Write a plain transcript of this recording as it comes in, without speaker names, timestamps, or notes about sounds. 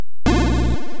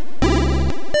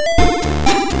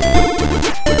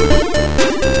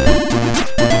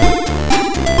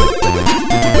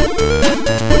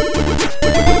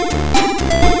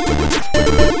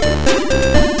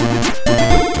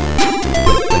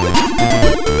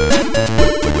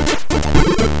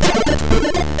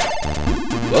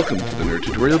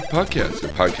Tutorial Podcast, a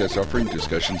podcast offering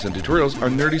discussions and tutorials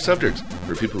on nerdy subjects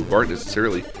for people who aren't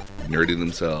necessarily nerdy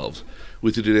themselves.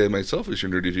 With you today, myself, is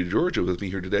your nerdy dude George. With me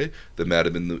here today, the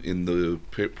madam in the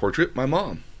portrait, my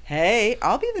mom. Hey,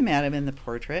 I'll be the madam in the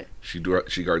portrait. She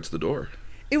guards the door.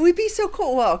 It would be so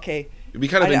cool. Well, okay. It'd be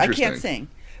kind of interesting. I can't sing,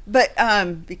 but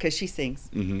because she sings.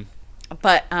 Mm-hmm.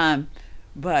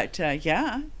 But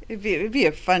yeah, it'd be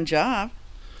a fun job.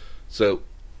 So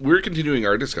we're continuing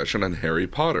our discussion on Harry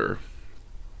Potter,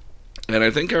 and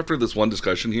I think after this one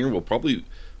discussion here,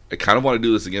 I kind of want to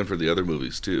do this again for the other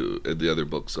movies too, the other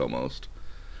books almost.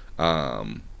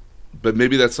 But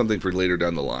maybe that's something for later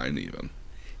down the line, even.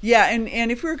 Yeah,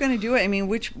 and if we were going to do it,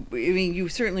 you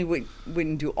certainly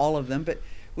wouldn't do all of them, but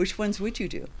which ones would you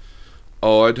do?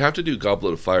 Oh, I'd have to do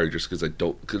Goblet of Fire just because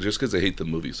I hate the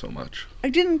movie so much. I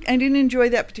didn't enjoy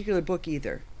that particular book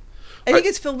either. I think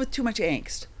it's filled with too much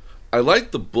angst. I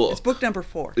like the book. It's book number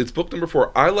 4. It's book number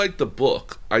 4. I like the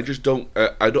book. I just don't.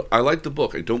 I like the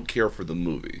book. I don't care for the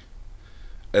movie,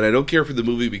 and I don't care for the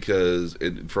movie because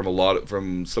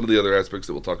from some of the other aspects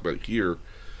that we'll talk about here.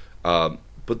 But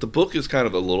the book is kind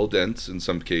of a little dense in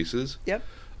some cases. Yep.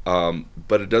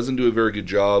 But it doesn't do a very good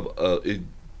job.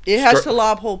 It has to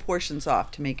lob whole portions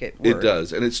off to make it work. It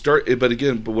does, and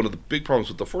but one of the big problems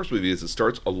with the first movie is it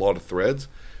starts a lot of threads,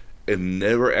 and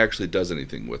never actually does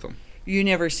anything with them. You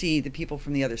never see the people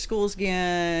from the other schools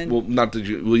again. Well,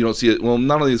 you don't see it. Well,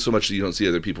 not only so much that you don't see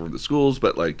other people from the schools,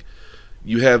 but like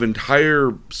you have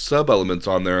entire sub elements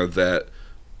on there that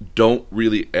don't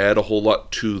really add a whole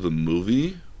lot to the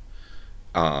movie,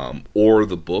 or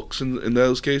the books in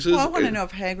those cases. Well, I want to know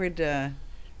if Hagrid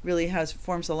really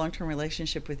forms a long-term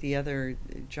relationship with the other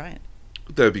giant.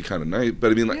 That would be kind of nice,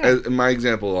 but I mean, in my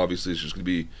example, obviously, it's just going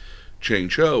to be Chang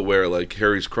Cho, where like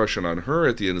Harry's crushing on her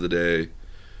at the end of the day.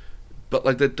 But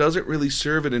like that doesn't really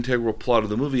serve an integral plot of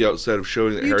the movie outside of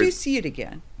showing that Harry. You do see it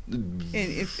again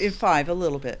in 5 a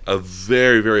little bit. A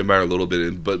very, very minor little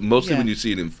bit, but mostly when you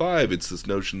see it in 5, it's this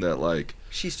notion that like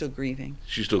she's still grieving,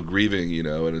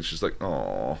 and it's just like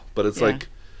aw. But it's like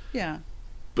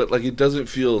But like it doesn't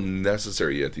feel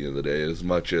necessary at the end of the day as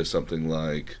much as something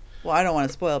like. Well, I don't want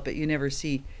to spoil it, but you never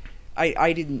see.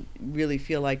 I didn't really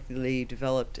feel like they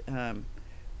developed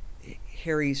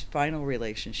Harry's final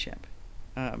relationship.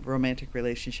 Romantic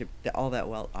relationship all that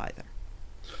well either.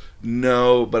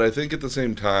 No, but I think at the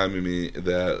same time,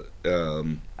 that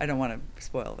I don't want to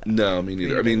spoil that. No, me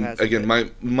neither. I mean, again,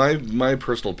 my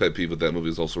personal pet peeve with that movie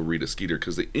is also Rita Skeeter,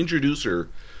 because they introduce her.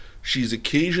 She's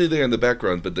occasionally there in the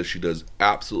background, but she does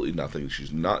absolutely nothing.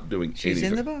 She's not doing anything. She's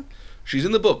in the book. She's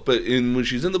in the book, but when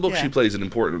she's in the book, she plays an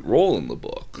important role in the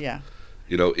book. Yeah.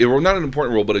 Not an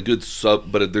important role, but a good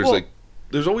sub. But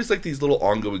there's always like these little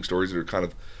ongoing stories that are kind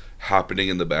of happening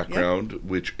in the background,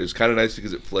 which is kind of nice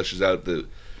because it fleshes out that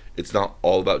it's not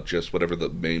all about just whatever the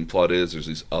main plot is. There's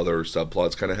these other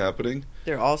subplots kind of happening.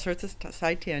 There are all sorts of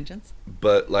side tangents.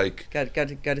 But like, got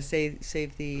to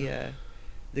save the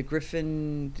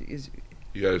Griffin.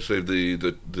 You got to save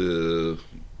the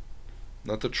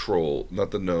not the troll,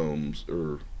 not the gnomes,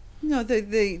 or no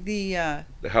the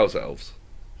house elves.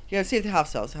 Yeah, save the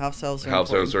house elves. House elves,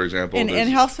 for example. And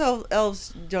house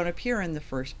elves don't appear in the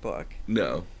first book.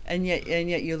 No. And yet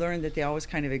you learn that they always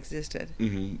kind of existed.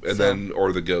 Mm-hmm. And then,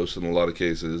 or the ghosts in a lot of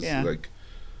cases. Yeah. Like,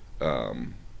 but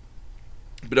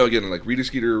no, again, like Rita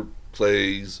Skeeter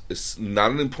plays, it's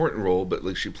not an important role, but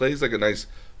like she plays like a nice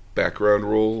background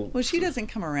role. Well, she doesn't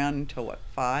come around until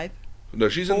 5? No,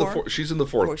 she's in the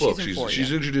fourth book.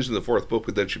 She's introduced in the 4th book,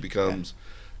 but then she becomes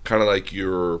kind of like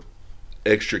your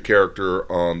extra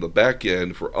character on the back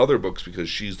end for other books because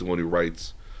she's the one who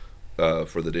writes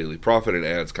for the Daily Prophet and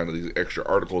adds kind of these extra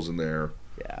articles in there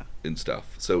and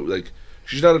stuff. So like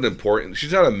she's not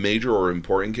a major or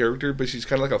important character, but she's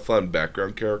kind of like a fun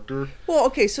background character. Well,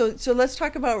 okay, so let's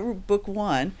talk about book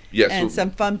 1 and some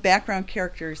fun background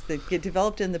characters that get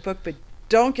developed in the book but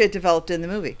don't get developed in the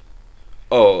movie.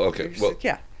 Oh, okay. Well,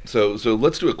 So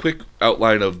let's do a quick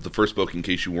outline of the first book in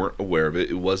case you weren't aware of it.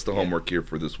 It was the homework here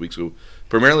for this week. So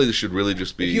primarily this should really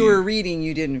just be... If you were reading,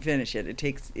 you didn't finish it.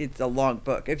 It's a long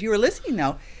book. If you were listening,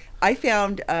 though, I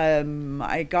found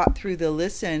I got through the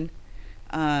listen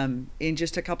in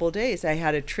just a couple of days. I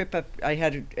had a trip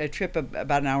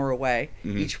about an hour away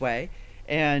each way,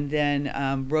 and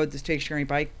then rode the stationary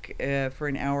bike for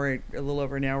an hour, a little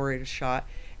over an hour at a shot.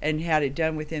 And had it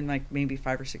done within like maybe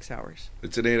 5 or 6 hours.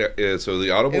 It's an 8. So the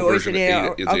Audible version is 8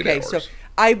 hours. Okay, so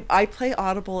I play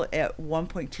Audible at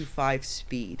 1.25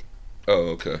 speed.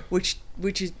 Oh, okay. Which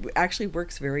is actually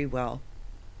works very well.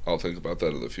 I'll think about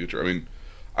that in the future. I mean,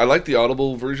 I like the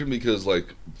Audible version because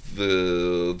like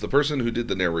the person who did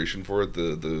the narration for it,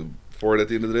 the for it at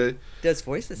the end of the day. Does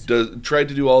voices. Tried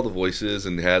to do all the voices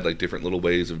and had like different little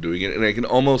ways of doing it, and I can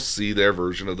almost see their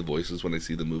version of the voices when I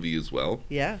see the movie as well.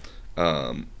 Yeah.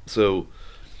 So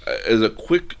as a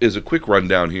quick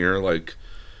rundown here, like,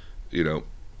 you know,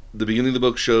 the beginning of the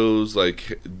book shows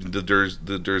like the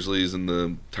Dursleys in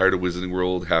the tired of Wizarding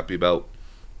World, happy about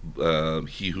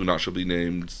he who not shall be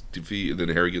named defeat, and then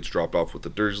Harry gets dropped off with the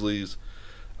Dursleys.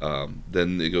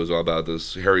 Then it goes all about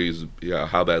this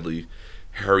how badly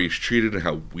Harry's treated and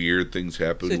how weird things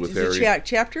happen with Harry.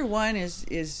 Chapter 1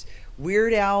 is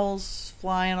weird owls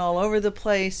flying all over the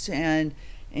place and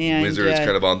wizards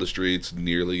kind of on the streets,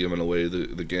 nearly giving away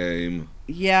the game.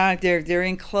 Yeah, they're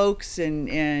in cloaks, and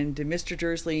Mr.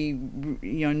 Dursley,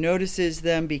 notices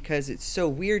them because it's so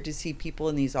weird to see people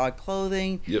in these odd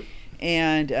clothing. Yep.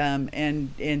 And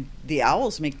the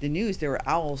owls make the news. There were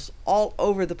owls all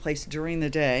over the place during the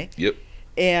day. Yep.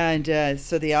 And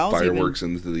so the owls fireworks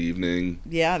into the evening.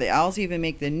 Yeah, the owls even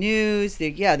make the news.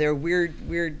 They're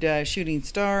weird shooting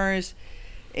stars,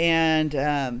 and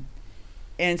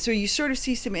so you sort of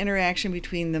see some interaction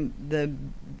between the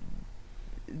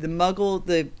Muggle,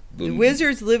 the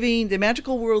wizards living, the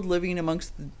magical world living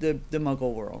amongst the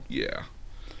Muggle world. Yeah.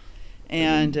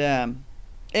 And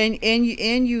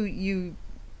you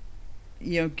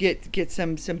get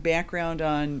some background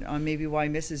on maybe why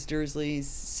Mrs. Dursley's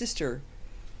sister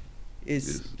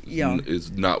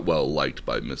is not well liked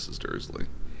by Mrs. Dursley.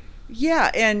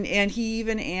 Yeah, and he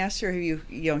even asked her,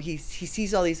 he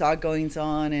sees all these odd goings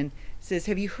on and says,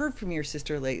 "Have you heard from your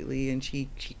sister lately?" And she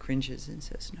cringes and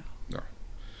says, "No."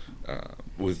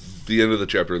 With the end of the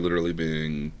chapter literally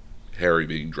being Harry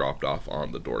being dropped off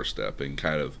on the doorstep and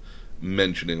kind of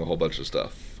mentioning a whole bunch of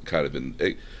stuff,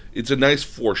 it's a nice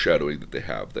foreshadowing that they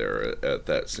have there at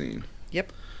that scene.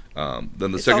 Yep.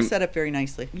 Then it's all set up very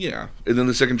nicely. Yeah, and then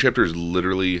the second chapter is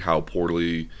literally how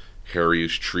poorly Harry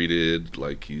is treated.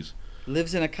 Like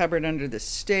lives in a cupboard under the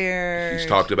stairs. He's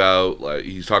talked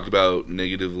about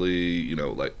negatively,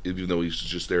 like even though he's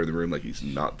just there in the room, like he's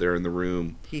not there in the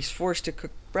room. He's forced to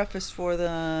cook breakfast for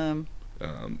them.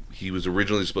 He was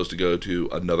originally supposed to go to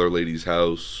another lady's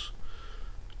house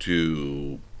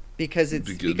because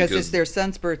it's their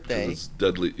son's birthday. It's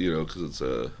Dudley, because it's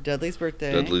Dudley's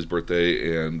birthday. Dudley's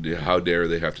birthday, and how dare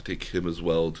they have to take him as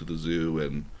well to the zoo,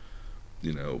 and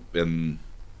and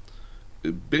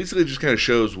it basically just kind of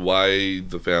shows why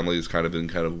the family is kind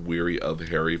of weary of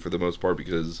Harry for the most part,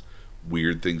 because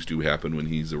weird things do happen when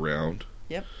he's around.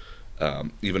 Yep.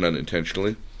 Even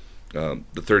unintentionally. The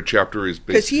third chapter is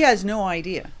because he has no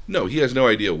idea. No, he has no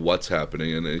idea what's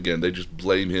happening, and again, they just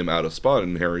blame him out of spot,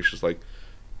 and Harry's just like,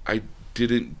 I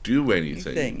didn't do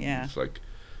anything. Yeah. It's like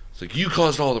you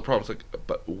caused all the problems. Like,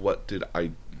 but what did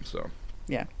I? So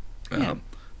yeah.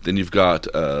 Then you've got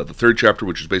the third chapter,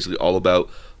 which is basically all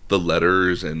about the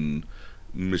letters and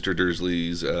Mr.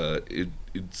 Dursley's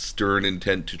stern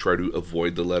intent to try to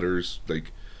avoid the letters.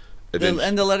 Like,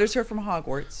 and the letters are from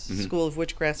Hogwarts, School of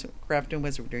Witchcraft and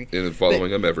Wizardry, and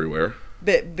following them everywhere.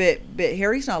 But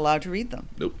Harry's not allowed to read them.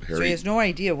 Nope. Harry. So he has no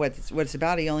idea what it's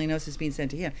about. He only knows it's being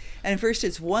sent to him. And first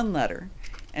it's one letter,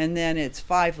 and then it's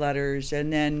 5 letters,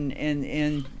 and then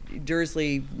and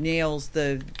Dursley nails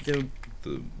the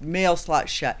mail slot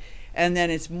shut, and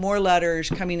then it's more letters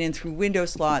coming in through window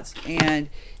slots, and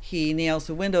he nails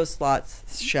the window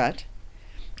slots shut,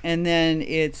 and then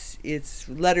it's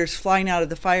letters flying out of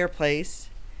the fireplace.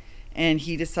 And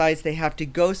he decides they have to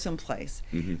go someplace,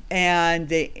 and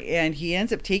he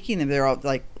ends up taking them. They're all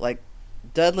like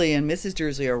Dudley and Mrs.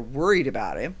 Dursley are worried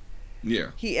about him.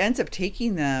 Yeah, he ends up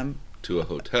taking them to a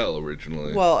hotel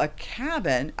originally. Well, a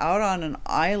cabin out on an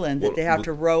island that they have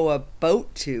to row a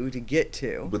boat to get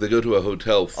to. But they go to a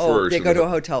hotel first. Oh, they go to a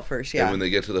hotel first. Yeah. And when they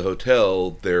get to the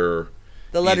hotel, the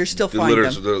letters still find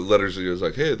them. The letters are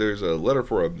like, hey, there's a letter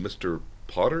for a Mr.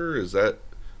 Potter. Is that?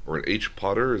 Or an H.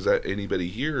 Potter, is that anybody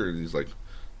here? And he's like,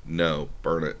 no,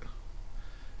 burn it.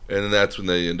 And then that's when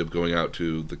they end up going out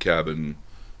to the cabin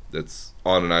that's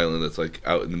on an island that's like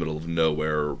out in the middle of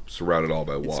nowhere, surrounded all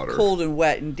by water. It's cold and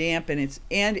wet and damp, and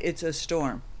it's a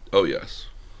storm. Oh, yes.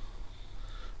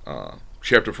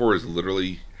 Chapter 4 is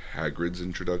literally Hagrid's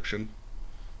introduction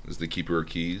as the Keeper of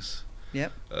Keys.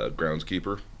 Yep.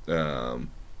 Groundskeeper.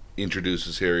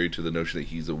 Introduces Harry to the notion that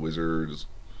he's a wizard.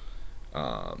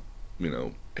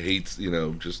 Hates,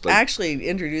 just like... Actually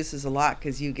introduces a lot,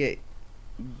 because you get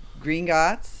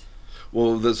Gringotts.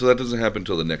 Well, so that doesn't happen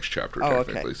until the next chapter,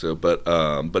 technically. Okay. So, but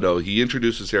he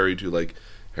introduces Harry to, like,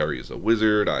 Harry is a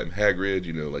wizard, I'm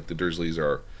Hagrid, like, the Dursleys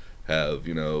are have,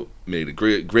 made a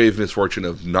grave misfortune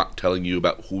of not telling you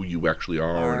about who you actually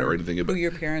are or anything about who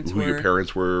your parents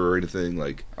were or anything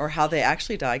like, or how they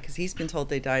actually died, because he's been told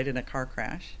they died in a car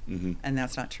crash, and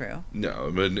that's not true.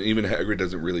 No, but even Hagrid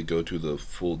doesn't really go to the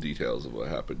full details of what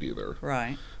happened either.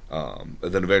 Right. And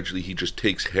then eventually he just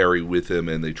takes Harry with him,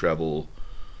 and they travel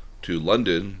to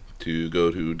London to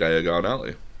go to Diagon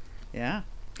Alley. Yeah.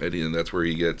 And that's where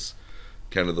he gets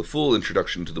kind of the full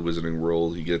introduction to the Wizarding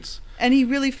world. And he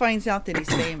really finds out that he's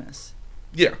famous.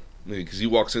 Yeah, because he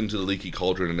walks into the Leaky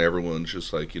Cauldron and everyone's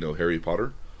just like, Harry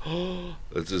Potter.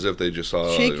 It's as if they just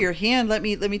saw. Shake your hand. Let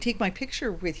me take my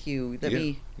picture with you. Let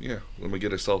me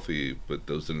get a selfie. But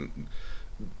those didn't.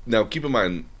 Now keep in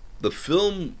mind, the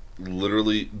film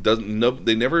literally doesn't. No,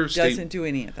 they never doesn't do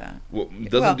any of that. Well,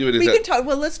 doesn't do any of that. We can talk.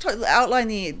 Well, let's outline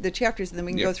the chapters, and then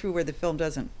we can go through where the film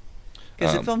doesn't.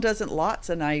 Because the film doesn't lots,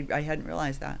 and I hadn't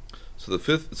realized that. So the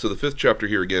fifth chapter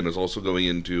here again is also going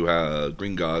into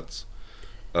Gringotts,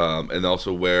 and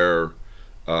also where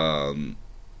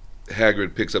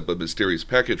Hagrid picks up a mysterious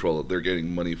package while they're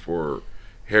getting money for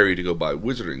Harry to go buy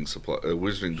wizarding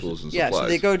tools and supplies. Yeah, so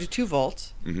they go to 2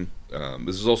 vaults. Mm-hmm.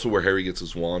 This is also where Harry gets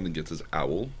his wand and gets his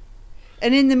owl.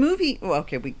 And in the movie,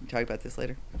 okay, we can talk about this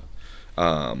later.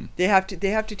 They have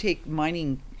to take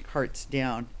mining carts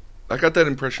down. I got that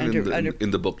impression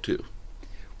in the book too.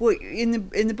 Well, in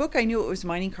the book, I knew it was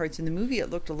mining carts. In the movie, it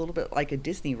looked a little bit like a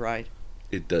Disney ride.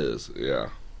 It does, yeah.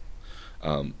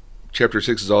 Chapter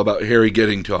 6 is all about Harry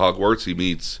getting to Hogwarts. He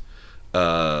meets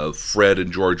Fred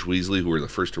and George Weasley, who are the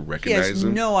first to recognize him. He has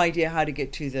no idea how to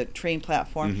get to the train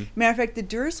platform. Mm-hmm. Matter of fact, the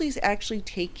Dursleys actually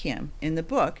take him in the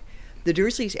book. The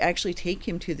Dursleys actually take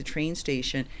him to the train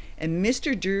station, and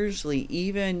Mr. Dursley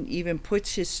even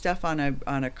puts his stuff on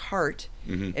a cart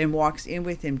and walks in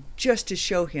with him just to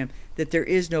show him that there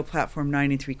is no platform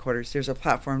 9 3/4. There's a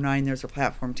platform 9, there's a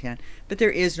platform 10, but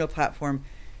there is no platform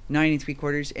 9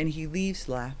 3/4, and he leaves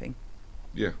laughing.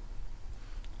 Yeah.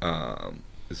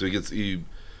 So he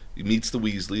meets the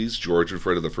Weasleys. George and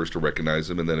Fred are the first to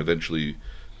recognize him, and then eventually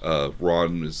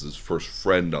Ron is his first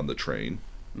friend on the train.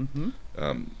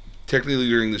 Mm-hmm. Technically,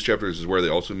 during this chapter, this is where they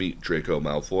also meet Draco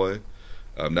Malfoy.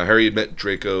 Now, Harry had met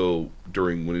Draco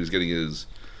when he was getting his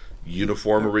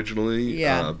uniform originally,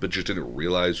 but just didn't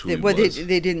realize who he was.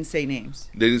 They didn't say names.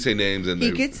 They didn't say names. And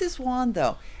he gets his wand,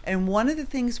 though. And one of the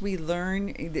things we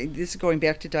learn, this is going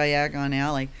back to Diagon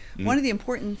Alley, one of the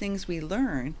important things we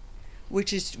learn,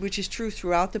 which is true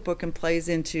throughout the book and plays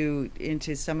into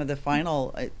some of the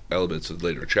final elements of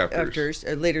later chapters,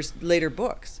 later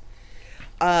books,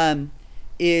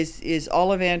 is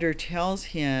Ollivander tells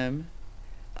him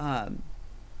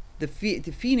the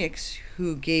Phoenix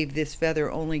who gave this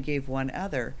feather only gave one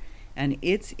other, and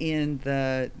it's in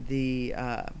the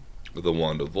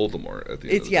wand of Voldemort at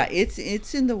the end.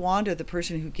 It's in the wand of the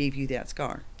person who gave you that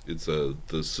scar. It's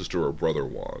the sister or brother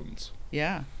wands.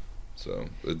 Yeah. So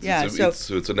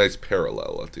it's a nice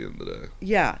parallel at the end of the day.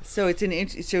 Yeah. So it's an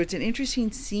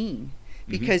interesting scene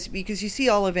because you see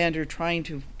Ollivander trying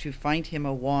to find him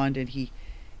a wand, and he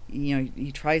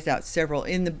tries out several.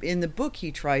 In the book,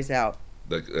 he tries out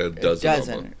like a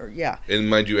dozen. And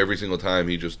mind you, every single time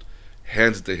he just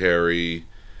hands it to Harry.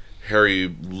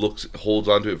 Harry holds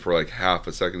onto it for like half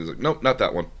a second. He's like, nope, not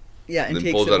that one. Yeah, and then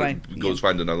takes pulls it out, goes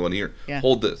find another one here. Yeah.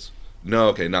 Hold this. No,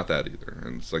 okay, not that either.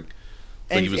 And it's like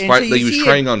he was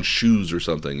trying on shoes or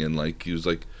something, and like he was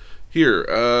like, here,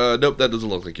 nope, that doesn't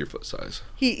look like your foot size.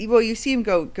 You see him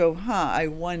go, I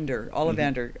wonder,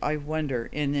 Ollivander, I wonder,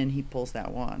 and then he pulls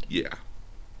that wand. Yeah,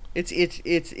 it's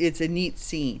a neat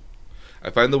scene. I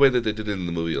find the way that they did it in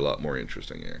the movie a lot more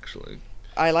interesting, actually.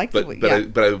 I like the way,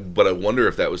 but I wonder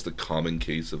if that was the common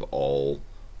case of all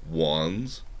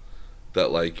wands,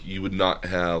 that like you would not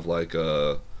have like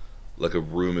a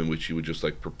room in which you would just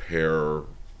like prepare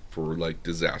for like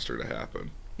disaster to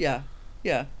happen. Yeah.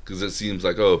 Yeah. Because it seems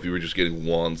like, if you were just getting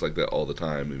wands like that all the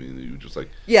time, I mean, you just like...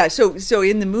 Yeah, so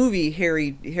in the movie,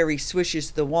 Harry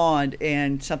swishes the wand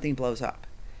and something blows up.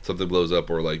 Something blows up,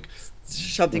 or like...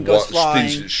 Something goes flying.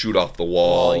 Things shoot off the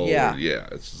wall. Yeah. Yeah,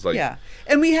 it's just like... Yeah,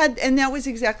 and that was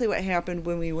exactly what happened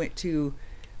when we went to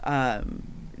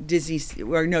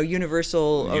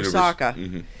Universal Osaka.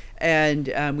 Mm-hmm.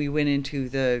 And we went into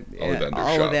the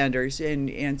Ollivanders,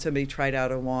 and somebody tried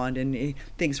out a wand, and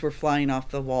things were flying off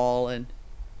the wall, and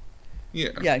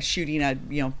shooting out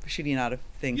of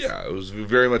things. Yeah, it was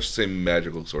very much the same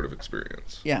magical sort of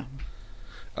experience. Yeah.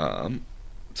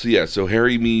 So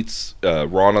Harry meets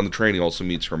Ron on the train. He also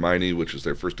meets Hermione, which is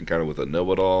their first encounter with a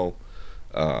know-it-all.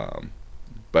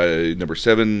 By number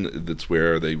 7, that's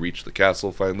where they reach the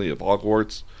castle finally of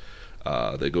Hogwarts.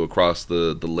 They go across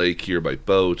the lake here by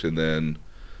boat, and then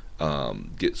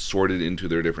get sorted into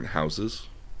their different houses.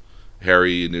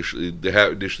 Harry initially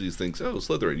thinks, "Oh,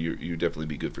 Slytherin, you definitely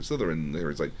be good for Slytherin." And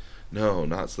Harry's like, "No,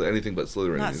 not anything but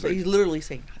Slytherin." Not he's, he's literally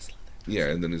saying not Slytherin. Yeah,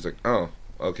 and then he's like, "Oh,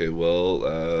 okay, well,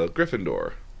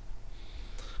 Gryffindor."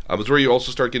 It's where you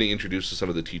also start getting introduced to some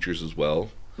of the teachers as well.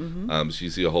 Mm-hmm. So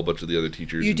you see a whole bunch of the other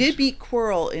teachers. You did meet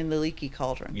Quirrell in the Leaky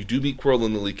Cauldron. You do meet Quirrell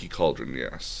in the Leaky Cauldron,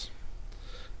 yes.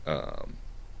 So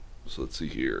let's see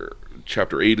here.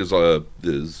 Chapter 8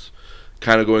 is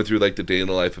kind of going through like the day in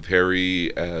the life of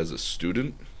Harry as a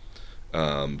student,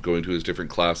 going to his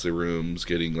different classrooms,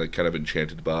 getting like kind of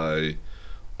enchanted by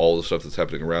all the stuff that's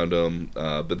happening around him.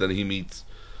 But then he meets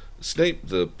Snape,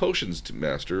 the potions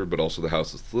master, but also the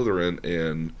House of Slytherin,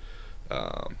 and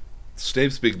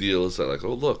Snape's big deal is that like,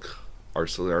 oh look,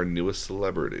 our newest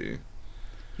celebrity.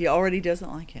 He already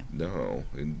doesn't like him. No,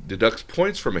 and deducts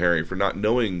points from Harry for not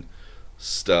knowing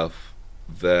stuff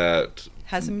that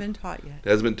hasn't been taught yet.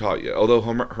 Hasn't been taught yet. Although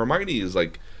Hermione is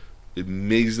like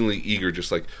amazingly eager,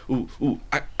 just like, ooh,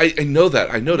 I know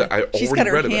that. I already She's got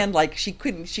her read hand like she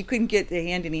couldn't get the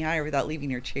hand any higher without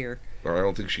leaving her chair. Or I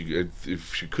don't think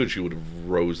if she could, she would have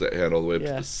rose that hand all the way up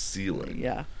to the ceiling.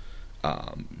 Yeah.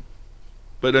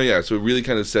 But no, yeah. So it really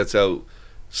kind of sets out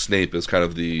Snape as kind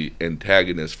of the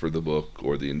antagonist for the book,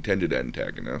 or the intended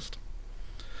antagonist.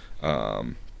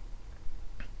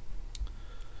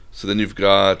 So then you've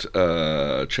got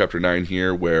chapter 9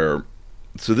 here, where...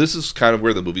 So this is kind of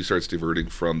where the movie starts diverting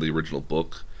from the original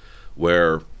book,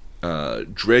 where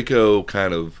Draco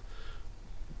kind of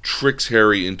tricks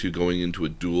Harry into going into a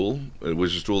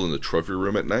wizard's duel in the trophy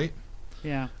room at night.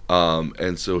 Yeah.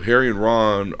 And so Harry and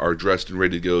Ron are dressed and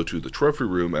ready to go to the trophy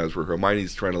room, as where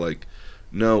Hermione's trying to like,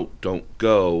 no, don't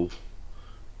go.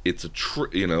 It's a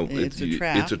trap. It's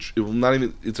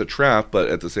a trap, but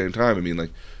at the same time, I mean,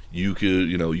 like, you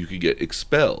could get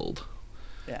expelled.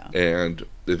 Yeah. And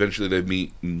eventually they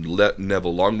meet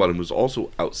Neville Longbottom, who's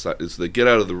also outside. So they get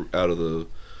out of the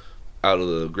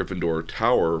Gryffindor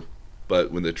tower,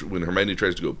 but when Hermione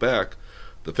tries to go back,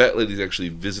 the fat lady's actually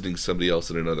visiting somebody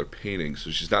else in another painting, so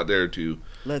she's not there to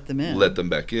let them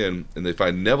back in. And they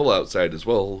find Neville outside as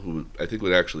well, who I think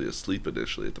was actually asleep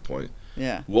initially at the point.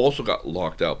 Yeah. Who also got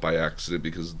locked out by accident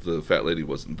because the fat lady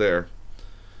wasn't there.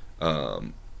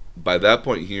 By that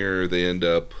point here, they end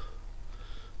up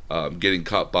getting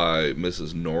caught by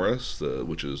Mrs. Norris,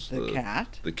 which is the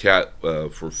cat. The cat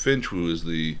for Finch, who is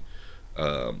the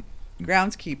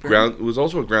groundskeeper. Was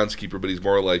also a groundskeeper, but he's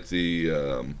more like the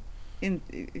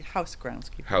house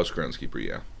groundskeeper. House groundskeeper,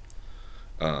 yeah.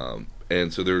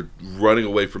 And so they're running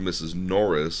away from Mrs.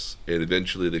 Norris, and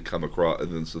eventually they come across,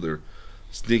 and then so they're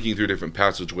sneaking through different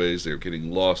passageways. They're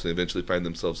getting lost, and they eventually find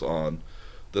themselves on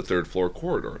the third floor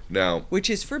corridor. Now, which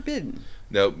is forbidden.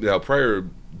 Now, prior,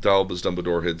 Albus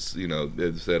Dumbledore had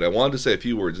said, "I wanted to say a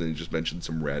few words," and he just mentioned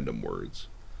some random words,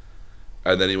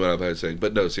 and then he went on by saying,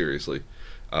 "But no, seriously,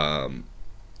 you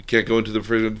can't go into the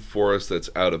forbidden forest. That's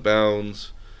out of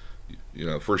bounds.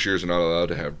 First years are not allowed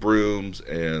to have brooms,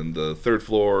 and the third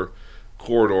floor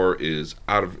corridor is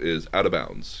out of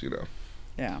bounds.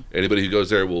 Yeah. Anybody who goes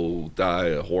there will die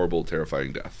a horrible,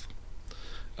 terrifying death."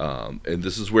 And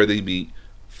this is where they meet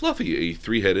Fluffy, a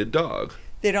three-headed dog.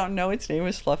 They don't know its name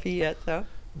is Fluffy yet, though.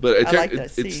 But I like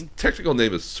that scene. Its technical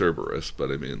name is Cerberus,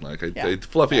 but I mean,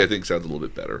 Fluffy, I think, sounds a little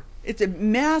bit better. It's a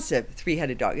massive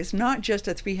three-headed dog. It's not just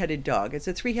a three-headed dog. It's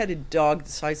a three-headed dog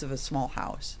the size of a small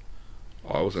house.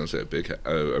 Oh, I was going to say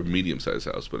a medium-sized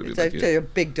house, but I mean, it's a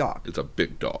big dog. It's a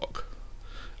big dog.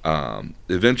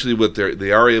 Eventually,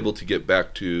 they are able to get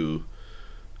back to,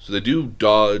 so they do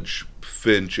dodge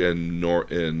Finch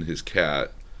and his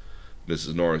cat,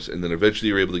 Mrs. Norris, and then eventually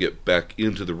you're able to get back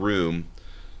into the room,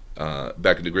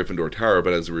 back into Gryffindor Tower.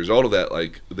 But as a result of that,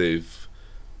 like, they've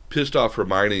pissed off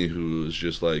Hermione, who is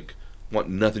just like, want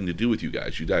nothing to do with you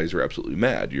guys. You guys are absolutely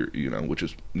mad. Which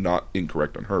is not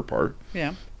incorrect on her part.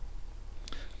 Yeah.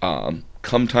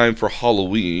 Come time for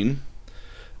Halloween,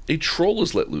 a troll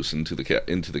is let loose into the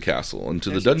castle, into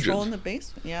the dungeons. A troll in the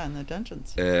basement, in the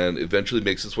dungeons. And eventually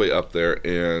makes its way up there,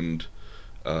 and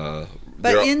but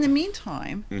in the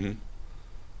meantime, mm-hmm.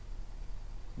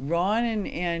 Ron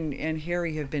and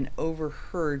Harry have been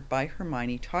overheard by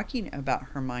Hermione talking about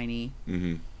Hermione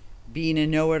mm-hmm. being a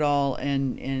know-it-all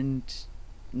and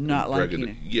not liking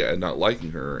her. Yeah, not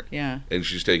liking her. Yeah. And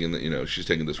she's taking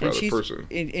this rather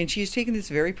personally. And she's taking this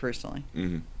very personally.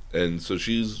 Mm-hmm. And so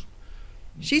she's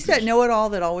that know-it-all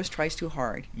that always tries too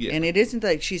hard. Yeah. And it isn't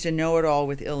that she's a know-it-all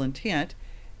with ill intent.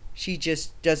 She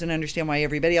just doesn't understand why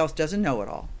everybody else doesn't know it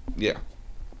all. Yeah.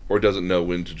 Or doesn't know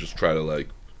when to just try to, like,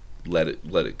 let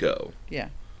it go. Yeah.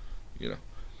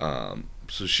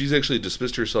 So she's actually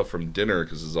dismissed herself from dinner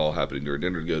because this is all happening during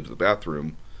dinner to go to the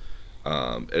bathroom.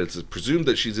 And it's presumed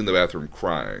that she's in the bathroom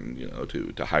crying,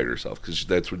 to hide herself, because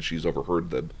that's when she's overheard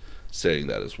them saying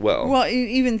that as well. Well,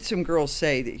 even some girls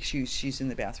say that she's in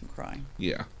the bathroom crying.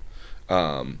 Yeah.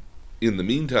 In the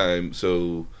meantime,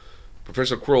 so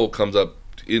Professor Quirrell comes up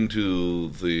into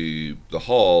the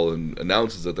hall and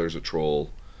announces that there's a troll,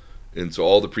 and so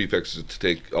all the prefects to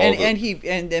take all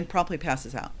and then promptly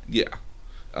passes out. Yeah.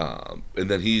 And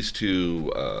then he's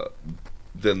to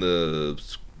then the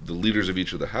leaders of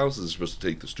each of the houses are supposed to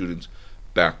take the students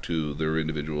back to their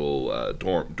individual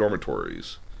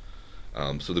dormitories.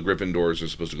 So the Gryffindors are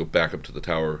supposed to go back up to the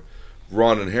tower.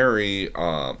 Ron and Harry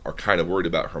are kind of worried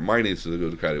about Hermione, so they go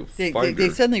to kind of find her. They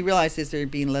suddenly realize as they're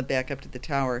being led back up to the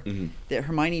tower that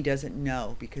Hermione doesn't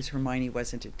know because Hermione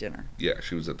wasn't at dinner. Yeah,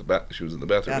 she was at she was in the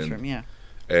bathroom. Yeah.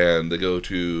 And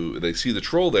they see the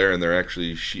troll there, and they're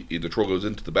actually the troll goes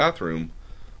into the bathroom,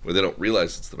 where they don't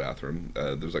realize it's the bathroom.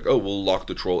 There's like, oh, we'll lock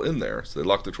the troll in there. So they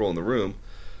lock the troll in the room.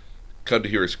 Come to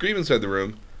hear a scream inside the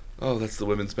room. Oh, that's the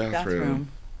women's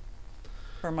bathroom.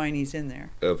 Hermione's in there.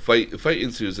 A fight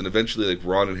ensues, and eventually, like,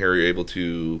 Ron and Harry are able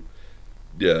to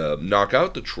knock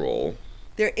out the troll.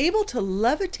 They're able to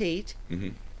levitate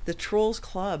the troll's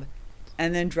club,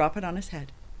 and then drop it on his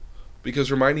head. Because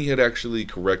Hermione had actually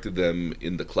corrected them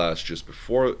in the class just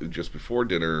before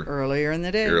dinner. Earlier in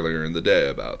the day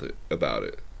about it.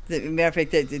 Matter of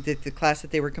fact, the class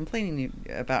that they were complaining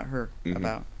about her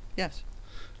about. Yes.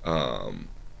 And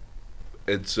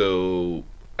so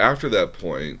after that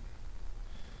point,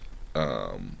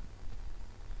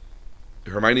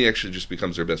 Hermione actually just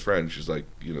becomes their best friend. She's like,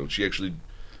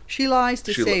 she lies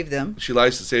to save them. She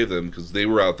lies to save them because they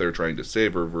were out there trying to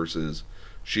save her, versus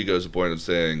she goes to the point of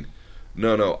saying,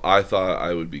 no, I thought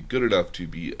I would be good enough to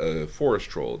be a forest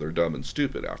troll. They're dumb and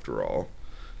stupid after all.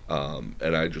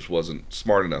 And I just wasn't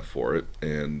smart enough for it.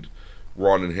 And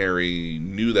Ron and Harry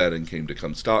knew that and came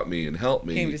to stop me and help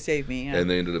me. Came to save me, yeah. And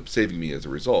they ended up saving me as a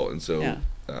result. And so,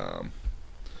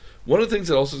 one of the things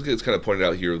that also gets kind of pointed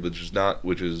out here, which is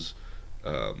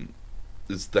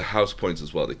the house points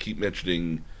as well. They keep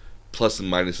mentioning plus and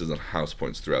minuses on house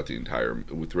points throughout the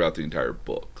entire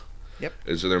book. Yep.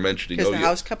 And so they're mentioning because the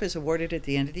House Cup is awarded at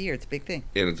the end of the year. It's a big thing.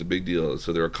 And it's a big deal.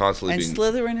 So they're constantly and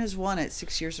Slytherin has won it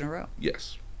 6 years in a row.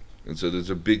 Yes. And so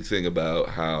there's a big thing about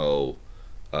how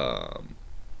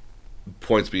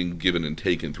points being given and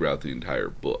taken throughout the entire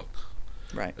book.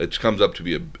 Right. It comes up to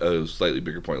be a slightly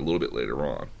bigger point a little bit later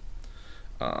on.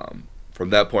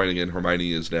 From that point, again,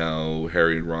 Hermione is now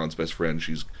Harry and Ron's best friend.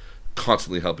 She's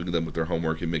constantly helping them with their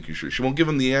homework and making sure she won't give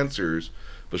them the ansers,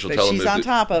 but she'll tell them. She's on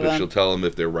top of them. She'll tell them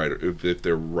if they're right or if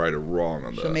they're right or wrong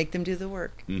on that. She'll make them do the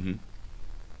work. Mm-hmm.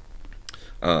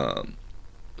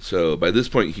 So by this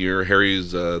point here,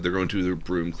 Harry's they're going to their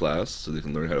broom class so they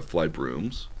can learn how to fly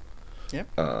brooms.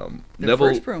 Yep. Their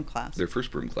first broom class. Their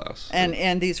first broom class.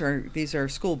 And these are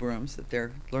school brooms that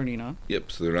they're learning on.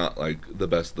 Yep. So they're not like the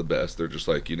best of the best. They're just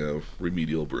like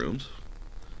remedial brooms,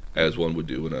 as one would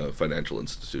do in a financial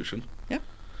institution. Yep.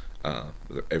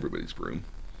 Everybody's broom.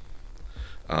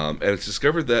 And it's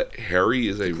discovered that Harry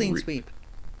is a clean sweep.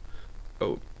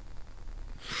 Oh.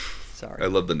 Sorry. I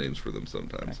love the names for them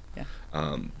sometimes. Yeah.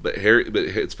 But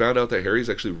it's found out that Harry's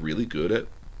actually really good at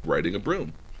riding a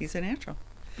broom. He's a natural.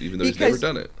 Even though he's never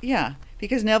done it. Yeah,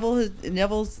 because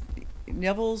Neville's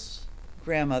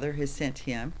grandmother has sent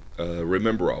him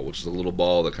Remember-all, which is a little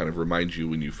ball that kind of reminds you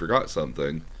when you forgot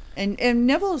something. And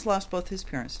Neville has lost both his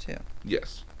parents too.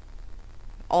 Yes.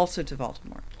 Also to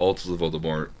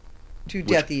Voldemort. To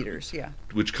Death Eaters, yeah.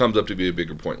 Which comes up to be a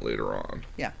bigger point later on.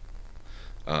 Yeah.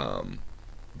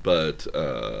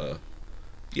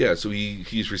 So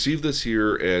he's received this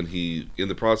here, and in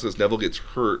the process, Neville gets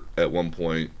hurt at one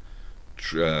point,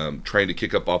 trying to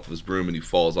kick up off of his broom, and he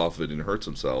falls off of it and hurts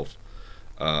himself.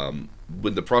 When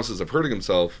the process of hurting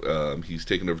himself, he's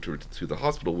taken over to the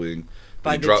hospital wing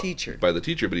by the teacher, but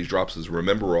he drops his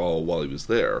Remember-all while he was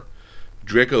there.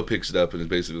 Draco picks it up and is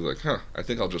basically like, I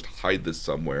think I'll just hide this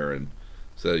somewhere, and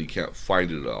so that he can't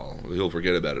find it at all. He'll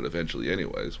forget about it eventually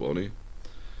anyways, won't he?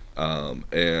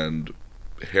 And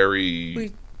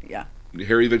Harry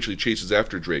eventually chases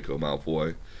after Draco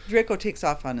Malfoy. Draco takes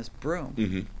off on his broom.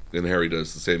 Mm-hmm. And Harry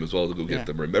does the same as well to go get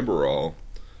them Remember-all.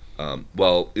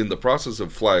 Well, in the process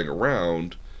of flying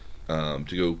around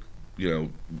to go,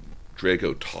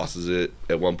 Draco tosses it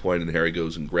at one point, and Harry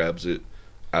goes and grabs it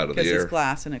out of the air. Because it's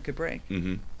glass and it could break.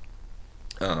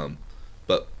 Mm-hmm.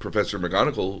 But Professor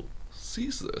McGonagall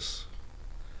sees this,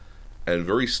 and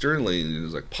very sternly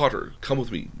is like, Potter, come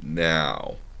with me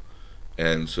now.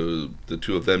 And so the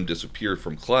two of them disappear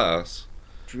from class.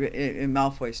 and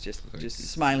Malfoy's just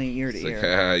smiling ear to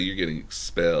ear. You're getting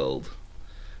expelled.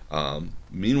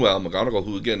 Meanwhile, McGonagall,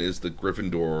 who again is the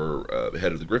Gryffindor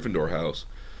head of the Gryffindor house,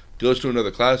 goes to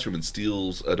another classroom and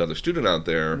steals another student out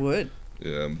there. Wood.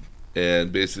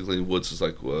 And basically Woods is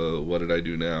like, what did I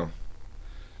do now?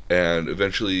 And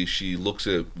eventually she looks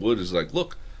at Wood and is like,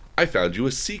 look, I found you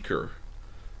a seeker.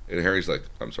 And Harry's like,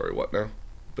 I'm sorry, what now?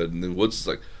 But then Woods is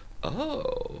like,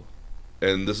 oh.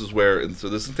 And this is where, and so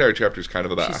this entire chapter is kind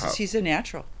of about how he's a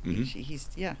natural. Mm-hmm. He's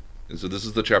yeah. And so this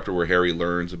is the chapter where Harry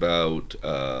learns about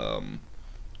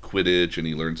Quidditch, and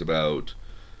he learns about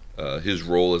his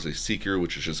role as a seeker,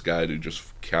 which is just a guy who just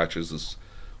catches this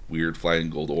weird flying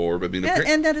gold orb. I mean,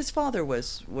 and that his father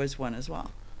was one as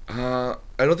well. I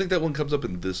don't think that one comes up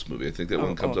in this movie. I think that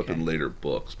one comes up in later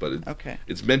books, but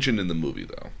it's mentioned in the movie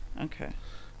though. Okay.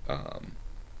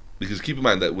 Because keep in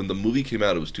mind that when the movie came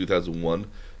out, it was 2001.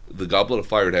 The Goblet of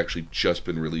Fire had actually just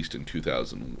been released in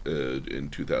 2000.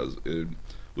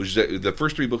 Which is the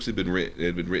first three books had been written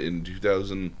in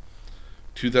 2000,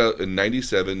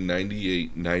 97,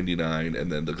 98, 99,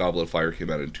 and then the Goblet of Fire came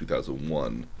out in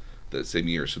 2001 that same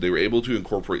year. So they were able to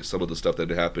incorporate some of the stuff that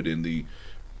had happened in the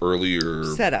earlier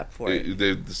setup for it.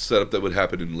 The setup that would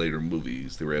happen in later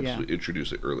movies. They were able to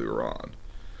introduce it earlier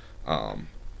on.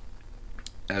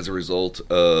 As a result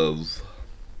of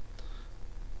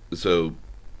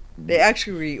they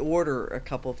actually reorder a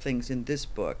couple of things in this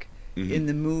book in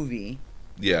the movie.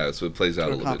 Yeah, so it plays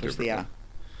out a little bit differently. Yeah.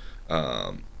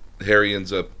 Harry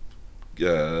ends up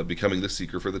becoming the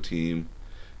seeker for the team.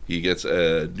 He gets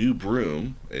a new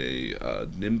broom, a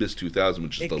Nimbus 2000,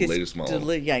 which is the latest model.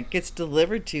 It gets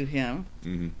delivered to him.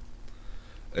 Mm-hmm.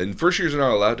 And first years are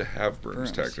not allowed to have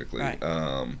brooms, technically. Right.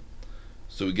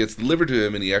 So it gets delivered to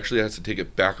him, and he actually has to take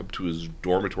it back up to his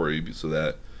dormitory so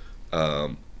that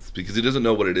because he doesn't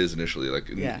know what it is initially. Like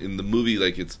in the movie,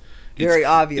 like it's very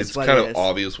obvious. It's kind of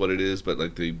obvious what it is, but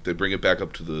like they bring it back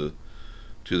up to the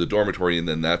dormitory, and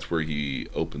then that's where he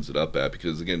opens it up at,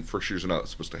 because again, first years are not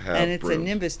supposed to have. And it's brooms. a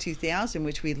Nimbus 2000,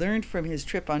 which we learned from his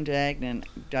trip on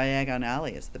Diagon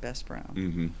Alley is the best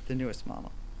broom, the newest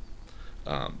model.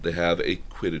 They have a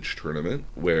Quidditch tournament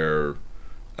where,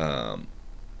 so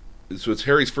it's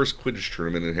Harry's first Quidditch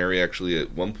tournament, and Harry actually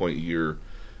at one point here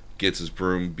gets his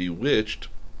broom bewitched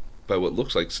by what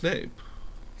looks like Snape.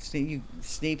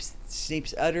 Snape's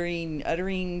uttering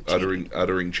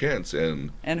chants,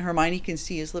 and Hermione can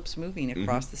see his lips moving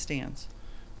across the stands.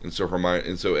 And so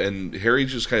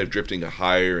Harry's just kind of drifting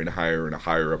higher and higher and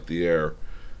higher up the air,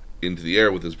 into the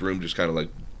air with his broom, just kind of like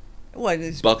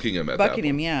bucking him at that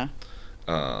point. Yeah.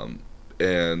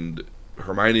 And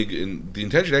Hermione, and the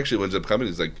intention actually ends up coming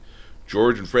is like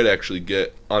George and Fred actually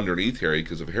get underneath Harry,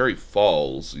 because if Harry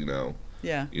falls, he'll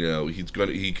have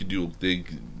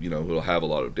a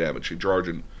lot of damage. George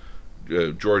and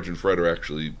Fred are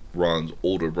actually Ron's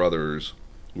older brothers,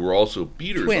 who are also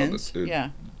beaters. Twins,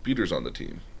 beaters on the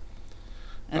team.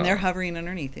 And they're hovering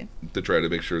underneath him to try to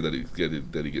make sure that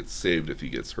he gets saved if he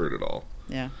gets hurt at all.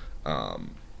 Yeah.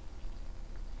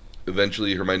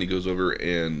 Eventually, Hermione goes over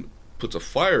and puts a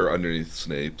fire underneath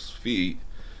Snape's feet,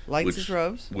 lights his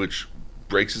robes, which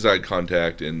breaks his eye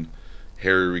contact, and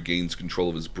Harry regains control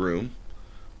of his broom,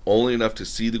 only enough to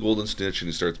see the golden snitch, and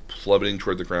he starts plummeting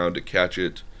toward the ground to catch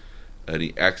it, and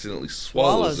he accidentally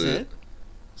swallows it,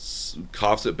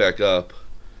 coughs it back up,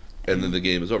 and then the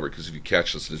game is over, because if you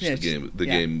catch the snitch, the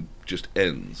game just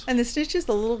ends. And the snitch is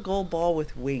the little gold ball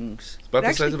with wings. It's about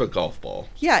the size of a golf ball.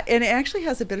 Yeah, and it actually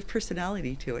has a bit of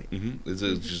personality to it. Mm-hmm.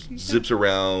 It just zips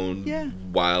around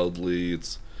wildly.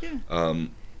 It's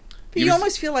but you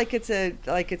almost feel like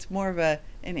it's more of an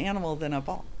animal than a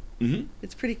ball. Mm-hmm.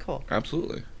 It's pretty cool.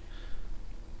 Absolutely.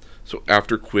 So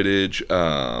after Quidditch,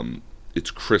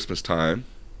 it's Christmas time.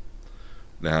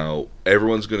 Now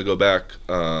everyone's going to go back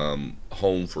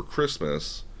home for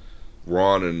Christmas.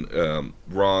 Ron, the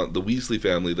Weasley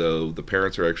family, though, the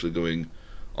parents are actually going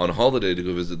on holiday to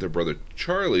go visit their brother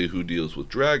Charlie, who deals with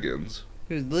dragons.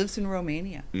 Who lives in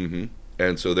Romania. Mm-hmm.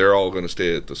 And so they're all going to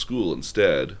stay at the school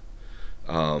instead.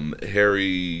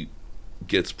 Harry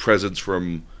gets presents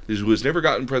who has never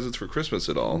gotten presents for Christmas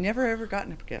at all. Never ever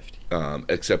gotten a gift.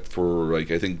 Except for, I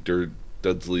think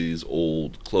Dudley's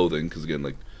old clothing, because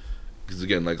again,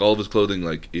 all of his clothing,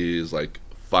 is,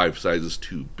 5 sizes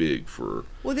too big for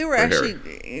Well, they were actually...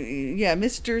 Harry.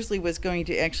 Miss Dursley was going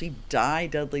to actually dye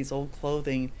Dudley's old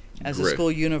clothing as a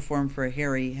school uniform for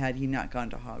Harry had he not gone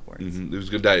to Hogwarts. Mm-hmm. It was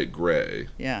going to dye it gray.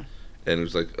 Yeah. And it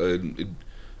was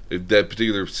that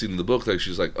particular scene in the book,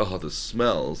 she's like, oh, the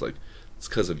smell. It's it's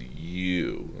because of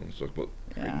you. I was like, well,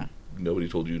 nobody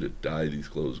told you to dye these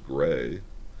clothes gray.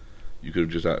 You could have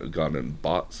just gone and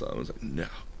bought some. I was like, no.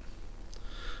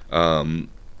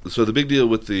 So the big deal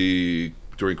with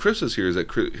during Christmas here is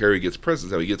that Harry gets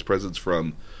presents. Now he gets presents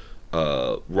from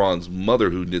Ron's mother,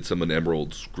 who knits him an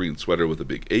emerald green sweater with a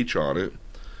big H on it.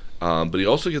 But he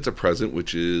also gets a present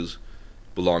which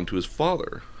belonged to his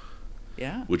father.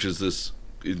 Yeah. Which is this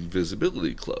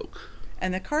invisibility cloak.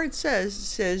 And the card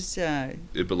says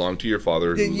it belonged to your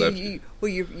father who left.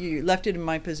 You left it in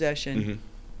my possession.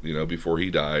 Mm-hmm. Before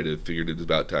he died, it figured it was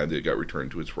about time that it got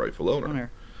returned to its rightful owner.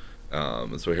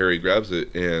 And so Harry grabs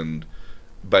it, and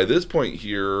by this point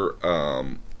here,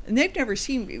 and they've never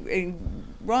seen.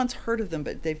 Ron's heard of them,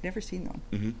 but they've never seen them.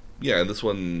 Mm-hmm. Yeah, and this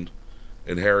one,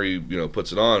 and Harry,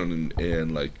 puts it on,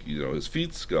 and his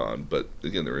feet's gone, but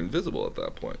again, they're invisible at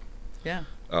that point. Yeah.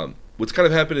 What's kind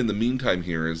of happened in the meantime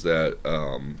here is that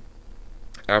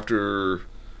after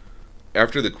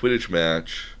the Quidditch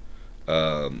match,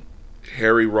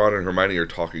 Harry, Ron, and Hermione are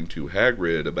talking to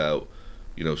Hagrid about,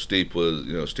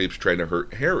 Snape's trying to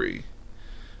hurt Harry,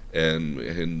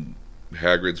 and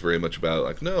Hagrid's very much about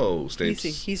like, no, Snape's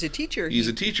he's a teacher. He's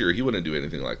a teacher. He wouldn't do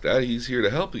anything like that. He's here to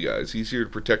help you guys. He's here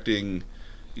protecting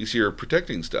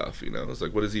stuff. It's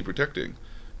like, what is he protecting?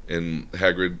 And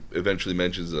Hagrid eventually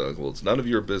mentions, well, it's none of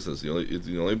your business.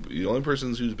 The only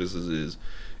persons whose business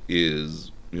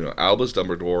is Albus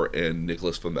Dumbledore and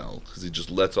Nicholas Flamel, because he just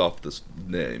lets off this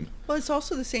name. Well, it's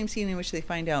also the same scene in which they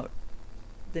find out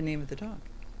the name of the dog.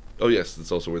 Oh yes,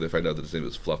 it's also where they find out that his name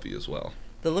is Fluffy as well.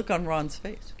 The look on Ron's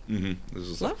face. Mm-hmm. This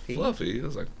is Fluffy. Like, Fluffy. I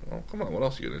was like, well, come on, what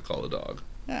else are you going to call a dog?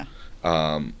 Yeah.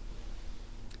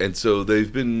 And so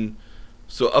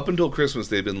So up until Christmas,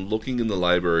 they've been looking in the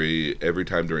library every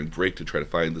time during break to try to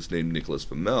find this name Nicholas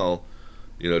Flamel,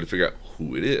 to figure out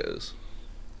who it is.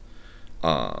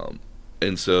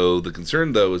 And so the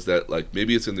concern, though, is that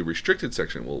maybe it's in the restricted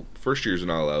section. Well, first years are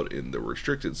not allowed in the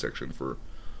restricted section for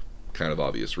kind of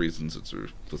obvious reasons.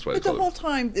 That's why. But the whole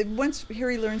time, once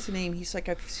Harry learns the name, he's like,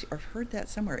 I've heard that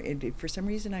somewhere. And for some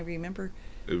reason, I remember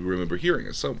hearing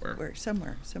it somewhere.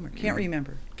 Somewhere. Can't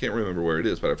remember. Can't remember where it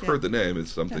is, but I've heard the name.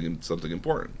 It's something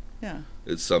important. Yeah.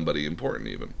 It's somebody important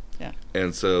even. Yeah.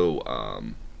 And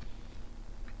so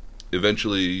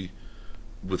eventually,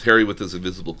 with Harry with this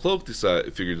invisible cloak,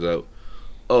 figures out,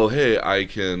 oh hey, I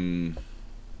can.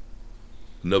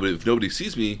 If nobody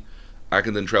sees me, I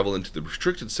can then travel into the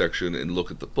restricted section and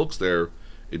look at the books there,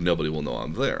 and nobody will know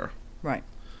I'm there. Right.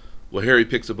 Well, Harry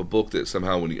picks up a book that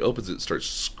somehow, when he opens it, starts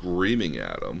screaming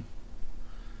at him.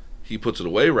 He puts it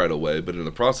away right away, but in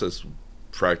the process,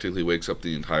 practically wakes up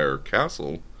the entire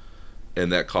castle,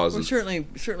 and that causes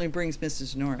certainly brings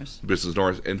Mrs.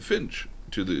 Norris and Finch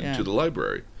to the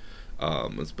library.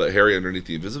 But Harry, underneath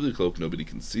the invisibility cloak, nobody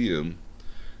can see him,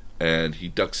 and he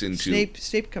ducks into.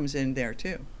 Snape comes in there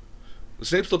too.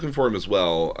 Snape's looking for him as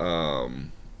well.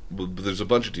 But there's a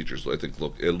bunch of teachers, I think,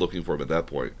 looking for him at that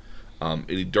point. And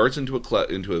he darts into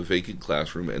a vacant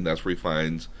classroom, and that's where he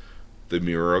finds the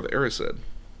Mirror of Erised.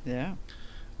 Yeah.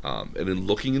 And in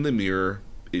looking in the mirror,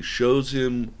 it shows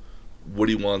him what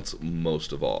he wants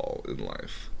most of all in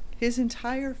life. His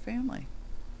entire family.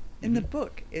 In the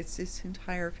book, it's his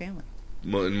entire family.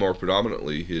 And more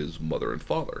predominantly, his mother and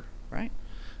father. Right.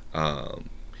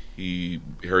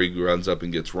 Harry runs up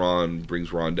and gets Ron,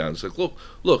 brings Ron down. It's like,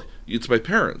 look, it's my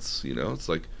parents. It's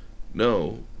like,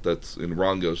 no, and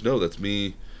Ron goes, no, that's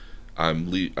me.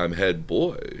 I'm head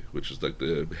boy, which is like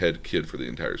the head kid for the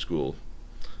entire school.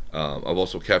 I'm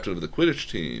also captain of the Quidditch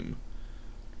team,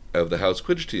 of the house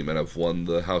Quidditch team, and I've won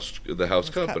the house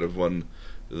cup, and I've won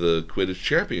the Quidditch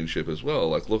championship as well.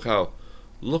 Like, look how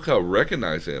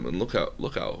recognized I am, and look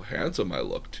how handsome I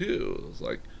look too. It's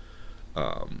like,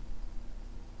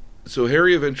 so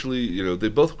Harry eventually, they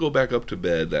both go back up to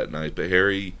bed that night, but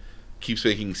Harry keeps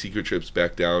making secret trips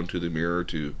back down to the mirror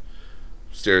to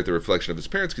stare at the reflection of his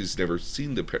parents, because he's never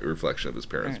seen the reflection of his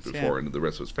parents before, and the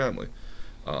rest of his family.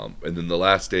 And then the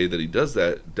last day that he does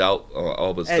that,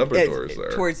 Albus Dumbledore is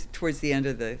there. Towards the end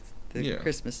of the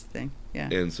Christmas thing. Yeah.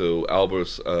 And so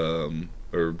Albus, or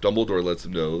Dumbledore lets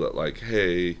him know that, like,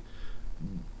 hey,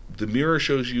 the mirror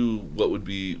shows you what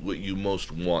you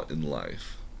most want in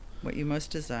life. What you most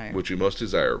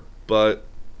desire. But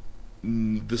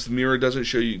this mirror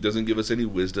doesn't give us any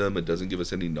wisdom, it doesn't give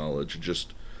us any knowledge.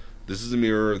 This is a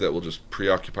mirror that will just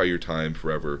preoccupy your time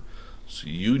forever. So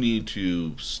you need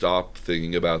to stop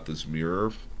thinking about this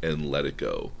mirror and let it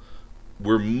go.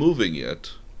 We're moving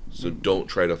it, so don't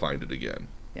try to find it again.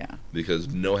 Yeah. Because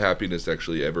no happiness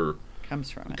actually ever comes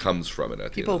from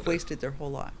it. People have wasted their whole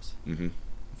lives in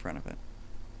front of it.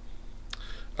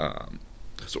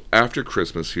 So after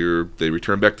Christmas here, they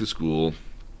return back to school.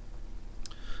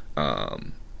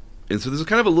 And so there's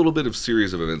kind of a little bit of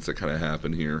series of events that kind of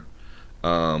happen here.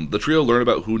 The trio learn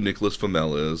about who Nicholas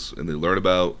Flamel is, and they learn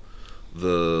about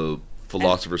the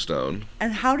Philosopher's Stone.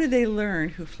 And how do they learn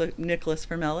who Nicholas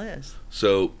Flamel is?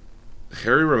 So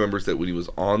Harry remembers that when he was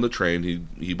on the train,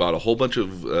 he bought a whole bunch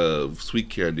of sweet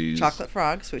candies, chocolate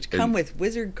frogs, which come with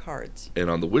wizard cards. And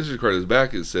on the wizard card at the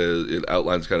back, it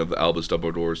outlines kind of Albus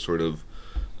Dumbledore's sort of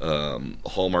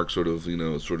hallmark, sort of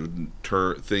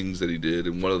things that he did.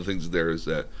 And one of the things there is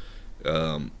that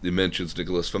it mentions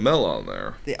Nicholas Flamel on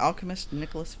there, the alchemist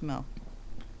Nicholas Flamel.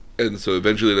 And so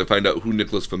eventually they find out who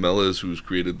Nicholas Flamel is, who's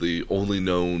created the only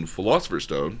known Philosopher's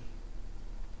Stone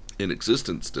in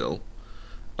existence still.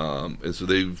 And so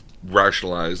they've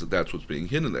rationalized that that's what's being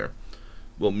hidden there.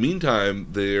 Well, meantime,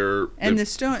 the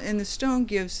stone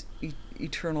gives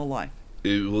eternal life.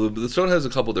 The stone has a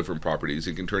couple different properties.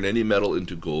 It can turn any metal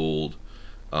into gold.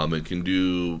 It can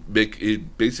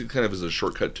it basically kind of is a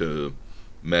shortcut to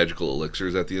magical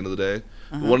elixirs at the end of the day.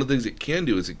 Uh-huh. One of the things it can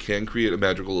do is it can create a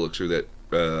magical elixir that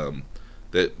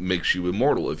makes you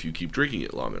immortal if you keep drinking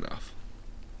it long enough.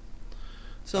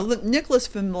 So Nicholas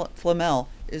Flamel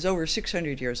is over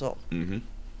 600 years old. Mm-hmm.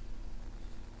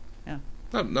 Yeah.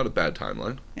 Not a bad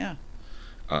timeline. Yeah.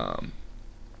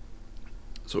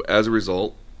 So as a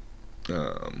result, they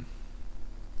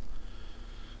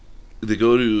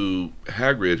go to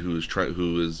Hagrid,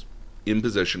 who is in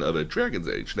possession of a dragon's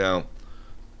egg. Now,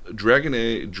 dragon's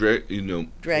egg,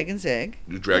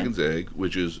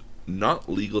 which is not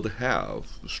legal to have,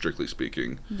 strictly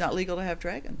speaking. Not legal to have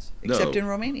dragons, except in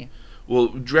Romania.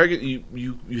 Well,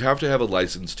 you have to have a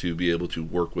license to be able to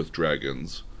work with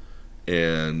dragons,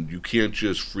 and you can't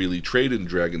just freely trade in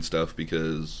dragon stuff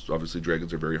because obviously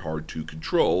dragons are very hard to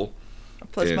control.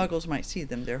 Plus, muggles might see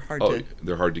them. They're hard to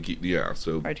keep. Yeah,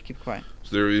 so hard to keep quiet.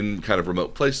 So they're in kind of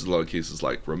remote places. In a lot of cases,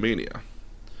 like Romania.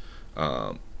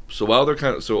 So while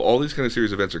all these kind of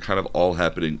series events are kind of all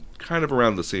happening kind of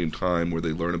around the same time, where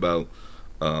they learn about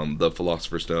the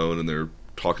Philosopher's Stone and they're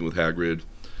talking with Hagrid,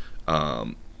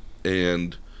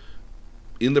 and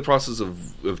in the process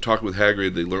of talking with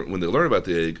Hagrid, when they learn about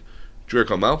the egg,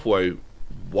 Draco Malfoy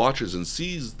watches and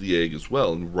sees the egg as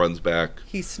well and runs back.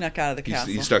 He snuck out of the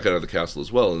castle. He snuck out of the castle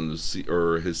as well and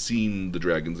has seen the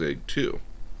dragon's egg too.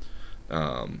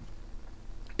 In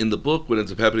the book, what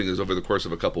ends up happening is over the course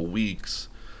of a couple weeks,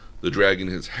 the dragon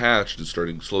has hatched and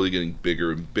starting slowly getting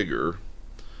bigger and bigger,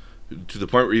 to the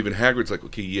point where even Hagrid's like,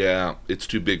 okay, yeah, it's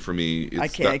too big for me. I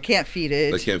can't feed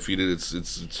it. I can't feed it.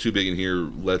 It's too big in here.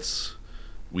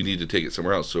 We need to take it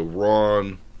somewhere else. So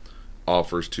Ron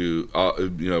offers to,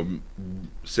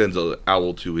 sends an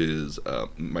owl to his,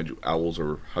 mind you, owls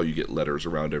are how you get letters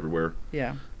around everywhere.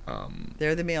 Yeah.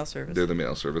 They're the mail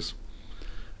service.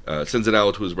 Sends an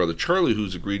owl to his brother Charlie,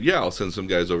 who's agreed, yeah, I'll send some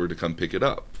guys over to come pick it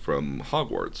up from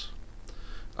Hogwarts.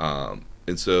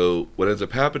 And so what ends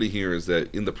up happening here is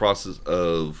that in the process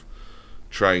of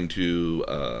trying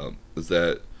to, is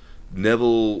that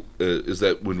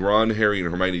when Ron, Harry,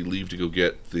 and Hermione leave to go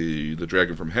get the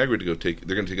dragon from Hagrid they're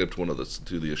going to take it up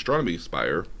to the astronomy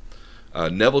spire.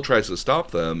 Neville tries to stop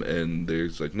them, and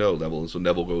there's like, no, Neville. And so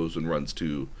Neville goes and runs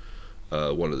to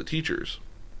one of the teachers.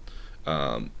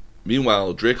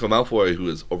 Meanwhile, Draco Malfoy, who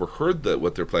has overheard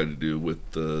what they're planning to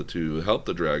do to help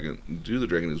the dragon,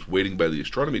 is waiting by the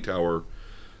astronomy tower.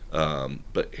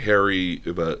 But Harry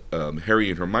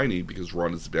and Hermione, because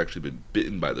Ron has actually been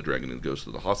bitten by the dragon and goes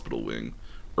to the hospital wing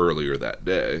earlier that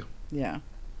day. Yeah.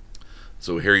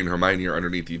 So Harry and Hermione are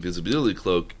underneath the invisibility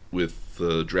cloak with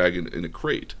the dragon in a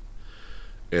crate.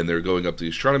 And they're going up the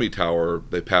astronomy tower.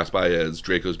 They pass by as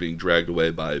Draco's being dragged away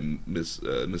by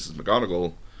Mrs.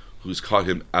 McGonagall, who's caught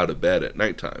him out of bed at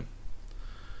nighttime.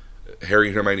 Harry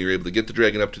and Hermione are able to get the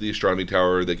dragon up to the astronomy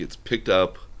tower. That gets picked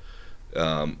up.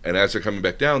 And as they're coming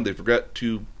back down, they forgot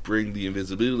to bring the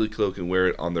invisibility cloak and wear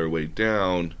it on their way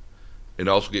down, and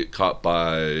also get caught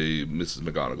by Mrs.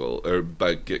 McGonagall,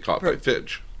 by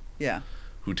Fitch. Yeah.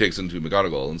 Who takes them to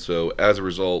McGonagall. And so, as a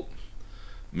result,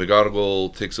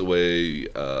 McGonagall takes away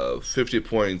 50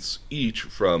 points each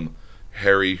from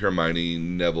Harry, Hermione,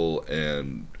 Neville,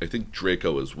 and I think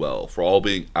Draco as well, for all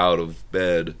being out of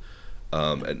bed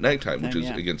at nighttime, which is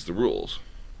against the rules.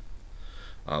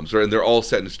 And they're all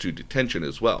sentenced to detention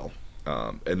as well.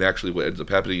 And actually what ends up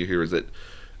happening here is that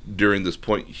during this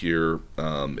point here,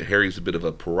 Harry's a bit of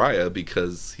a pariah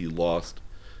because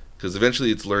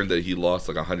eventually it's learned that he lost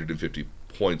like 150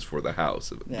 points for the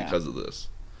house because of this.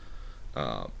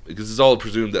 Because it's all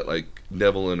presumed that like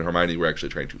Neville and Hermione were actually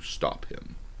trying to stop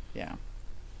him. Yeah.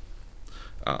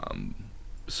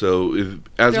 So there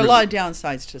are a lot of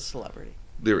downsides to celebrity.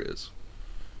 There is.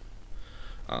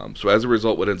 So as a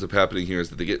result, what ends up happening here is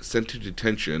that they get sent to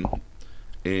detention,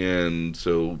 And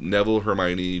so Neville,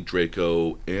 Hermione,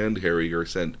 Draco, and Harry are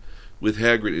sent with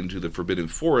Hagrid into the Forbidden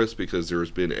Forest because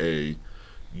they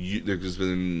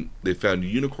found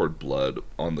unicorn blood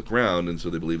on the ground, and so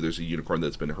they believe there's a unicorn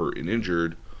that's been hurt and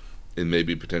injured, and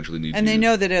maybe potentially needs. And they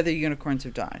know that other unicorns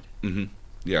have died. Mm-hmm.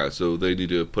 Yeah, so they need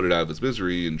to put it out of its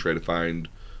misery and try to find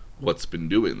what's been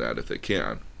doing that if they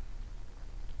can.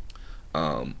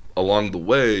 Along the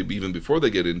way, even before they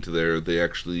get into there, they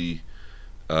actually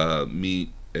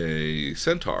meet a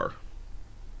centaur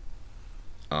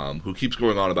who keeps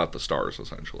going on about the stars,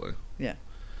 essentially. Yeah.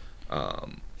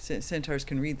 Centaurs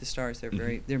can read the stars.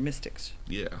 They're mystics.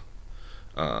 Yeah.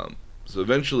 So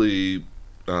eventually,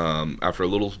 after a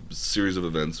little series of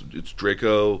events, it's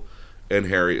Draco and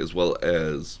Harry, as well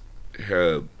as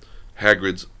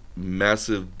Hagrid's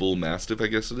massive bull mastiff, I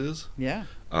guess it is. Yeah.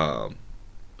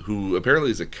 Who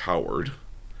apparently is a coward,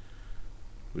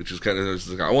 which is kind of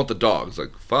like, I want the dog. It's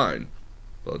like, fine,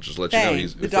 I'll just let Fang. you know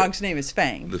the dog's name is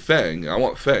Fang. The Fang. I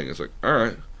want Fang. It's like, all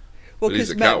right. Well, because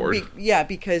he's a coward.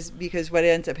 Because what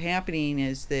ends up happening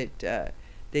is that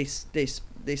they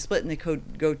split and they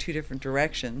go two different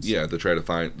directions. Yeah, to try to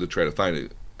find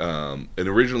it. And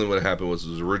originally, what happened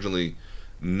was originally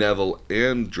Neville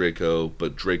and Draco,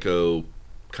 but Draco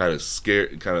kind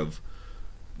of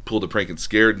pulled a prank and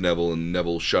scared Neville, and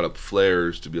Neville shut up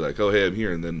flares to be like, oh, hey, I'm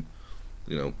here. And then,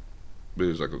 it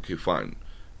was like, okay, fine.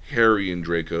 Harry and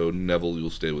Draco, Neville,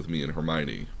 you'll stay with me, and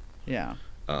Hermione. Yeah.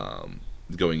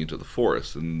 Going into the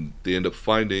forest. And they end up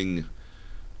finding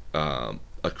a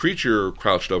creature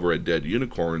crouched over a dead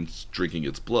unicorn, drinking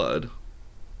its blood.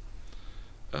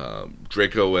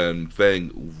 Draco and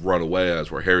Fang run away as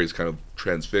where Harry's kind of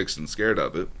transfixed and scared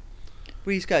of it.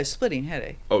 But he's got a splitting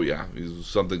headache. Oh, yeah.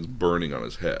 Something's burning on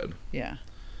his head. Yeah.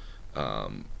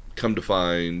 Come to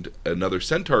find, another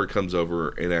centaur comes over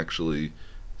and actually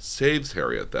saves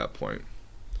Harry at that point.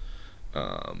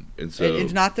 And so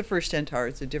it's not the first centaur.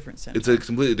 It's a different centaur. It's a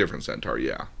completely different centaur,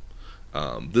 yeah.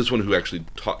 This one who actually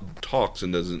talks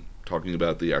and doesn't talking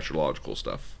about the astrological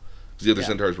stuff. Because the other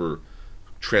centaurs were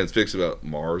transfixed about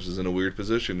Mars is in a weird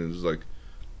position, and it's like,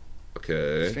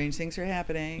 okay, strange things are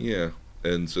happening. Yeah.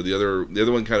 And so the other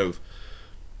one kind of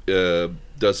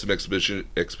does some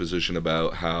exposition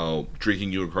about how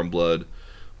drinking unicorn blood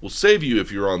will save you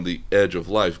if you're on the edge of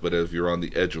life, but if you're on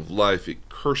the edge of life, it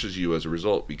curses you as a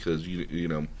result because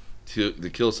to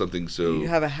kill something so you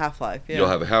have a half-life. Yeah. You'll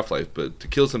have a half-life, but to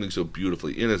kill something so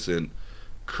beautifully innocent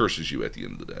curses you at the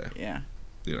end of the day.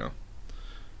 Yeah.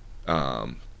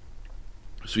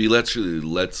 So he lets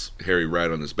Harry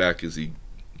ride on his back as he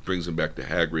brings him back to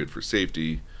Hagrid for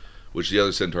safety, which the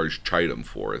other centaurs chide him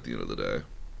for at the end of the day.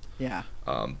 Yeah.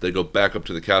 They go back up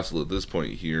to the castle at this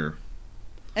point here.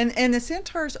 And the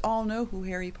centaurs all know who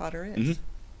Harry Potter is. Mm-hmm.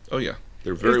 Oh, yeah.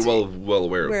 They're very well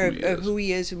aware of who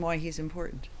he is and why he's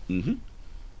important. Mm-hmm.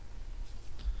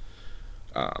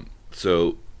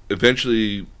 So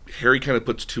eventually, Harry kind of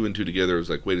puts two and two together. It's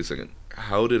like, wait a second.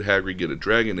 How did Hagrid get a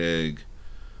dragon egg?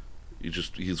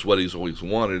 He's what he's always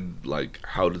wanted. Like,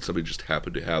 how did somebody just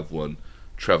happen to have one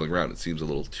traveling around? It seems a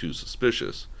little too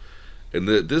suspicious. And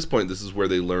at this point, this is where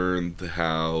they learn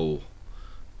how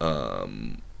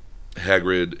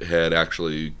Hagrid had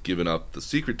actually given up the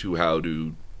secret to how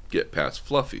to get past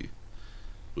Fluffy,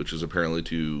 which is apparently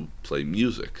to play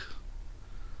music.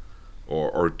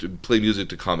 Or to play music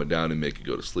to calm it down and make it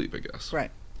go to sleep, I guess.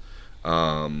 Right.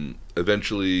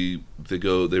 Eventually,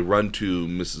 they run to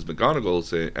Mrs.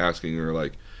 McGonagall, asking her,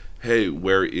 like, "Hey,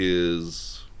 where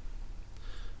is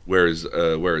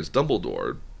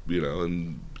Dumbledore?"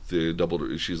 And the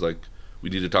Dumbledore, she's like, "We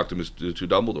need to talk to to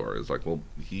Dumbledore." It's like, well,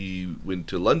 he went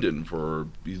to London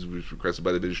he was requested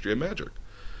by the Ministry of Magic,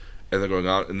 and they're going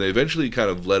on, and they eventually kind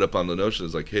of led up on the notion,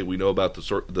 it's like, "Hey, we know about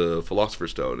the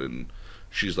Philosopher's Stone," and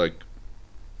she's like,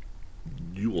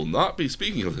 "You will not be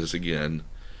speaking of this again.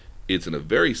 It's in a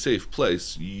very safe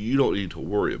place. You don't need to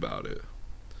worry about it."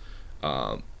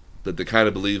 But they kind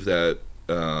of believe that.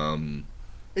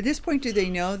 At this point, do they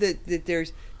know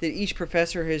that each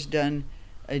professor has done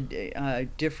a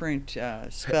different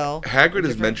spell? Hagrid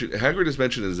has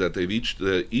mentioned is that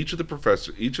each of the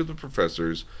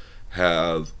professors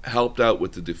have helped out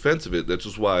with the defense of it. This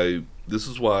is why.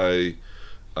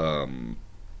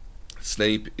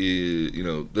 Snape is,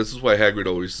 this is why Hagrid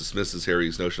always dismisses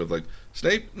Harry's notion of like,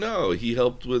 Snape, no, he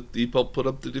helped put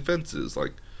up the defenses.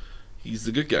 Like, he's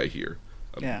the good guy here.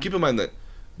 Keep in mind that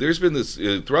there's been this,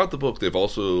 throughout the book, they've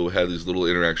also had these little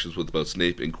interactions with both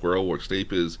Snape and Quirrell, where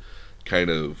Snape is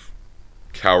kind of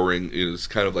towering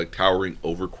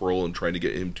over Quirrell and trying to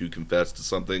get him to confess to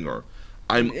something, or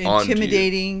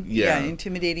intimidating. Yeah,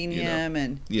 intimidating him,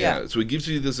 and So it gives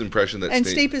you this impression that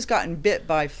Snape has gotten bit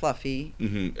by Fluffy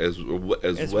as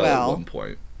well at one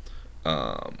point.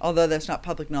 Although that's not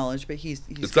public knowledge, but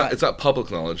it's not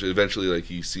public knowledge. Eventually, like,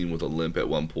 he's seen with a limp at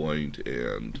one point,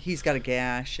 and he's got a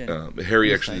gash. And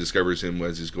Harry actually discovers him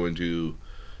as he's going to.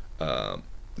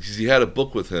 He had a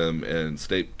book with him, and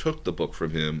Snape took the book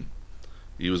from him.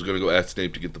 He was going to go ask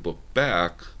Snape to get the book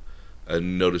back,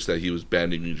 and noticed that he was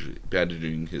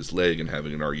bandaging his leg and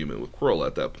having an argument with Quirrell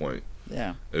at that point.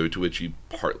 Yeah. To which he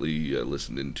partly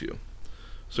listened into.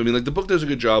 So, I mean, like, the book does a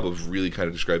good job of really kind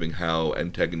of describing how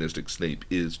antagonistic Snape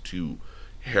is to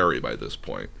Harry by this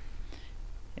point.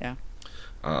 Yeah.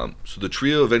 So the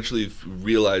trio eventually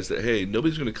realized that, hey,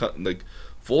 nobody's going to cut. Like,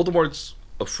 Voldemort's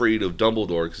afraid of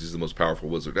Dumbledore because he's the most powerful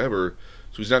wizard ever,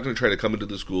 so he's not going to try to come into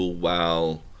the school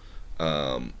while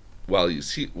Dumbledore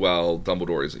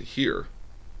isn't here.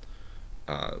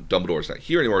 Dumbledore's not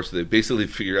here anymore, so they basically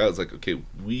figure out, it's like, okay,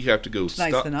 we have to go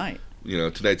Tonight's the night.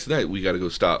 Tonight's the night. We got to go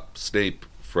stop Snape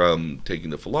from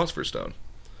taking the Philosopher's Stone.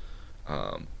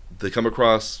 They come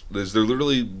across, they're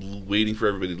literally waiting for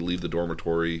everybody to leave the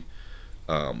dormitory.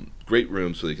 Great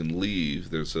room so they can leave.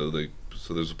 There's a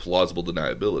plausible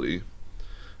deniability.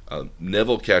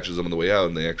 Neville catches them on the way out,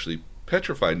 and they actually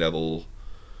petrify Neville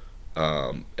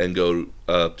and go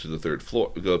up to the third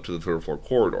floor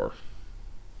corridor.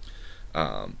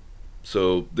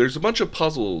 So there's a bunch of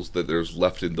puzzles that there's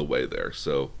left in the way there.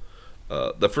 So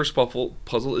the first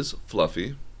puzzle is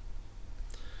Fluffy,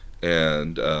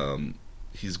 and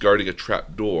he's guarding a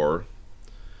trap door,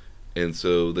 and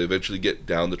so they eventually get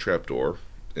down the trap door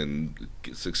and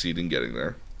succeed in getting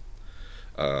there.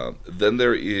 Then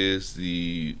there is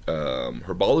the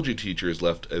herbology teacher has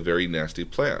left a very nasty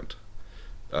plant,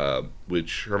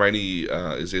 which Hermione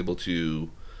is able to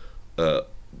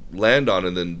land on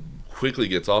and then quickly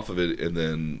gets off of it, and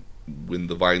then when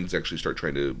the vines actually start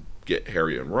trying to get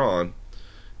Harry and Ron,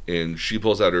 and she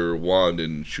pulls out her wand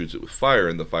and shoots it with fire,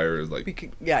 and the fire is like...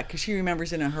 because she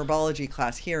remembers in a herbology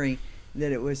class hearing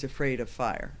that it was afraid of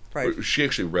fire. She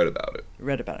actually read about it.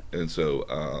 And so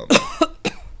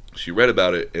she read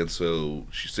about it, and so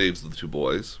she saves the two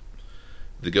boys.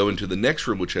 They go into the next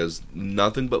room, which has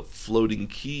nothing but floating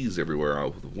keys everywhere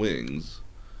out with wings.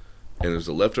 And there's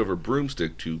a leftover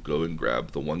broomstick to go and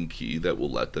grab the one key that will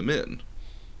let them in.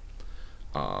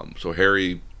 So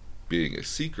Harry, being a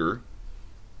seeker,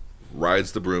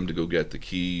 rides the broom to go get the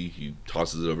key. He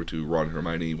tosses it over to Ron and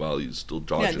Hermione while he's still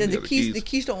dodging the other keys. The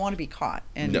keys don't want to be caught.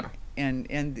 And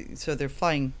so they're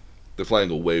flying... They're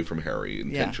flying away from Harry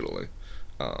intentionally.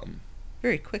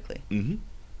 Very quickly. Mm-hmm.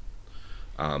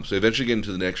 So they eventually get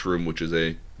into the next room, which is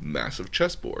a massive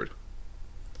chessboard.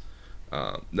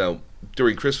 Now,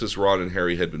 during Christmas, Ron and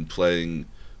Harry had been playing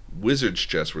wizard's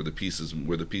chess, where the pieces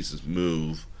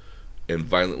move and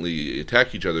violently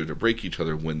attack each other to break each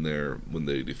other when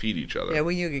they defeat each other. Yeah,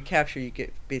 when you get captured, you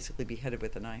get basically beheaded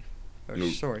with a knife or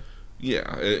a sword.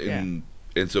 Yeah,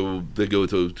 and so they go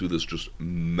to this just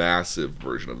massive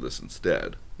version of this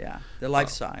instead. Yeah, they're life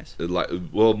size.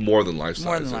 More than life size.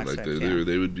 More than life size.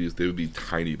 They would be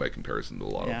tiny by comparison to a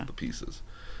lot of the pieces.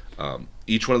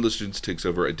 Each one of the students takes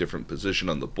over a different position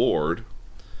on the board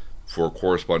for a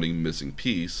corresponding missing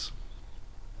piece.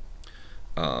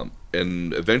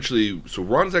 And eventually, so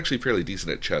Ron is actually fairly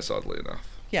decent at chess, oddly enough.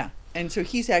 Yeah, and so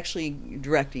he's actually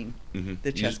directing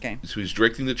the chess game. So he's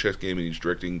directing the chess game, and he's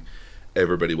directing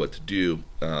everybody what to do.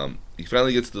 He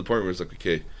finally gets to the point where it's like,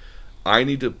 okay, I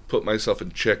need to put myself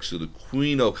in check so the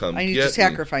queen will come get me. I need to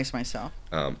sacrifice myself.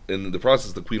 And in the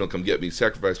process, the queen will come get me,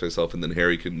 sacrifice myself, and then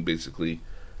Harry can basically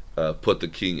put the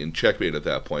king in checkmate at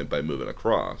that point by moving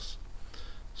across.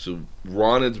 So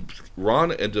Ron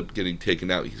ends up getting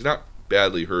taken out. He's not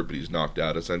badly hurt, but he's knocked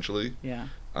out, essentially. Yeah.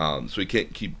 So he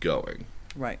can't keep going.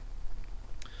 Right.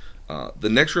 The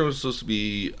next room is supposed to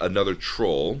be another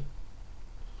troll,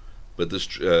 but this...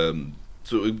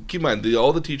 So keep in mind,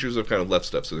 all the teachers have kind of left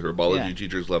stuff. So the herbology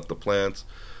teachers left the plants.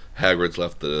 Hagrid's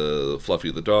left the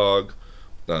Fluffy the dog.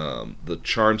 The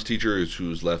charms teacher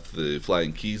who's left the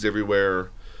flying keys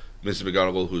everywhere. Mrs.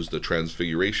 McGonagall, who's the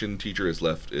transfiguration teacher,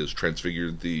 is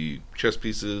transfigured the chess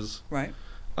pieces. Right.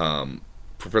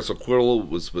 Professor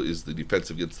Quirrell is the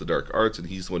defensive against the dark arts, and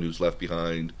he's the one who's left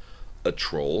behind a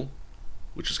troll,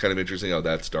 which is kind of interesting how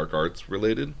that's dark arts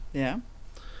related. Yeah.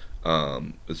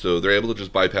 So they're able to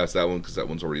just bypass that one because that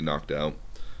one's already knocked out.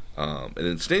 And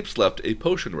then Snape's left a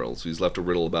potion riddle. So he's left a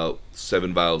riddle about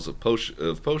 7 vials of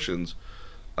potions,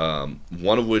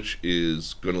 one of which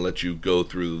is going to let you go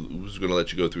through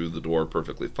the door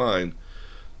perfectly fine.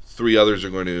 3 others are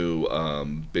going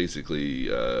to basically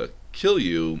kill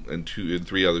you, and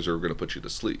 3 others are going to put you to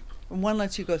sleep. And one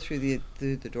lets you go through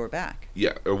the door back.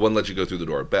 Yeah, or one lets you go through the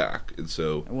door back, and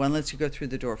so... And one lets you go through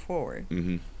the door forward.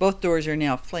 Mm-hmm. Both doors are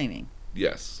now flaming.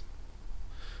 Yes.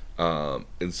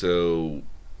 And so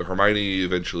Hermione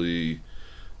eventually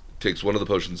takes one of the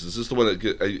potions. Is this the one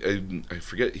that I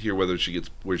forget here whether she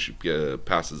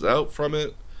passes out from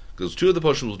it? Because 2 of the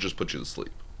potions will just put you to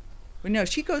sleep. Well, no,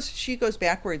 she goes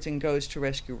backwards and goes to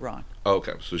rescue Ron. Oh,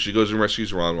 okay, so she goes and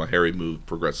rescues Ron while Harry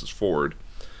progresses forward.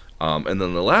 And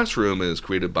then the last room was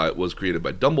created by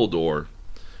Dumbledore,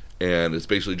 and it's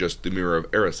basically just the Mirror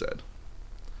of Erised.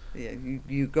 Yeah,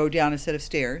 you go down a set of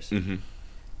stairs. Mm-hmm.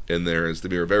 And there's the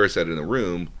Mirror of Erised in a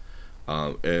room,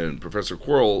 and Professor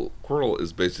Quirrell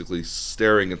is basically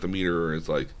staring at the mirror and is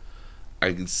like,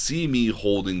 I can see me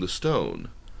holding the stone,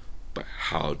 but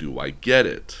how do I get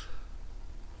it?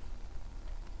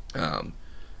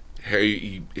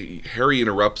 Harry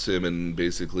interrupts him, and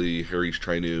basically Harry's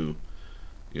trying to,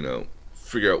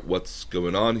 figure out what's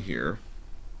going on here.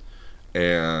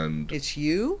 And it's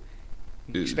you?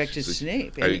 You expected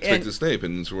Snape. I expected Snape,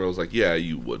 and so I was like, yeah,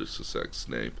 you would suspect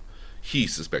Snape. He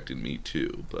suspected me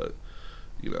too, but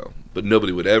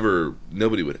nobody would ever,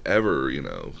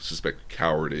 suspect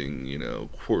cowarding,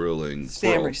 quarreling,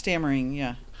 stammering,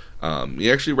 yeah.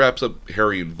 He actually wraps up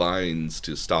Harry in vines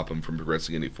to stop him from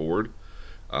progressing any forward.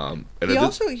 And he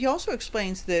also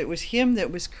explains that it was him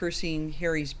that was cursing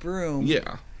Harry's broom.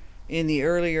 Yeah. In the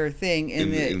earlier thing,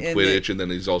 in Quidditch, and then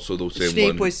he's also the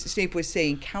same one. Snape was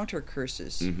saying counter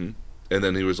curses. Mm-hmm. And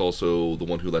then he was also the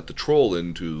one who let the troll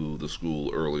into the school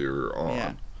earlier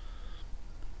on.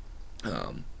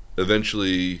 Yeah.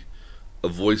 Eventually, a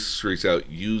voice shrieks out,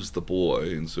 "Use the boy!"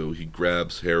 And so he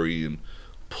grabs Harry and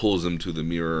pulls him to the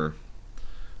mirror.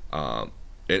 And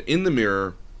in the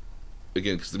mirror,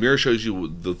 again, because the mirror shows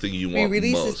you the thing you want most.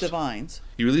 He releases the vines.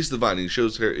 He releases the vine, and he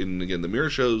shows Harry. And again, the mirror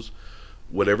shows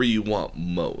whatever you want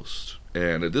most.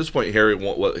 And at this point,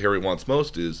 what Harry wants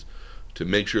most is to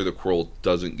make sure the Quirrell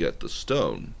doesn't get the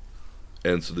stone.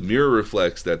 And so the mirror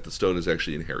reflects that the stone is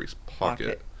actually in Harry's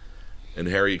pocket. And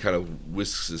Harry kind of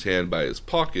whisks his hand by his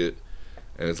pocket,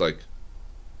 and it's like,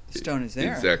 the stone is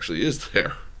there. It actually is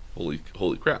there. Holy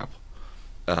crap.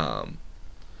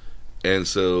 And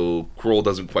so Quirrell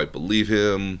doesn't quite believe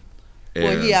him.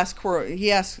 Well, he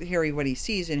asks Harry what he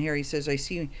sees, and Harry says, I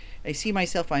see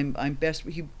myself, I'm best.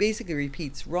 He basically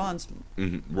repeats Ron's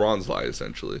lie,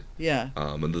 essentially. Yeah.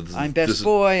 I'm best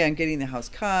boy, I'm getting the house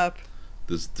cup.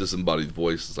 This disembodied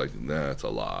voice is like, nah, it's a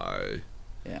lie.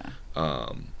 Yeah.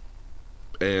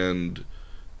 And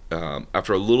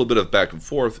after a little bit of back and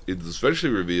forth, it's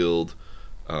eventually revealed.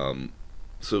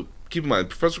 So keep in mind,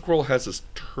 Professor Quirrell has this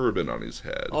turban on his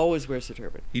head. Always wears the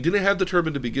turban. He didn't have the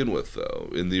turban to begin with, though.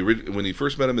 When he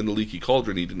first met him in the Leaky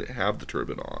Cauldron, he didn't have the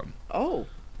turban on. Oh,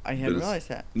 I hadn't realized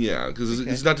that. Yeah, because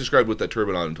it's not described with that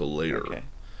turban on until later. Okay.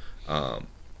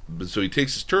 But so he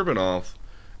takes his turban off,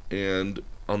 and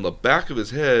on the back of his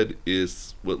head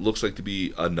is what looks like to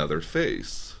be another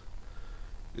face.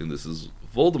 And this is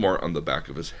Voldemort on the back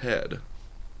of his head.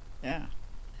 Yeah.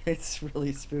 It's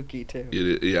really spooky, too.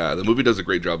 Yeah, the movie does a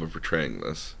great job of portraying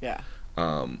this. Yeah.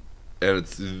 And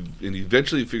he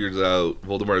eventually figures out,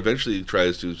 Voldemort eventually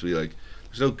tries to be like,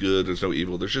 there's no good, there's no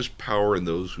evil, there's just power in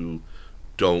those who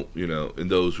don't, in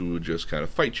those who would just kind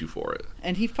of fight you for it.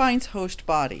 And he finds host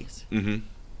bodies. Mm-hmm.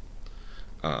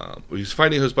 He's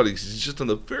finding host bodies, he's just on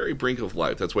the very brink of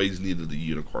life. That's why he's needed the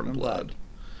unicorn blood.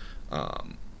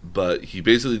 But he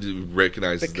basically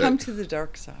recognizes Come to the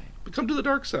dark side. Come to the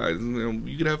dark side.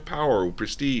 You can have power,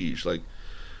 prestige. Like,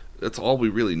 that's all we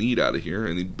really need out of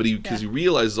here. Because he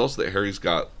realizes also that Harry's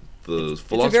got the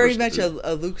Philosopher's... It's very much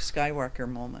a Luke Skywalker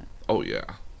moment. Oh,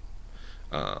 yeah.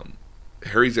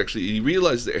 He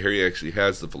realizes that Harry actually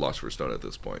has the Philosopher's Stone at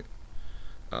this point.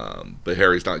 But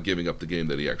Harry's not giving up the game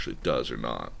that he actually does or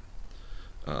not.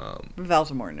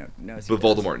 Voldemort knows. But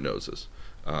Voldemort knows this.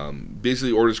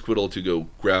 Basically orders Quirrell to go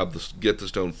get the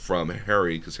stone from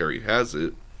Harry, because Harry has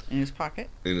it. In his pocket?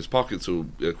 In his pocket, so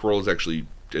Quirrell is actually,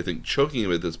 I think, choking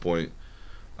him at this point.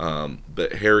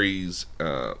 But as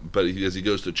he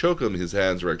goes to choke him, his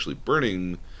hands are actually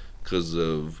burning because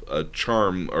of a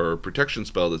charm or a protection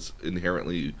spell that's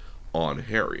inherently on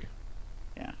Harry.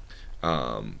 Yeah.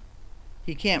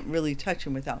 He can't really touch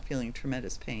him without feeling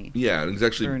tremendous pain. Yeah, and it's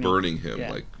actually burning him,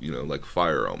 like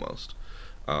fire almost.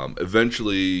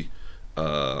 Eventually,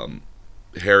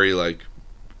 Harry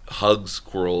hugs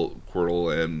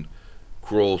Quirrell, and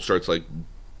Quirrell starts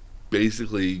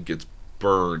basically gets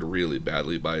burned really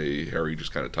badly by Harry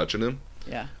just kind of touching him.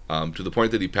 Yeah. To the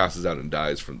point that he passes out and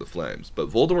dies from the flames. But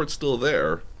Voldemort's still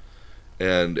there,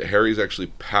 and Harry's actually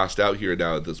passed out here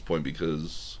now at this point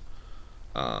because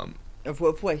of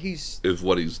what he's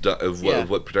done, of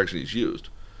what protection he's used.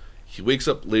 He wakes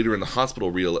up later in the hospital.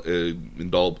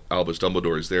 Albus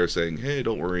Dumbledore is there saying, "Hey,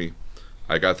 don't worry,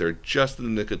 I got there just in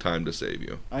the nick of time to save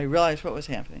you." I realized what was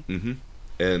happening. Mm-hmm.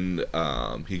 And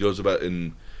he goes about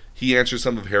and he answers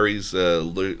some of Harry's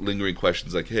lingering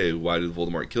questions, like, "Hey, why did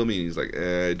Voldemort kill me?" And he's like,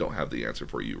 "I don't have the answer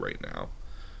for you right now."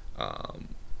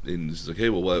 And he's like, "Hey,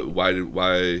 well,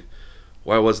 why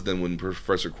was it then when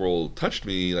Professor Quirrell touched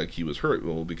me, like he was hurt?"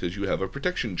 "Well, because you have a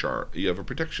protection you have a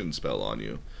protection spell on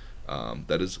you.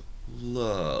 That is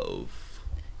love.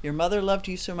 Your mother loved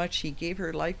you so much she gave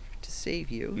her life to save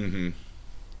you." Mm-hmm.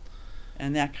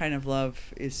 And that kind of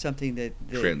love is something that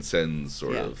transcends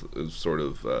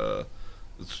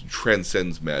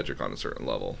transcends magic on a certain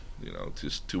level,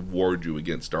 to ward you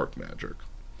against dark magic.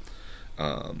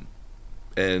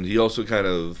 And he also kind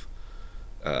of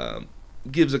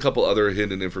gives a couple other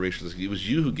hidden information. Like, "It was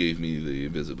you who gave me the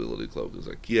invisibility cloak." It's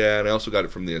like, "Yeah, and I also got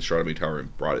it from the astronomy tower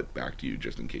and brought it back to you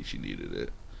just in case you needed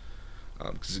it."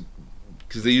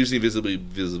 Because they use the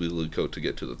invisibility cloak to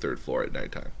get to the third floor at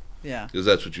nighttime. Yeah. Because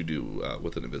that's what you do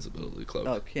with an invisibility cloak.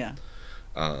 Oh, yeah.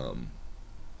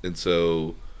 And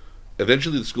so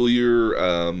eventually the school year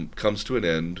comes to an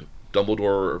end.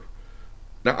 Dumbledore...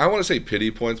 Now, I want to say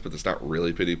pity points, but it's not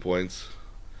really pity points.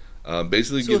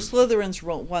 Slytherins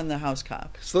won the House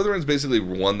Cup. Slytherins basically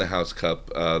won the House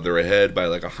Cup. They're ahead by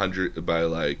like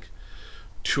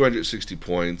 260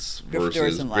 points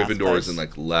versus Gryffindor's in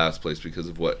like last place because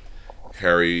of what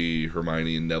Harry,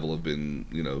 Hermione, and Neville have been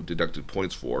deducted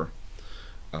points for.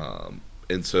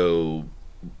 And so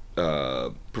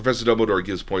Professor Dumbledore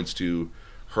gives points to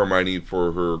Hermione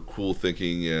for her cool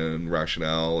thinking and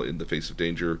rationale in the face of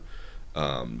danger.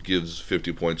 Gives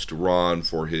 50 points to Ron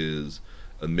for his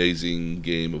amazing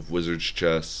game of wizard's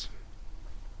chess.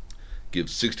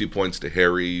 Gives 60 points to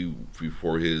Harry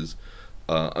for his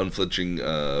unflinching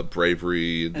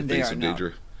bravery in the face of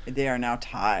danger. They are now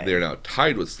tied. They are now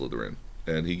tied with Slytherin.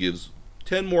 And he gives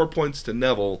 10 more points to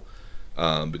Neville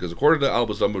because according to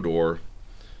Albus Dumbledore,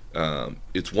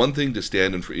 it's one thing to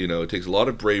stand in, it takes a lot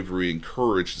of bravery and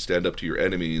courage to stand up to your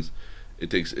enemies. It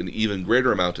takes an even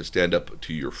greater amount to stand up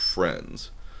to your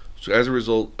friends. So as a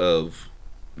result of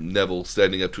Neville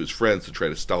standing up to his friends to try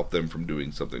to stop them from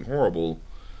doing something horrible,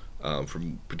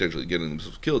 from potentially getting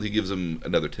themselves killed, he gives them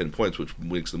another 10 points, which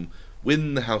makes them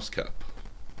win the House Cup.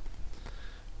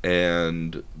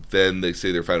 And then they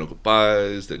say their final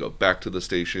goodbyes. They go back to the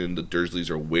station. The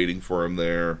Dursleys are waiting for him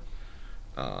there.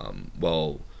 Keep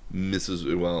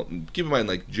in mind,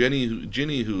 like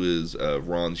Ginny, who is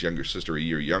Ron's younger sister, a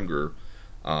year younger,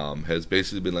 has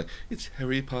basically been like, "It's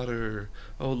Harry Potter.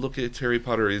 Oh, look, it's Harry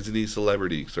Potter. Isn't he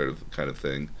celebrity?" kind of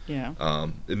thing. Yeah.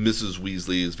 And Mrs.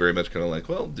 Weasley is very much kind of like,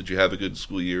 "Well, did you have a good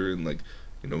school year?" And like,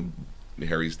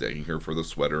 Harry's thanking her for the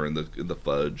sweater and the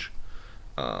fudge.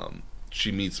 She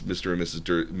meets Mr. and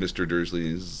Mr. Dursley.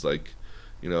 And is like,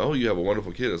 "Oh, you have a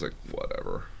wonderful kid." I was like,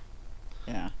 "Whatever."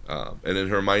 Yeah. And then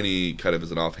Hermione kind of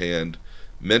as an offhand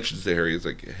mentions to Harry, it's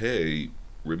like, "Hey,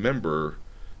 remember,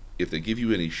 if they give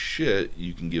you any shit,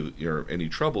 you can give any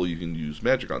trouble, you can use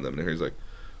magic on them." And Harry's like,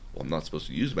 "Well, I'm not supposed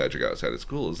to use magic outside of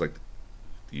school." It's like,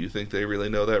 do you think they really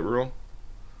know that rule?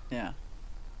 Yeah.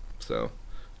 So,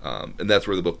 and that's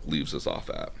where the book leaves us off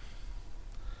at.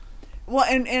 Well,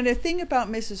 and the thing about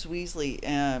Mrs. Weasley,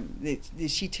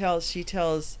 she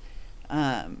tells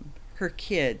her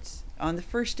kids on the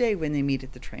first day when they meet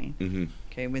at the train. Mm-hmm.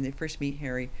 Okay, when they first meet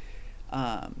Harry,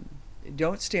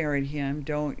 don't stare at him.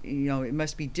 Don't it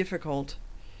must be difficult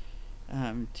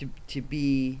to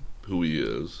be who he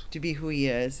is. To be who he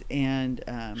is, and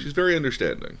she's very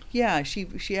understanding. Yeah,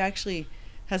 she actually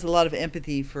has a lot of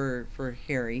empathy for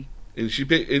Harry. And she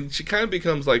kind of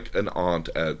becomes like an aunt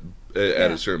at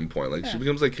a certain point. Like she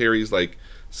becomes like Harry's like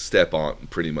step aunt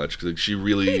pretty much, because like, she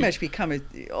really pretty much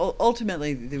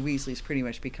ultimately the Weasleys pretty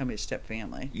much become his step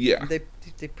family. Yeah, they're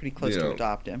pretty close to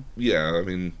adopt him. Yeah, I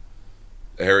mean,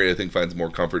 Harry I think finds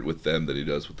more comfort with them than he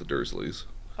does with the Dursleys.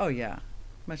 Oh yeah,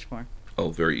 much more. Oh,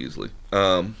 very easily.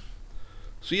 So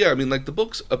yeah, I mean, like the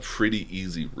book's a pretty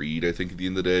easy read. I think at the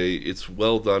end of the day, it's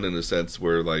well done in a sense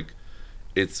where like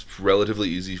it's relatively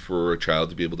easy for a child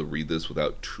to be able to read this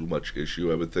without too much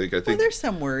issue, I would think. Well, there's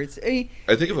some words. I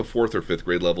think if a 4th or 5th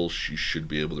grade level, she should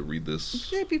be able to read this.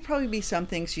 There'd probably be some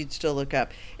things you'd still look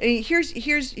up.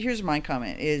 Here's my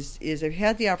comment: is I've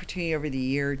had the opportunity over the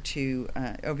years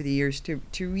to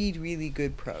read really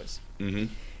good prose, mm-hmm.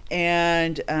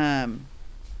 and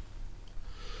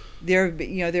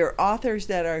there are authors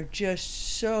that are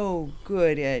just so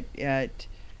good at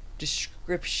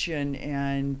description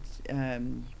and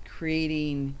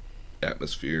creating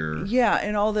atmosphere. Yeah,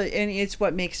 and it's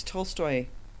what makes Tolstoy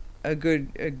a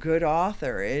good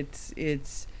author.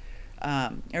 It's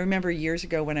I remember years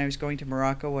ago when I was going to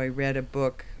Morocco, I read a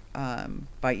book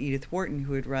by Edith Wharton,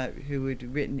 who had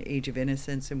written Age of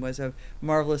Innocence and was a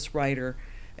marvelous writer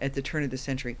at the turn of the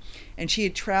century. And she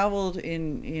had traveled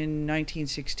in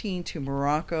 1916 to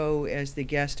Morocco as the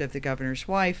guest of the governor's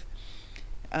wife.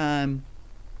 And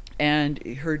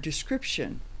her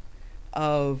description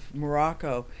of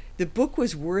Morocco, the book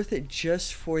was worth it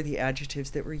just for the adjectives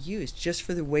that were used, just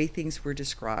for the way things were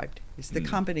described. It's the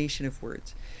combination of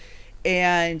words.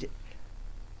 And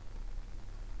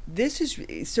this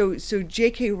is so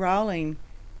J.K. Rowling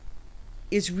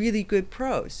is really good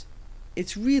prose.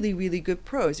 It's really, really good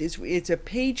prose. It's a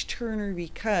page turner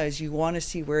because you want to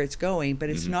see where it's going, but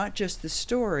it's not just the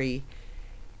story;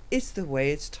 it's the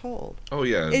way it's told. Oh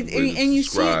yeah, and you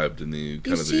described see it, in the kind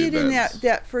you of see the it events. in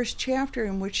that first chapter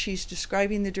in which she's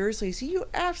describing the Dursleys. You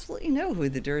absolutely know who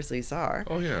the Dursleys are.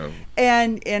 Oh yeah,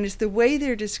 and it's the way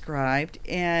they're described,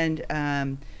 and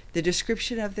the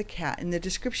description of the cat, and the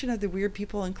description of the weird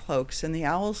people in cloaks, and the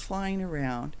owls flying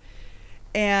around,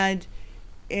 and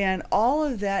all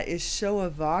of that is so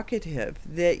evocative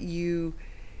that you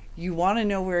want to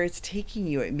know where it's taking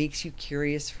you. It makes you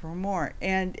curious for more,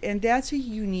 and that's a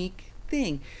unique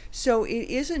thing. So it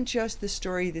isn't just the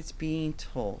story that's being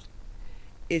told;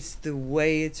 it's the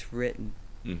way it's written.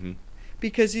 Mm-hmm.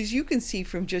 Because as you can see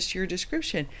from just your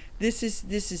description, this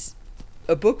is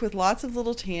a book with lots of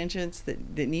little tangents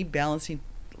that need balancing.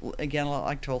 Again, a lot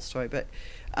like Tolstoy, but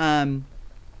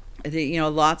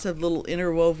lots of little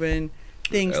interwoven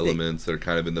things, elements that are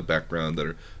kind of in the background that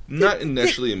are not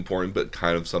initially important, but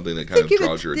kind of something that kind of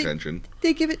draws your attention.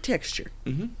 They give it texture,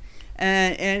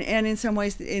 and in some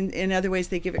ways, in other ways,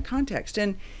 they give it context,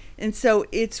 and so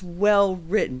it's well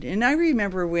written. And I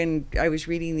remember when I was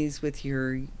reading these with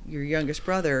your youngest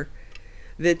brother,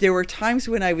 that there were times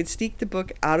when I would sneak the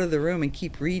book out of the room and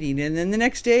keep reading, and then the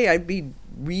next day I'd be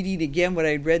reading again what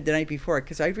I'd read the night before,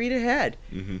 because I'd read ahead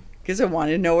because I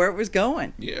wanted to know where it was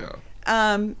going. Yeah.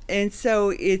 And so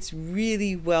it's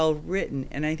really well written,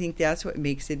 and I think that's what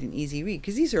makes it an easy read,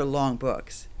 because these are long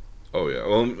books. Oh yeah.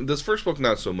 Well, this first book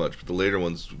not so much, but the later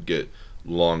ones get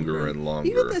longer and longer.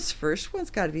 Even this first one's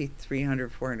got to be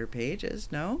 300, 400 pages,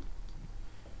 no?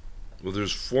 Well,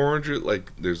 there's 400,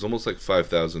 there's almost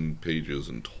 5,000 pages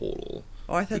in total.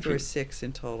 Oh, I thought there were 6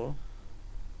 in total.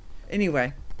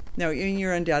 Anyway, no,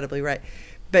 you're undoubtedly right.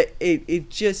 But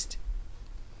it just,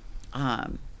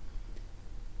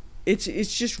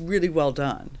 it's just really well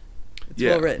done. It's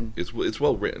well written. It's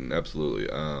well written, absolutely.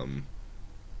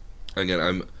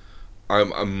 Again,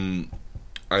 I'm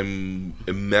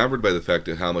enamored by the fact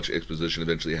of how much exposition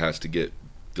eventually has to get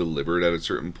delivered at a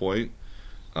certain point.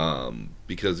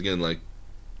 Because again,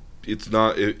 it's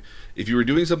not, if you were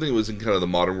doing something that was in kind of the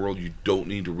modern world, you don't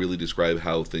need to really describe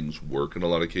how things work in a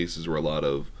lot of cases, or a lot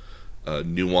of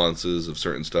nuances of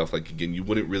certain stuff. Again, you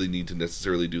wouldn't really need to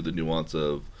necessarily do the nuance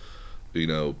of,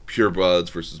 purebloods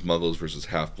versus muggles versus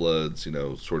half-bloods,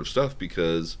 sort of stuff,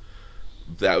 because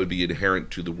that would be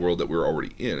inherent to the world that we're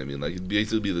already in. I mean, it'd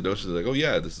basically be the notion of oh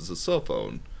yeah, this is a cell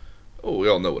phone. Oh, we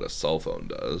all know what a cell phone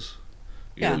does.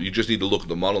 You know, you just need to look at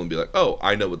the model and be like, oh,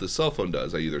 I know what this cell phone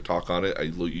does. I either talk on it, I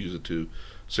use it to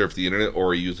surf the internet,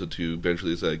 or I use it to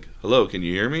eventually say, hello, can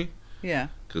you hear me? Yeah.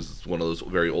 Because it's one of those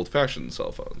very old-fashioned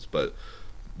cell phones. But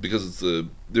because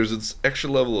there's this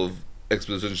extra level of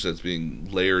exposition that's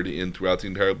being layered in throughout the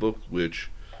entire book,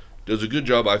 which does a good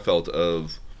job, I felt,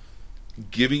 of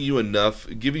giving you enough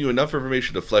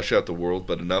information to flesh out the world,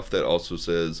 but enough that also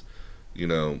says,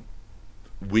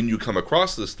 when you come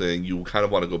across this thing, you kind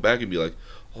of want to go back and be like,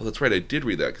 oh, that's right, I did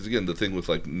read that. Because again, the thing with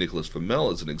Nicholas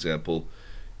Flamel as an example,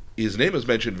 his name is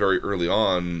mentioned very early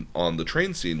on the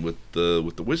train scene with the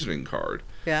wizarding card.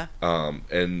 Yeah.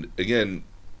 And again,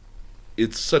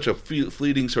 it's such a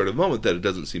fleeting sort of moment that it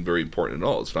doesn't seem very important at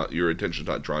all. It's not, your attention's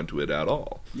not drawn to it at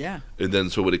all. Yeah. And then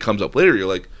so when it comes up later, you're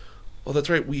like, oh, that's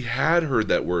right, we had heard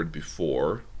that word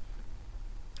before.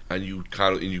 And you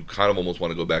kind of almost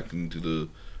want to go back into the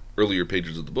earlier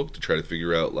pages of the book to try to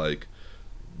figure out where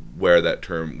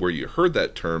you heard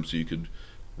that term, so you could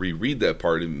reread that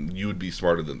part, and you would be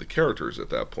smarter than the characters at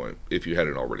that point if you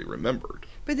hadn't already remembered.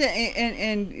 But then,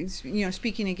 and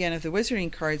speaking again of the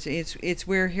wizarding cards, it's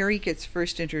where Harry gets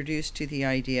first introduced to the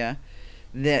idea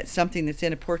that something that's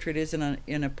in a portrait isn't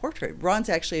in a portrait. Ron's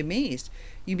actually amazed.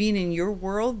 You mean in your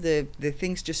world the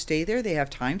things just stay there? They have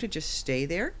time to just stay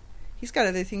there? He's got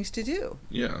other things to do.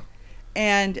 Yeah.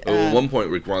 And at one point,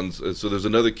 Rick runs. So there's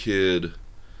another kid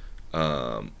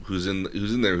who's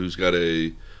in there who's got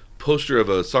a poster of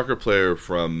a soccer player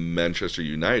from Manchester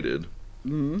United,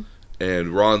 And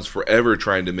Ron's forever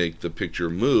trying to make the picture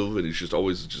move, and he's just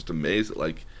always just amazed at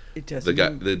like It doesn't the guy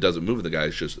move. that doesn't move, and the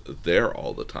guy's just there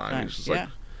all the time. He's just Yeah. like,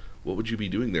 what would you be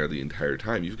doing there the entire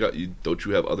time? Don't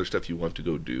you have other stuff you want to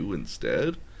go do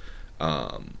instead?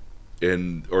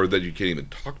 And or that you can't even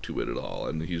talk to it at all,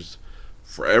 and he's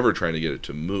forever trying to get it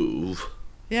to move.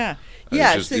 Yeah. And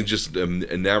Yeah. he's just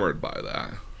enamored by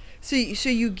that. So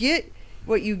you get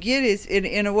what you get is in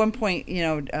at one point,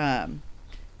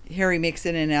 Harry makes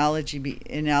an analogy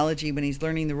when he's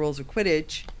learning the rules of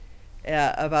Quidditch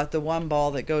about the one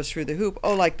ball that goes through the hoop.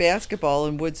 Oh, like basketball,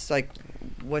 and Wood's like,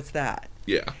 what's that?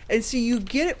 Yeah. And so you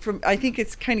get it from. I think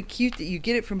it's kind of cute that you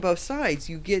get it from both sides.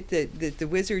 You get that the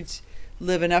wizards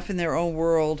live enough in their own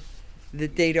world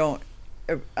that they don't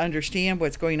understand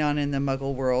what's going on in the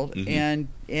Muggle world, and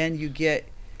you get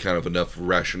kind of enough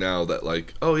rationale that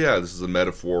like, oh yeah, this is a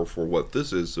metaphor for what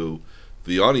this is, so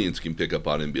the audience can pick up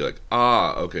on it and be like,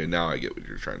 okay, now I get what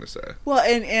you're trying to say. Well,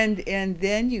 and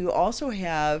then you also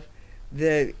have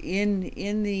in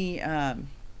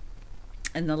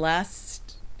the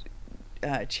last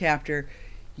chapter,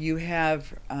 you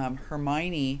have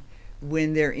Hermione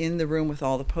when they're in the room with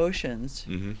all the potions.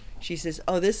 Mm-hmm. She says,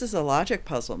 "Oh, this is a logic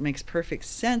puzzle. It makes perfect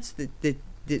sense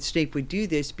that Snape would do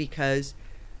this because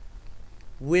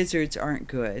wizards aren't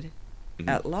good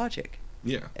at logic."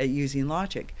 Yeah. At using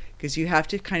logic, because you have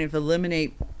to kind of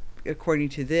eliminate, according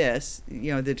to this,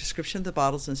 the description of the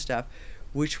bottles and stuff,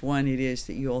 which one it is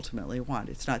that you ultimately want.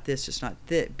 It's not this, it's not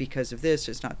that because of this,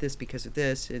 it's not this because of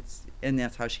this. And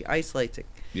that's how she isolates it.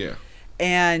 Yeah.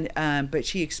 And but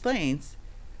she explains,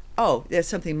 oh, that's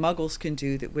something Muggles can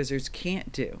do that wizards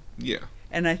can't do. Yeah.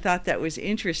 And I thought that was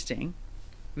interesting,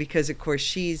 because of course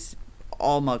she's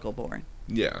all Muggle born.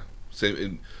 Yeah. Same.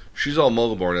 And she's all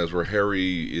Muggle born, as where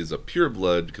Harry is a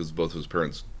pureblood because both of his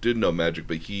parents did know magic,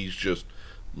 but he's just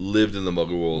lived in the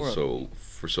Muggle world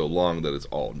for so long that it's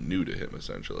all new to him,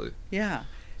 essentially. Yeah.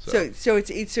 So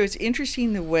it's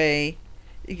interesting the way.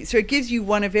 So it gives you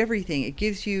one of everything. It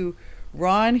gives you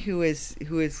Ron, who is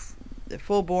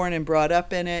full born and brought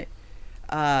up in it,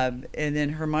 and then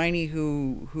Hermione,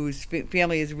 whose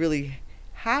family is really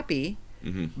happy,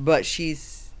 but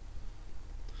she's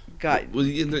got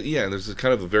and there's a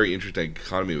kind of a very interesting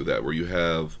economy with that, where you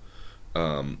have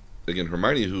again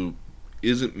Hermione, who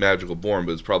isn't magical born,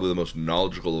 but is probably the most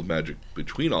knowledgeable of magic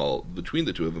between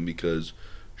the two of them, because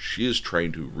she is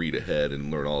trying to read ahead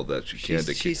and learn all that she can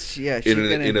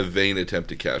in a vain attempt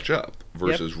to catch up.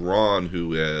 Versus Ron,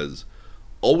 who has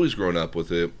always grown up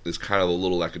with it, is kind of a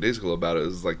little lackadaisical about it.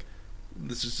 Is like,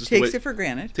 this is just takes it for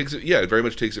granted. Very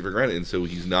much takes it for granted, and so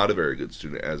he's not a very good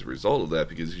student as a result of that,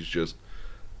 because he's just,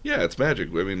 it's magic.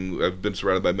 I mean, I've been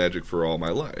surrounded by magic for all my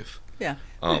life. Yeah.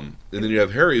 And then you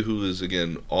have Harry, who is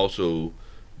again also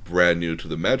brand new to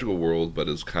the magical world, but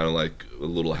is kind of like a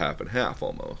little half and half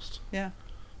almost. Yeah.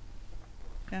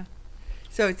 Yeah.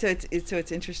 So it's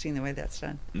interesting the way that's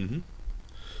done. Mm-hmm.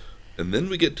 And then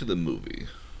we get to the movie.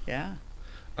 Yeah.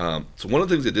 So one of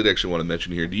the things I did actually want to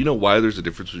mention here, do you know why there's a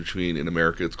difference between, in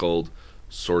America it's called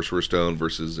Sorcerer's Stone,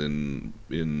 versus in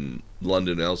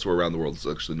London and elsewhere around the world it's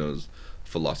actually known as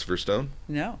Philosopher's Stone?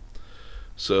 No.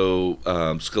 So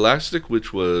Scholastic,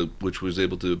 which was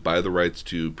able to buy the rights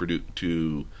to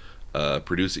produce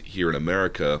it here in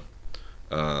America,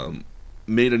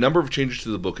 made a number of changes to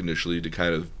the book initially to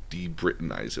kind of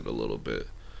de-Britanize it a little bit.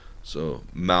 So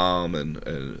mom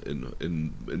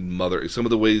and mother, some of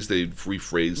the ways they've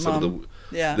rephrased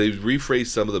they've rephrased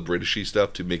some of the Britishy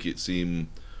stuff to make it seem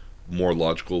more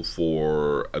logical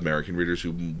for American readers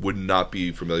who would not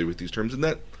be familiar with these terms, and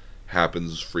that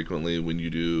happens frequently when you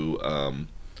do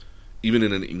even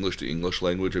in an English to English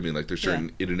language. I mean, like, there's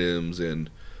certain idioms and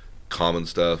common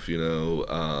stuff,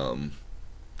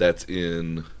 that's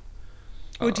in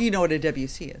do you know what a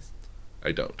WC is?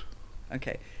 I don't.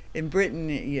 Okay. In Britain,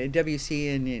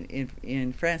 WC, and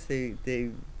in France, they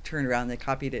turned around, they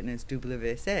copied it, and it's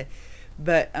WC.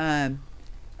 But a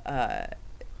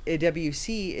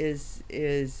WC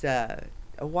is a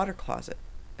water closet,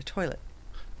 a toilet.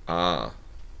 The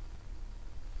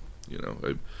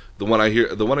one I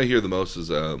hear the most is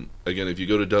again, if you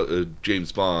go to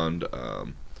James Bond,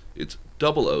 it's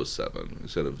 007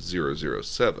 instead of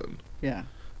 007. Yeah.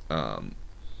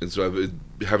 And so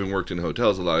having worked in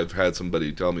hotels a lot, I've had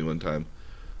somebody tell me one time,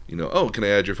 oh, can I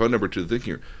add your phone number to the thing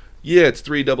here? Yeah, it's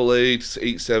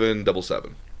 388-8777.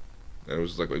 And I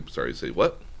was like, wait, sorry, say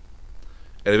what?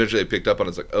 And eventually I picked up on it.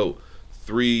 It's like,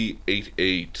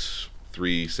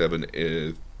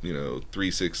 388-37,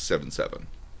 3677.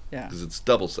 Because it's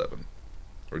 77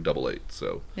 or 88.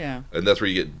 So yeah, and that's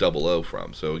where you get 00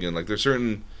 from. So again, like, there's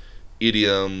certain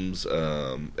idioms,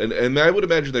 and I would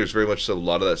imagine there's very much so a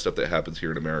lot of that stuff that happens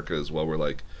here in America as well. We're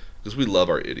like, because we love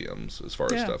our idioms as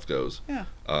far as stuff goes. Yeah.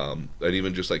 And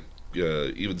even just like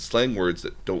even slang words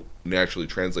that don't naturally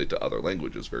translate to other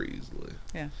languages very easily.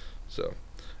 Yeah. So,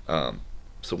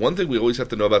 so one thing we always have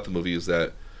to know about the movie is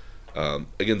that,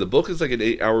 again, the book is like an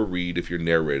 8-hour read if you're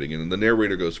narrating, and the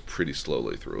narrator goes pretty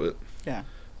slowly through it. Yeah.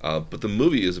 But the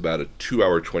movie is about a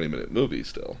 2-hour, 20-minute movie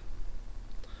still.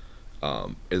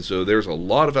 And so there's a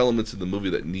lot of elements in the movie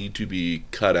that need to be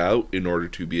cut out in order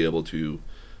to be able to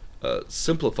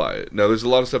simplify it. Now, there's a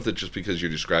lot of stuff that just because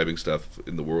you're describing stuff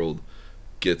in the world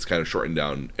gets kind of shortened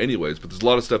down anyways, but there's a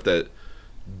lot of stuff that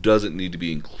doesn't need to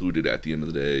be included at the end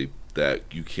of the day that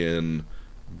you can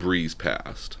breeze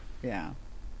past. Yeah.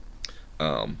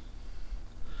 So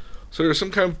there's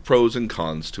some kind of pros and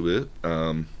cons to it.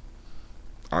 I'm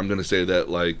going to say that,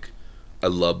 like, I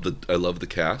love the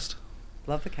cast.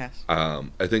 Love the cast.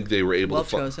 I think they were able well to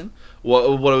chosen.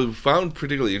 Well, what I found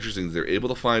particularly interesting is they're able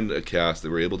to find a cast. They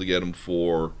were able to get them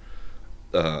for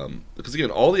because again,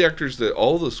 all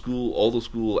the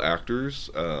school actors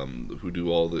who do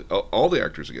all the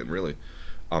actors again really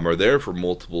are there for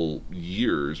multiple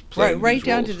years playing right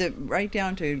down roles. right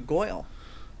down to Goyle.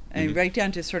 And right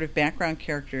down to sort of background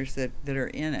characters that are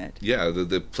in it. Yeah,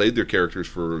 they played their characters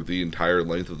for the entire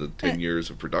length of the 10 years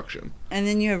of production. And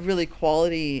then you have really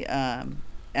quality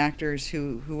actors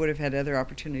who would have had other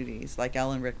opportunities, like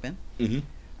Alan Rickman, who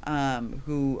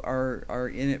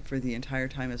are in it for the entire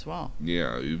time as well.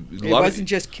 Yeah, it wasn't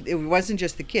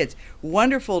just the kids.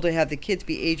 Wonderful to have the kids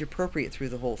be age appropriate through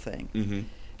the whole thing,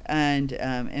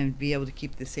 and be able to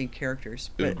keep the same characters.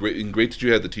 But great that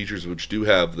you had the teachers, which do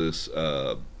have this.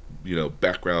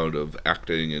 Background of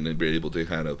acting and be able to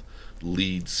kind of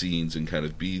lead scenes and kind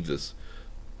of be this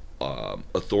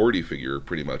authority figure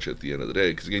pretty much at the end of the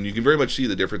day. Because again, you can very much see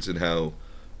the difference in how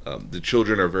the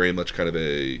children are very much kind of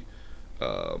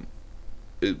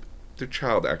they're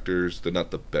child actors. They're not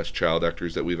the best child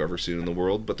actors that we've ever seen in the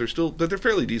world, but they're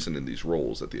fairly decent in these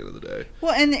roles at the end of the day.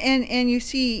 Well, and you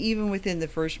see even within the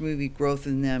first movie growth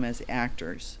in them as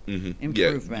actors,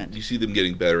 improvement. Yeah, you see them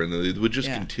getting better, and they would just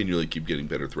continually keep getting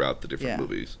better throughout the different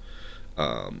movies.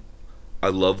 I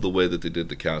love the way that they did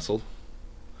the castle.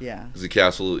 Yeah, because the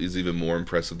castle is even more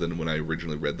impressive than when I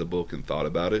originally read the book and thought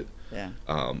about it. Yeah,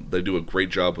 they do a great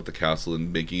job with the castle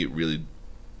and making it really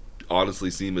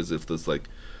honestly seem as if this like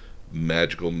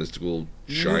magical, mystical,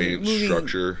 giant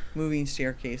structure. Moving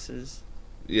staircases.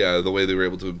 Yeah, the way they were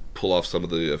able to pull off some of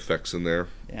the effects in there.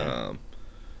 Yeah.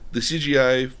 The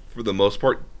CGI, for the most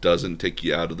part, doesn't take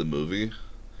you out of the movie.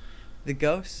 The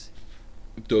ghosts?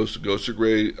 Those ghosts are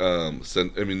great. I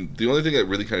mean, the only thing that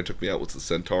really kind of took me out was the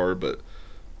centaur, but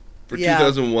for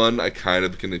 2001, I kind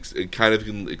of can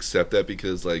accept that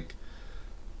because, like,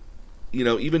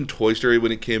 even Toy Story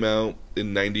when it came out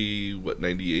in 98,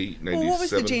 97. Well, what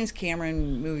was the James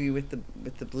Cameron movie with the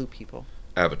blue people?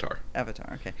 Avatar.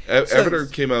 Okay. Avatar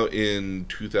came out in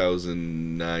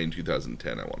 2009,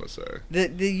 2010, I want to say.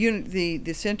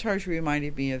 The centaurs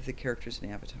reminded me of the characters in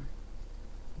Avatar.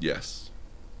 Yes.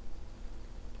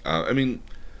 I mean,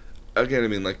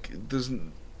 like,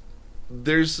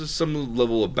 there's some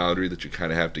level of boundary that you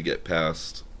kind of have to get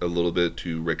past a little bit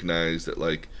to recognize that,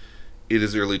 like, it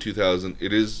is early 2000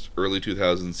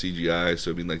 CGI,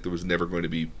 so I mean, like, there was never going to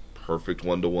be perfect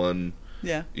 1-to-1,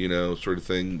 sort of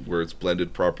thing where it's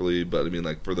blended properly, but I mean,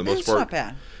 like, for the most part, not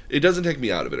bad. It doesn't take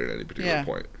me out of it at any particular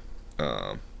point.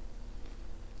 And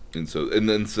so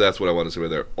that's what I want to say right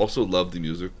there. Also love the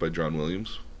music by John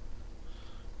Williams.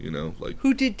 Like,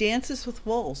 who did Dances with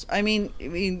Wolves. I mean,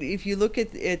 if you look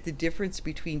at the difference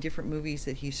between different movies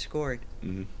that he scored.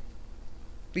 Mm-hmm.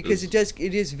 Because it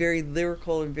is very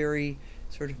lyrical and very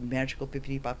sort of magical,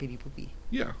 bippity boppity boopy.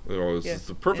 Yeah, it's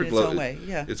the perfect in its own way.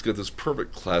 Yeah, it's got this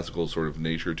perfect classical sort of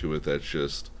nature to it that's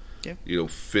just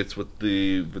fits with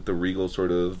the regal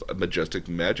sort of majestic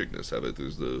magicness of it.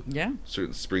 There's the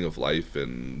certain spring of life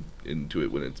and into it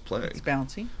when it's playing. It's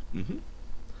bouncy. Mm-hmm.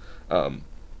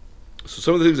 So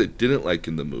some of the things I didn't like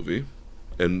in the movie,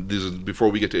 and this is before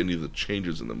we get to any of the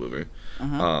changes in the movie.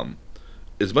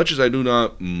 As much as I do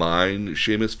not mind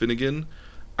Seamus Finnegan,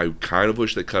 I kind of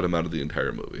wish they cut him out of the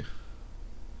entire movie.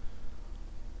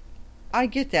 I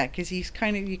get that because he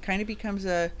kind of becomes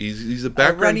he's a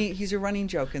background. He's a running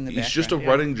joke in the background. He's just a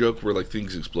running joke where like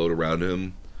things explode around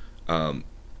him.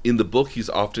 In the book, he's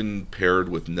often paired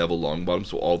with Neville Longbottom,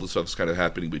 so all the stuff's kind of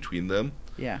happening between them.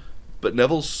 Yeah. But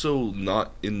Neville's so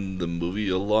not in the movie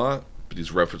a lot, but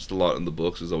he's referenced a lot in the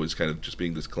books as always kind of just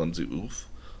being this clumsy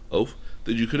oaf.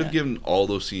 That you could have given all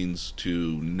those scenes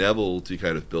to Neville to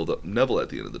kind of build up Neville at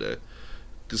the end of the day.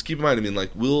 Because keep in mind, I mean, like,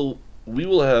 we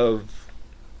will have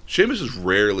Seamus is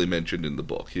rarely mentioned in the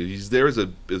book. He's there as a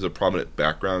prominent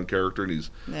background character, and he's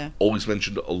always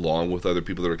mentioned along with other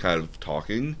people that are kind of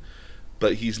talking,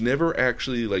 but he's never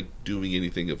actually like doing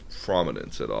anything of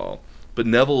prominence at all. But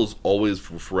Neville is always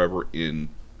forever in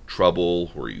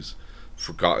trouble, or he's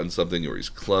forgotten something, or he's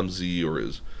clumsy, or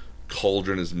his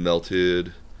cauldron is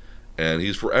melted, and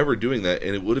he's forever doing that.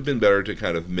 And it would have been better to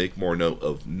kind of make more note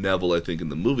of Neville, I think, in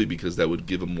the movie, because that would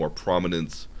give him more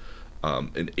prominence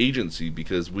and agency.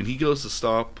 Because when he goes to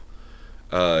stop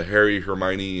Harry,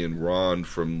 Hermione, and Ron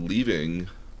from leaving,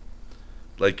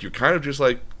 like, you're kind of just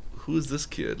like, who is this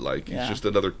kid? Like, he's just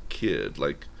another kid.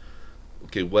 Like,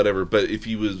 okay, whatever. But if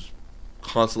he was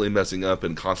constantly messing up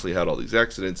and constantly had all these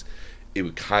accidents, it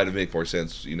would kind of make more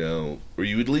sense, you know, or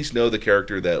you would at least know the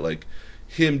character that, like,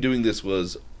 him doing this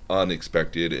was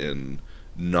unexpected and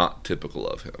not typical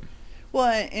of him.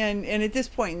 Well, and at this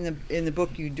point in the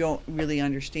book, you don't really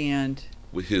understand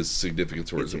his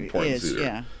significance or his importance either.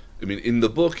 Yeah. I mean, in the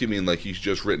book, like, he's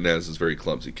just written as this very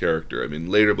clumsy character. I mean,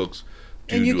 later books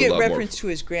and you get reference to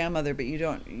his grandmother, but you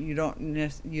don't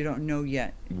know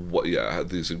yet what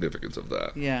the significance of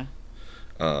that. Yeah.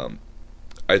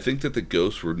 I think that the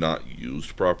ghosts were not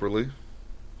used properly.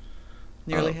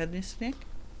 Nearly Headless Nick?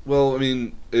 Well, I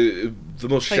mean, the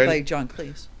most played by John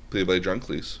Cleese. Played by John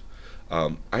Cleese.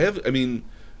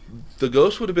 The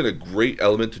ghost would have been a great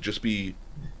element to just be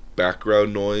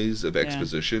background noise of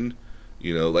exposition.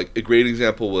 You know, like a great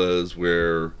example was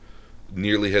where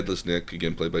Nearly Headless Nick,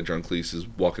 again played by John Cleese, is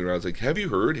walking around. It's like, have you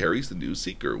heard Harry's the new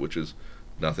Seeker? Which is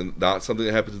not something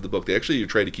that happens in the book. They actually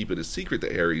try to keep it a secret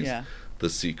that Harry's the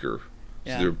Seeker.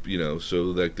 So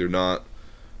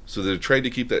they're trying to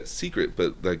keep that secret,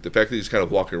 but like the fact that he's kind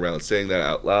of walking around saying that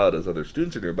out loud as other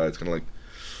students are nearby, it's kind of like,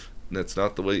 that's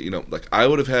not the way, you know, like I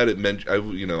would have had it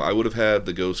I would have had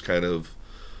the ghost kind of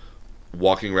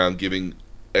walking around giving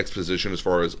exposition as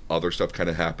far as other stuff kind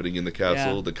of happening in the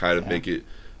castle to kind of make it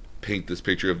paint this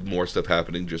picture of more stuff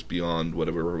happening just beyond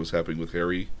whatever was happening with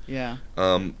Harry.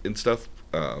 And stuff.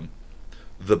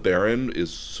 The Baron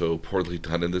is so poorly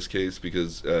done in this case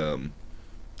because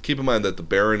keep in mind that the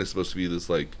Baron is supposed to be this,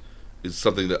 like, is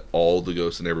something that all the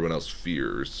ghosts and everyone else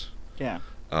fears.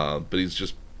 But he's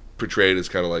just portrayed as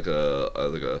kind of like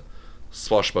a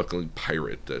swashbuckling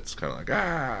pirate that's kind of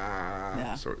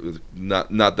like sort of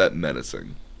not that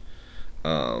menacing.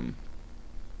 I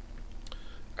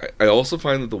also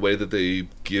find that the way that they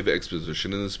give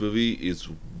exposition in this movie is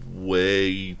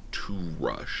way too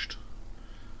rushed.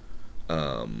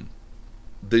 In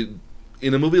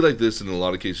a movie like this, in a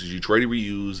lot of cases, you try to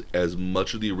reuse as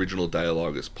much of the original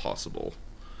dialogue as possible.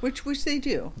 Which they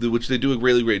do. Which they do a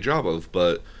really great job of,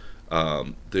 but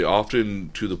they often,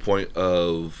 to the point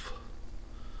of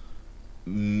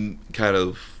kind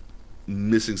of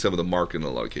missing some of the mark in a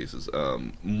lot of cases.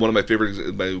 One of my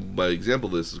favorite, my example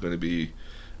of this is going to be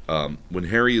when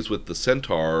Harry is with the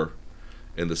Centaur,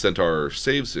 and the Centaur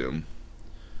saves him.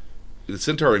 The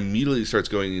Centaur immediately starts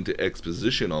going into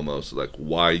exposition almost, like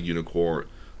why unicorn,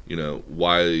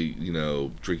 why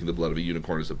drinking the blood of a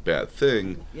unicorn is a bad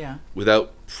thing.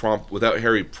 Without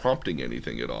Harry prompting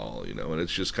anything at all, and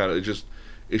it's just kind of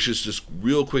it's just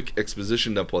real quick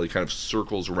exposition dump while he kind of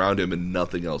circles around him and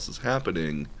nothing else is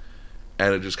happening,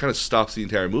 and it just kind of stops the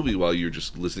entire movie while you're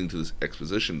just listening to this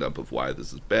exposition dump of why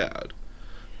this is bad.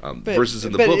 Versus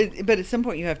in the book, but at some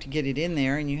point you have to get it in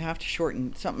there, and you have to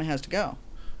shorten. Something has to go.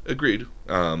 Agreed.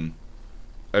 I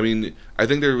think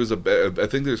there's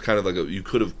kind of like you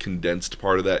could have condensed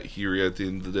part of that here at the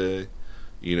end of the day,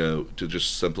 to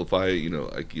just simplify it.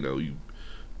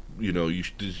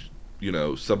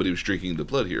 Somebody was drinking the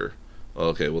blood here.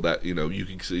 Okay, well that you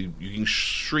can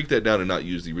shrink that down and not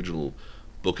use the original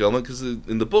book element, because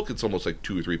in the book it's almost like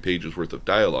 2 or 3 pages worth of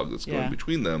dialogue that's going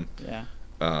between them.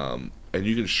 And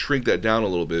you can shrink that down a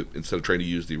little bit instead of trying to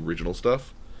use the original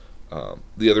stuff.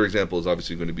 The other example is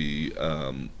obviously going to be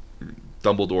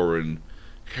Dumbledore and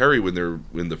Harry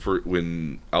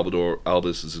when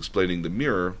Albus is explaining the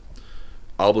mirror.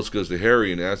 Albus goes to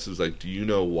Harry and asks him, like, do you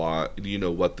know what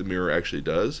the mirror actually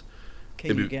does?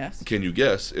 Can you guess? Can you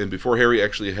guess? And before Harry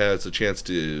actually has a chance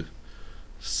to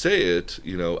say it,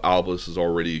 Albus is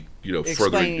already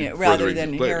explaining it rather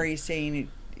than Harry saying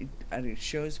it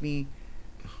shows me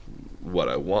what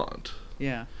I want.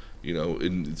 Yeah.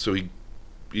 And so he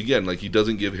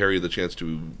doesn't give Harry the chance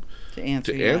to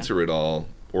answer it all,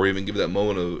 or even give that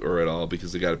moment or at all,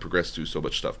 because they got to progress through so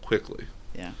much stuff quickly.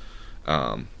 Yeah.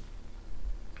 So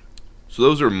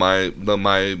those are my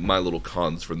little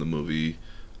cons from the movie,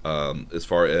 as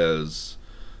far as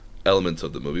elements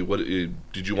of the movie. What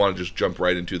did you want to just jump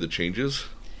right into the changes?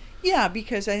 Yeah,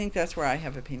 because I think that's where I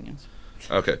have opinions.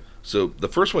 Okay. So the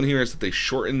first one here is that they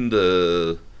shortened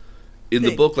the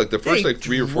book, like the first like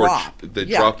 3 or 4 they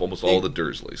drop almost all the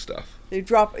Dursley stuff. They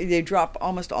drop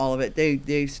almost all of it.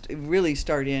 They really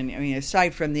start in. I mean,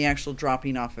 aside from the actual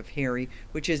dropping off of Harry,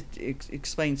 which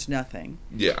explains nothing.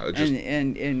 Yeah, it just,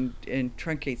 and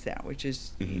truncates that, which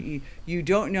is you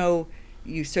don't know.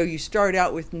 So you start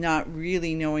out with not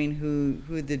really knowing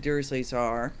who the Dursleys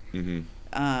are.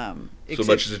 So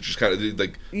much as it just kind of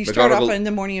like you start off on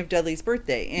the morning of Dudley's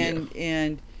birthday,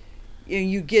 and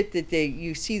you get that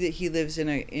you see that he lives in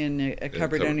a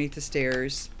cupboard underneath the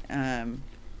stairs.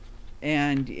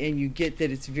 And you get that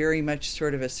it's very much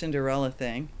sort of a Cinderella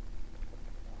thing,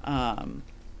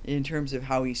 in terms of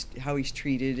how he's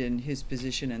treated and his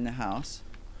position in the house.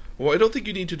 Well, I don't think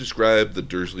you need to describe the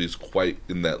Dursleys quite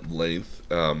in that length,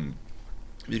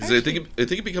 because I think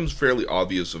it becomes fairly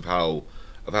obvious of how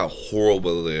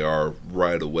horrible they are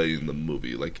right away in the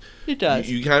movie. Like it does.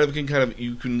 You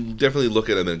can definitely look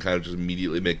at them and kind of just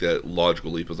immediately make that logical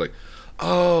leap. It's like,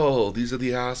 oh, these are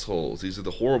the assholes. These are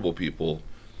the horrible people.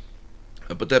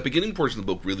 But that beginning portion of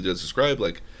the book really does describe,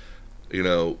 like, you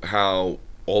know, how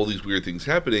all these weird things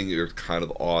happening are kind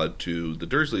of odd to the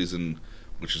Dursleys, and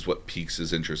which is what piques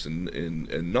his interest in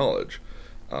knowledge.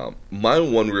 My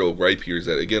one real gripe here is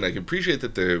that, again, I can appreciate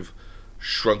that they've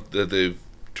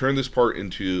turned this part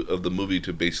of the movie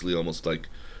to basically almost like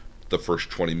the first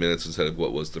 20 minutes instead of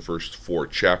what was the first 4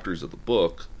 chapters of the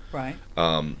book. Right.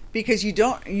 Because you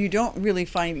don't really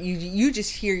find you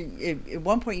just hear at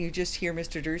one point you just hear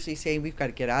Mr. Dursley saying we've got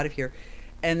to get out of here,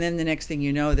 and then the next thing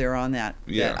you know they're on that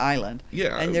island.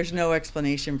 Yeah. And there's no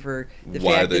explanation for the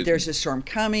fact that there's a storm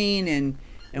coming and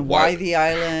why the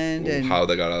island and how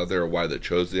they got out of there, or why they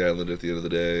chose the island at the end of the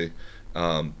day.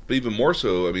 But even more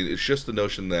so, I mean, it's just the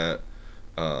notion that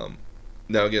now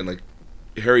again, like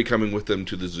Harry coming with them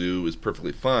to the zoo is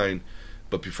perfectly fine.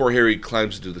 But before Harry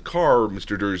climbs into the car,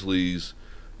 Mr. Dursley's,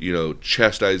 you know,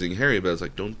 chastising Harry about it's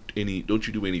like, don't you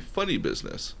do any funny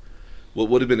business. What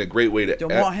would have been a great way to...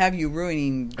 I won't have you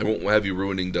ruining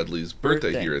Dudley's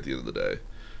birthday here at the end of the day.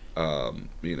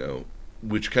 You know,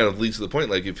 which kind of leads to the point,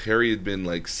 like, if Harry had been,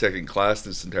 like, second class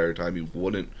this entire time, he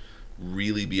wouldn't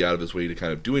really be out of his way to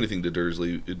kind of do anything to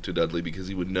Dudley, because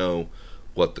he would know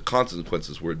what the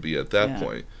consequences would be at that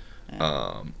point.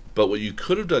 Yeah. But what you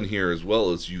could have done here as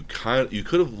well is you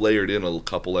could have layered in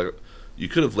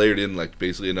like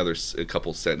basically a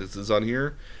couple sentences on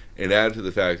here and add to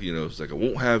the fact, you know, it's like, I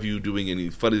won't have you doing any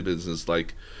funny business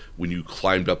like when you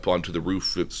climbed up onto the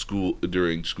roof at school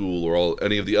during school, or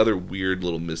any of the other weird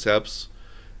little mishaps.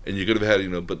 And you could have had, you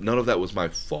know, but none of that was my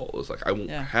fault. It's like, I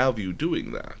won't have you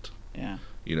doing that. Yeah.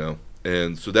 You know?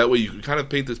 And so that way you can kind of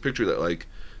paint this picture that, like,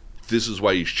 this is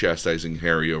why he's chastising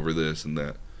Harry over this and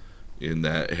that. In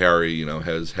that Harry, you know,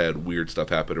 has had weird stuff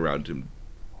happen around him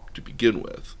to begin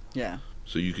with. Yeah.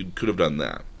 So you could have done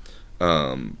that.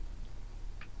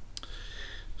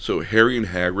 So Harry and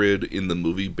Hagrid in the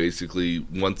movie, basically,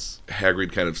 once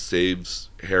Hagrid kind of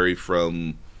saves Harry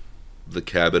from the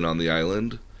cabin on the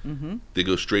island, they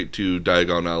go straight to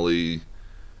Diagon Alley,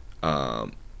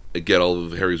 get all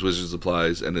of Harry's wizard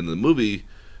supplies, and in the movie,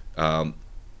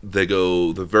 they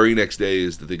go, the very next day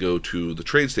is that they go to the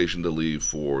train station to leave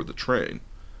for the train.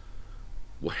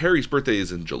 Well, Harry's birthday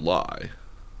is in July.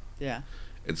 Yeah.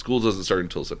 And school doesn't start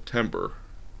until September.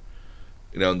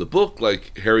 Now, in the book,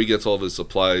 like, Harry gets all of his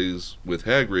supplies with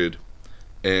Hagrid,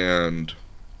 and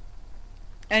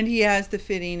he has the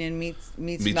fitting and meets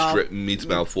Malfoy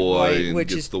and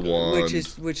gets the wand.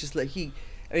 Which is like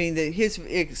his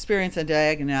experience on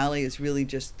Diagon Alley is really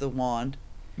just the wand.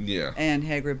 Yeah. And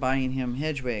Hagrid buying him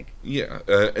Hedwig. Yeah.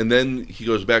 And then he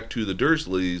goes back to the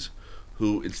Dursleys,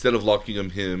 who, instead of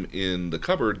locking him in the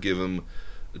cupboard, give him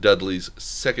Dudley's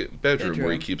second bedroom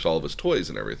where he keeps all of his toys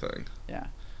and everything. Yeah.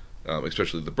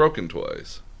 Especially the broken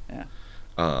toys. Yeah.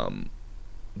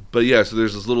 But yeah, so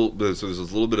there's this little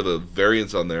bit of a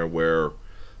variance on there where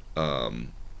of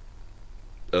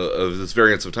this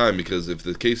variance of time, because if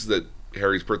the case is that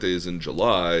Harry's birthday is in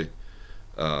July,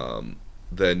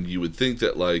 then you would think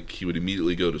that, like, he would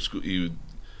immediately go to school.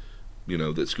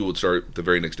 That school would start the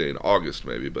very next day in August,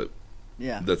 maybe, but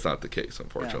that's not the case,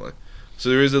 unfortunately. Yeah. So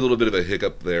there is a little bit of a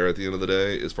hiccup there at the end of the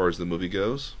day, as far as the movie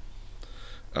goes.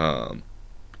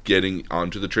 Getting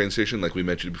onto the train station, like we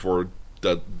mentioned before,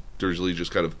 Dursley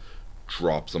just kind of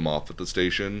drops them off at the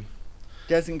station.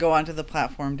 Doesn't go onto the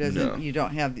platform, doesn't? No. You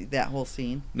don't have that whole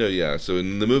scene. No, yeah. So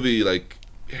in the movie, like,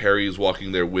 Harry is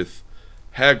walking there with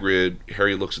Hagrid.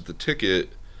 Harry looks at the ticket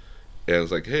and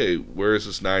is like, "Hey, where is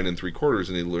this 9 3/4?"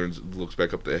 And he looks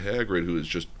back up to Hagrid, who has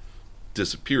just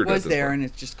disappeared. Was there point. And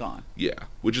it's just gone. Yeah,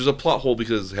 which is a plot hole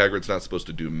because Hagrid's not supposed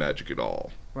to do magic at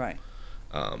all. Right.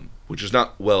 which is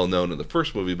not well known in the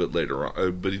first movie, but later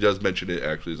on. But he does mention it.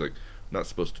 Actually, he's like not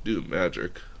supposed to do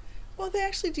magic. Well, they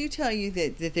actually do tell you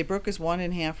that they broke his wand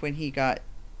in half when he got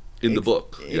in the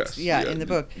book. Yes, in the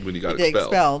book when he got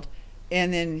expelled.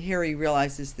 And then Harry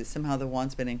realizes that somehow the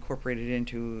wand's been incorporated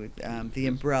into the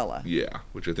umbrella. Yeah,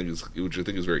 which I think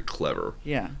is very clever.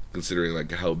 Yeah, considering like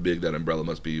how big that umbrella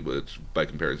must be, but by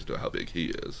comparison to how big he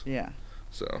is. Yeah.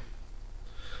 So,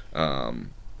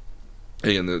 and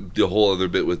the whole other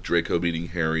bit with Draco meeting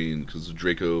Harry, and because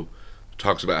Draco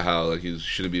talks about how like he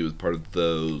shouldn't be with part of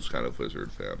those kind of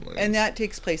wizard families, and that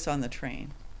takes place on the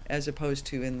train, as opposed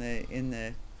to in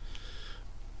the.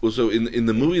 Well, so in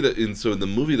the movie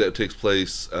that takes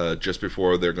place just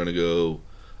before they're going to go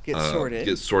get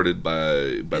sorted by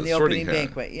in the the sorting opening hat.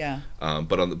 banquet, yeah.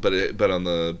 But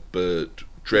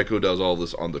Draco does all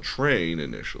this on the train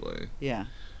initially. Yeah.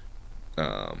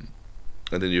 And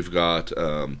then you've got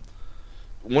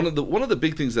one of the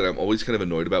big things that I'm always kind of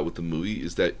annoyed about with the movie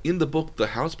is that in the book the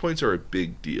house points are a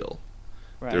big deal.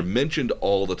 Right. They're mentioned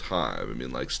all the time. I mean,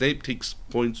 like Snape takes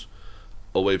points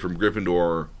away from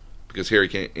Gryffindor because Harry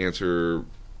can't answer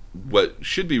what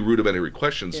should be rudimentary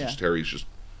questions. Yeah. Just Harry just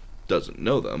doesn't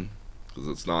know them because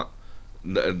that's not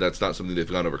something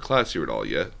they've gone over class here at all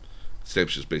yet.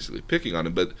 Snape's just basically picking on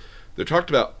him, but they're talked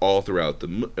about all throughout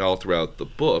the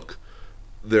book.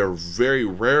 They're very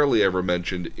rarely ever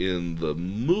mentioned in the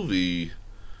movie,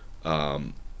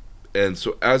 and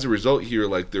so as a result, here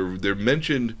like they're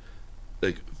mentioned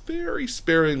like very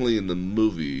sparingly in the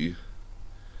movie,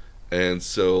 and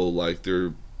so like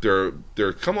they're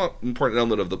come up important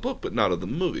element of the book, but not of the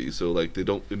movie. So like they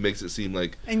don't. It makes it seem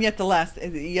like. And yet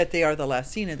they are the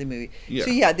last scene of the movie. Yeah.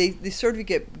 So yeah, they sort of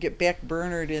get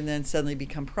backburnered and then suddenly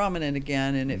become prominent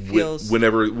again, and it feels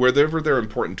wherever they're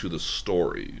important to the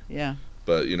story. Yeah.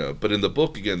 But but in the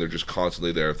book again, they're just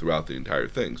constantly there throughout the entire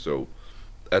thing. So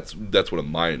that's one of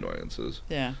my annoyances.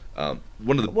 Yeah.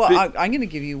 One of the I'm going to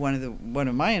give you one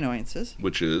of my annoyances,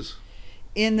 which is.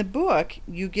 In the book,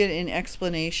 you get an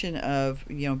explanation of,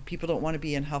 people don't want to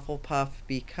be in Hufflepuff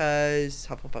because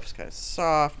Hufflepuff's kind of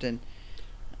soft, and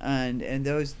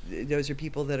those are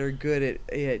people that are good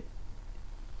at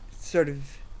sort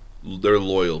of. They're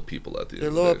loyal people at the end.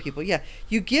 They're loyal people, yeah.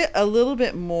 You get a little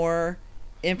bit more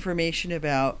information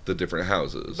about the different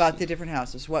houses. What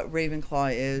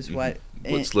Ravenclaw is, mm-hmm. what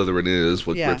Slytherin is,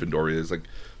 what Gryffindor is, like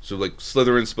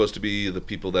Slytherin's supposed to be the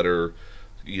people that are.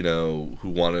 Who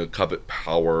want to covet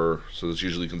power, so it's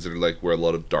usually considered like where a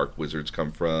lot of dark wizards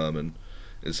come from and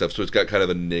stuff. So it's got kind of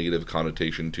a negative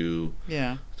connotation to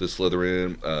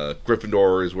Slytherin.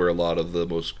 Gryffindor is where a lot of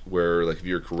where like if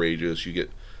you're courageous, you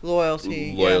get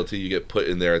loyalty. You get put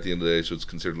in there at the end of the day. So it's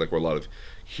considered like where a lot of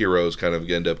heroes kind of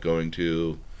end up going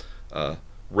to.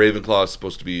 Ravenclaw is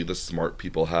supposed to be the smart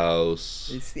people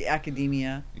house. It's the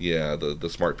academia. Yeah, the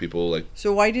smart people like.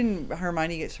 So why didn't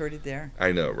Hermione get sorted there?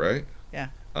 I know, right? Yeah.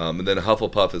 And then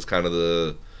Hufflepuff is kind of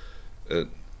the,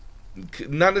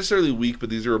 not necessarily weak, but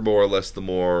these are more or less the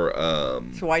more.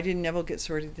 So why didn't Neville get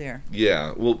sorted there?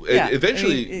 Yeah, well,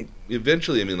 eventually, I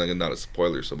mean, like not a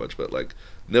spoiler so much, but like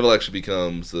Neville actually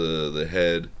becomes the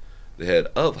head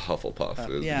of Hufflepuff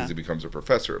because he becomes a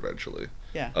professor eventually.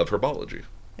 Yeah. Of herbology.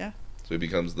 Yeah. So he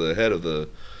becomes the head of the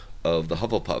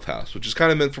Hufflepuff house, which is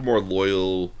kind of meant for more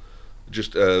loyal,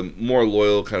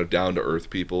 kind of down to earth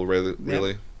people, really.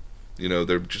 Yep.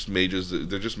 They're just mages.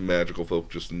 They're just magical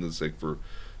folk, just in the sake for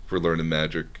learning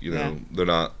magic. They're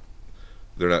not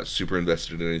super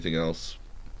invested in anything else.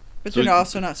 But they're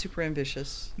also not super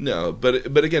ambitious. No,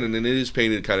 but again, and it is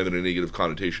painted kind of in a negative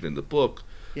connotation in the book.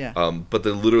 Yeah. But they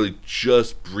literally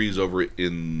just breeze over it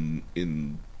in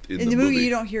the movie. You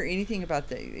don't hear anything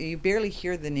about you barely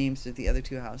hear the names of the other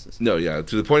two houses. No, yeah,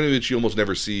 to the point of which you almost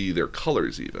never see their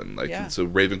colors even. So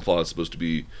Ravenclaw is supposed to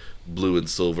be blue and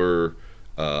silver.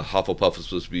 Hufflepuff is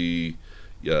supposed to be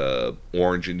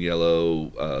orange and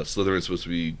yellow. Slytherin is supposed to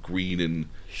be green and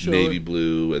navy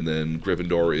blue, and then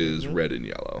Gryffindor is red and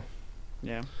yellow.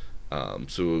 Yeah.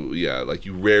 So yeah, like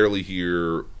you rarely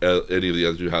hear any of the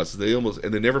other two houses.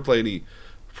 They never play any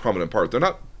prominent part. They're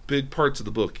not big parts of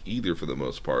the book either for the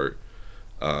most part,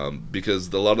 because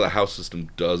a lot of the house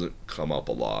system doesn't come up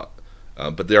a lot,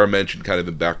 but they are mentioned kind of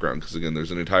in background because again,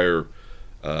 there's an entire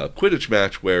Quidditch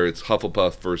match where it's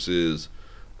Hufflepuff versus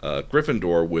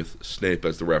Gryffindor with Snape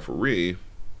as the referee.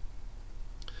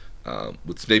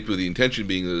 With Snape, with the intention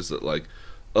being is that like,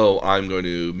 oh, I'm going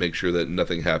to make sure that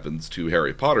nothing happens to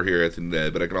Harry Potter here at the end of the day,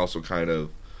 but I can also kind of,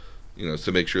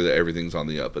 to make sure that everything's on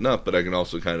the up and up, but I can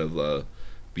also kind of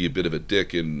be a bit of a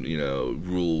dick and,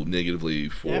 rule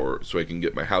negatively so I can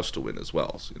get my house to win as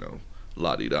well. So,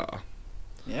 la-di-da.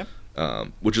 Yep.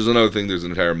 which is another thing. There's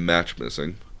an entire match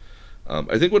missing.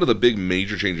 I think one of the big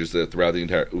major changes that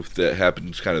that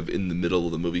happens kind of in the middle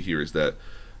of the movie here is that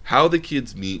how the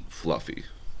kids meet Fluffy.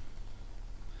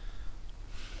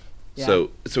 Yeah.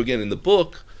 So again, in the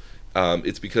book,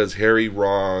 it's because Harry,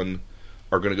 Ron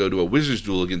are going to go to a wizard's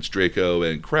duel against Draco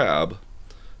and Crabbe.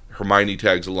 Hermione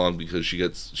tags along because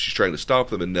she's trying to stop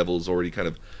them, and Neville's already kind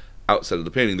of outside of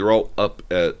the painting. They're all up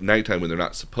at nighttime when they're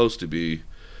not supposed to be,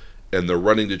 and they're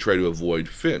running to try to avoid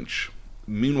Finch.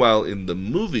 Meanwhile, in the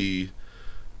movie,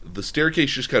 the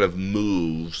staircase just kind of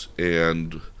moves,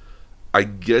 and I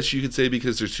guess you could say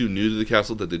because they're too new to the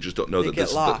castle that they just don't know that this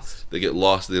is lost. They get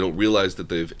lost. They don't realize that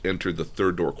they've entered the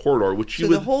third door corridor, which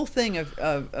the whole thing of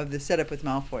the setup with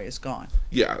Malfoy is gone.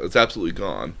 Yeah, it's absolutely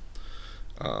gone.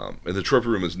 And the trophy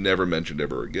room is never mentioned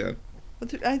ever again.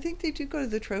 But I think they do go to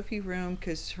the trophy room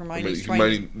because Hermione's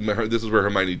this is where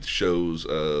Hermione shows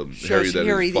Harry that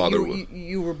his father was.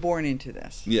 You were born into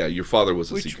this. Yeah, your father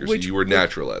was a seeker, so you were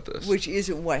natural at this. Which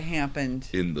isn't what happened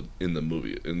in the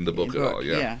movie, in the book at all.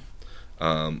 Yeah.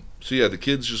 So yeah, the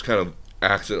kids just kind of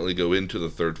accidentally go into the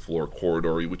third floor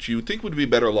corridor, which you would think would be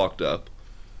better locked up.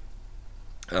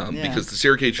 Because the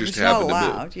staircase just happened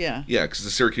to move. Yeah, because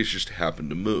the staircase just happened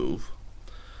to move.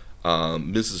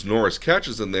 Mrs. Norris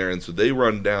catches them there, and so they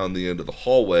run down the end of the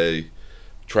hallway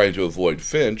trying to avoid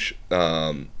Finch,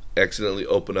 accidentally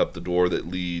open up the door that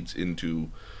leads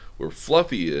into where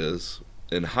Fluffy is,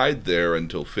 and hide there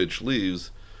until Finch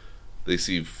leaves. They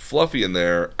see Fluffy in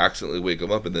there, accidentally wake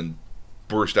him up, and then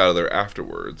burst out of there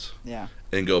afterwards. Yeah.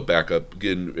 And go back up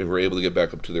again, and were able to get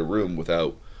back up to their room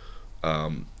without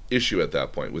issue at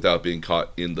that point, without being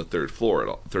caught in the third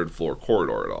floor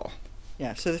corridor at all.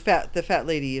 Yeah, so the fat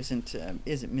lady isn't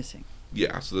missing.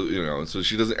 Yeah, so so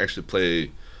she doesn't actually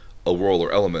play a role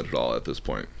or element at all at this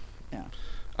point. Yeah.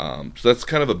 So that's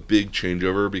kind of a big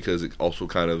changeover because it also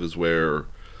kind of is where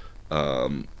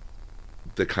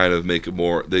they kind of make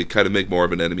more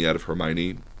of an enemy out of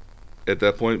Hermione at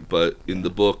that point. But in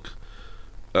the book,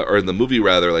 or in the movie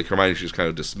rather, like Hermione's just kind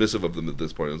of dismissive of them at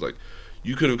this point. It's like,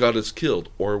 you could have got us killed,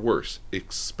 or worse,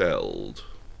 expelled.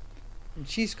 And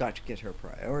she's got to get her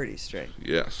priorities straight.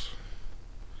 Yes.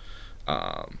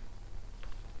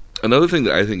 Another thing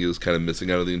that I think is kind of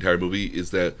missing out of the entire movie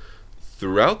is that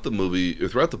throughout the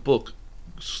book,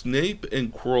 Snape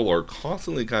and Quirrell are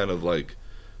constantly kind of like...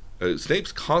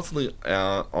 Snape's constantly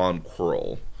on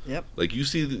Quirrell. Yep. Like, you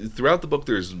see, throughout the book,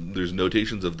 there's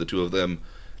notations of the two of them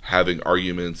having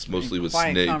arguments, mostly with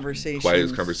Snape.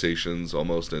 Quiet conversations,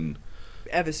 almost, and...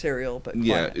 adversarial, but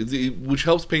quiet. Yeah, which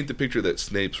helps paint the picture that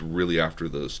Snape's really after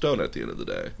the stone at the end of the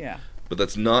day. Yeah. But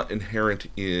that's not inherent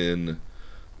in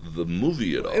the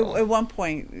movie at all. At one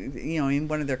point, in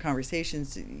one of their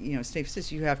conversations, Snape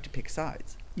says you have to pick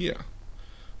sides. Yeah.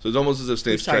 So it's almost as if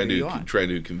Snape's trying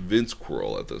to convince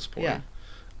Quirrell at this point.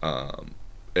 Yeah.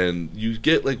 And you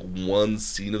get like one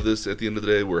scene of this at the end of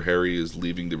the day where Harry is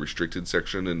leaving the restricted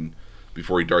section, and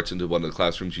before he darts into one of the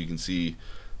classrooms, you can see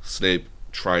Snape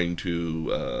trying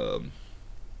to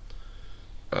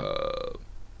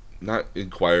not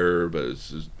inquire, but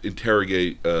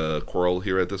interrogate Quirrell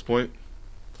here at this point,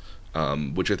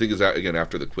 which I think is again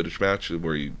after the Quidditch match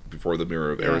before the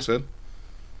Mirror of Erised.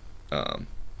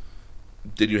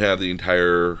 Did you have the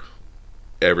entire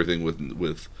everything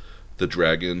with the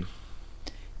dragon?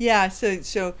 Yeah,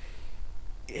 so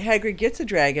Hagrid gets a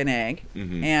dragon egg,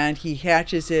 mm-hmm. and he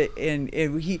hatches it, and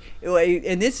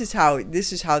this is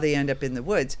how they end up in the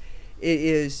woods. It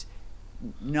is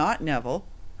not Neville.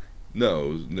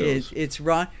 No. It's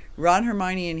Ron,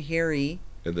 Hermione, and Harry.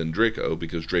 And then Draco,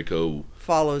 because Draco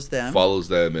follows them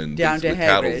and down to Hagrid's.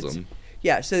 Cattles them.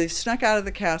 Yeah, so they've snuck out of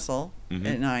the castle mm-hmm.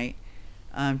 at night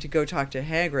to go talk to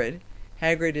Hagrid.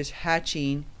 Hagrid is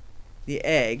hatching the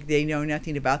egg. They know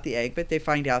nothing about the egg, but they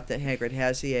find out that Hagrid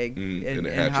has the egg. And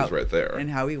it hatches right there. And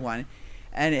how he won it.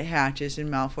 And it hatches, and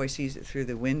Malfoy sees it through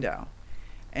the window.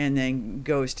 And then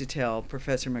goes to tell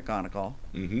Professor McGonagall.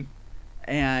 Mm-hmm.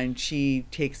 And she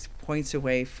takes points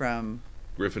away from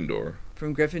Gryffindor.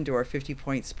 50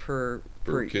 points per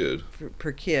kid.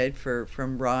 Per kid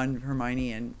from Ron,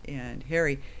 Hermione, and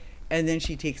Harry. And then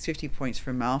she takes 50 points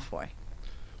from Malfoy.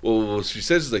 Well, she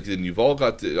says, like, then you've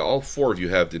all four of you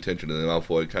have detention, and then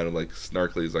Malfoy kind of, like,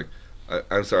 snarkily is like,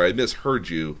 I'm sorry, I misheard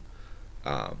you.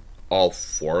 All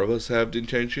four of us have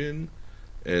detention?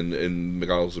 And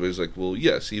McGonagall's basically like, well,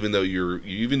 yes, even though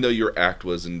your act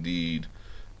was indeed,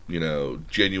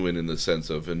 genuine in the sense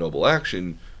of a noble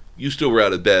action, you still were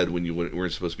out of bed when you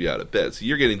weren't supposed to be out of bed, so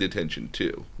you're getting detention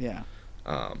too. Yeah.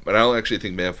 But I don't actually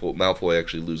think Malfoy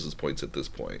actually loses points at this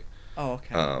point. Oh,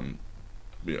 okay.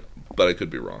 But I could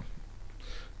be wrong.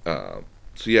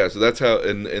 so that's how,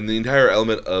 and the entire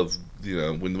element of,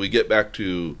 when we get back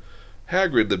to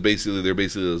Hagrid, they're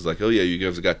basically is like, oh yeah, you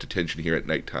guys got detention here at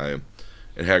nighttime,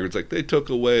 and Hagrid's like, they took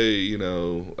away, they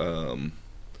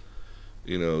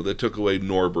took away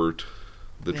Norbert,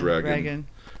 the dragon.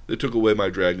 They took away my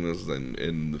dragon,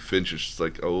 and Finch is just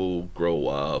like, oh, grow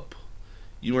up.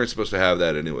 You weren't supposed to have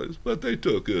that anyways, but they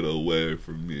took it away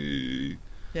from me.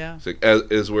 Yeah. It's like,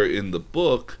 as where in the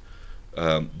book,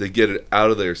 they get it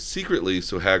out of there secretly,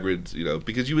 so Hagrid's,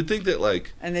 because you would think that,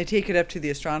 like... And they take it up to the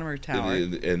astronomer tower.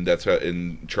 And that's how,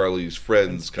 and Charlie's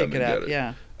friends come and get it.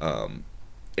 Yeah.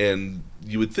 And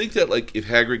you would think that, like, if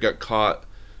Hagrid got caught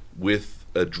with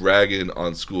a dragon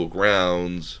on school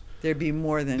grounds... There'd be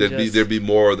more than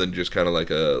just kind of like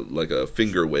a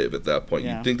finger wave at that point.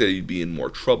 Yeah. You'd think that he'd be in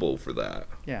more trouble for that.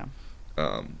 Yeah.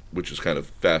 Which is kind of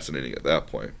fascinating at that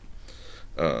point.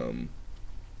 So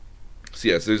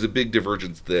yes, there's a big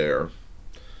divergence there.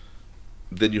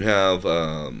 Then you have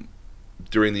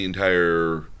during the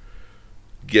entire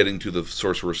getting to the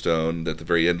Sorcerer's Stone at the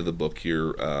very end of the book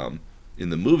here,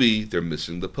 in the movie they're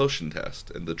missing the potion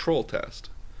test and the troll test.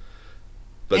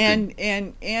 But in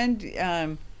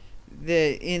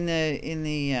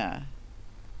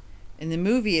the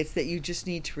movie, it's that you just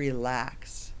need to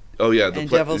relax. Oh yeah, and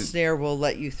Devil's Snare will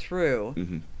let you through.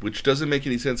 Mm-hmm. Which doesn't make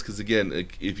any sense because again,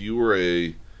 if you were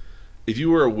a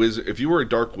wizard, if you were a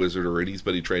dark wizard or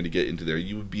anybody trying to get into there,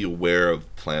 you would be aware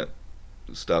of plant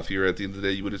stuff here at the end of the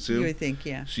day. You would assume. You would think,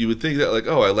 yeah. So you would think that, like,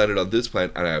 oh, I landed on this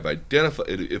plant and I've identified.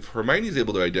 If Hermione's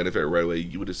able to identify it right away,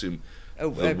 you would assume. A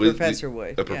professor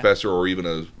would. A professor, or even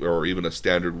a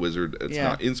standard wizard that's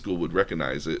not in school would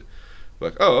recognize it.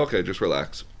 Like, oh, okay, just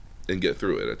relax and get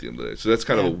through it at the end of the day. So that's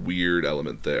kind of a weird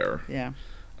element there. Yeah.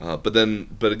 But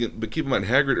keep in mind,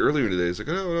 Hagrid earlier today is like,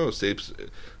 oh no, Snape's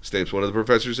one of the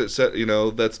professors that's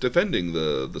defending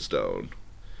the stone,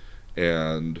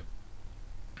 and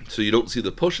so you don't see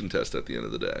the potion test at the end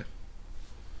of the day,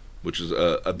 which is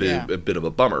a bit of a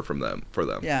bummer for them.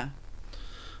 Yeah.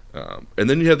 And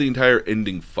then you have the entire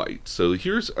ending fight. So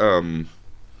here's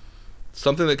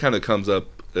something that kind of comes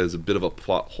up as a bit of a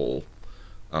plot hole,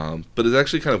 but it's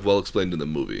actually kind of well explained in the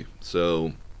movie.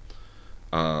 So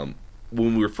when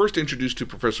we were first introduced to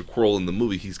Professor Quirrell in the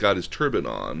movie, he's got his turban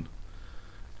on,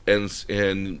 and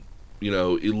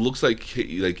it looks like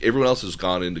everyone else has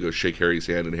gone in to go shake Harry's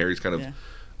hand, and Harry's kind of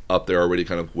up there already,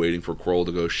 kind of waiting for Quirrell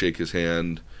to go shake his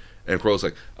hand. And Quirrell's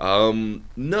like,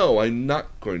 no, I'm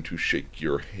not going to shake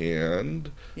your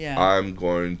hand. Yeah. I'm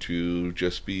going to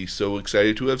just be so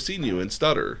excited to have seen you and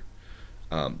stutter.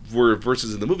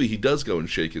 Versus in the movie, he does go and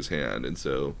shake his hand, and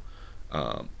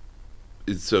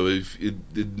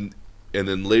and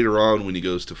then later on when he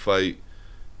goes to fight,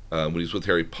 when he's with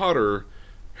Harry Potter,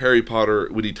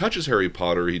 when he touches Harry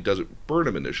Potter, he doesn't burn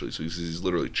him initially, so he's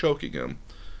literally choking him.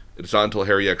 It's not until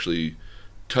Harry actually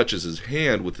touches his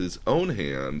hand with his own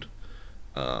hand,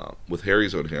 with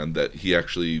Harry's own hand, that he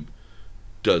actually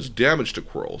does damage to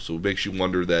Quirrell. So it makes you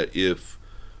wonder that if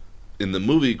in the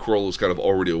movie Quirrell was kind of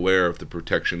already aware of the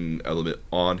protection element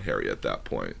on Harry at that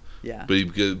point. Yeah.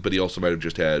 But he also might have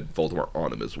just had Voldemort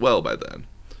on him as well by then,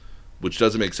 which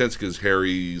doesn't make sense because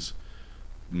Harry's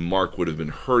mark would have been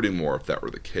hurting more if that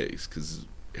were the case. Because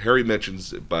Harry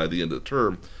mentions by the end of the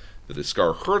term that his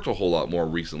scar hurts a whole lot more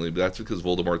recently, but that's because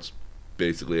Voldemort's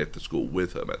basically at the school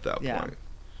with him at that point.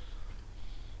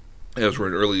 As where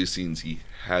in earlier scenes he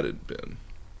hadn't been.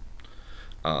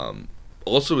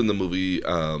 Also in the movie,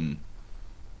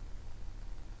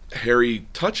 Harry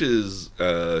touches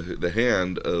the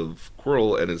hand of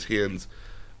Quirrell, and his hands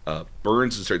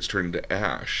burns and starts turning to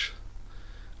ash.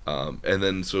 And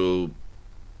then so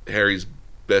Harry's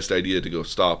best idea to go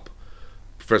stop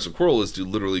Professor Quirrell is to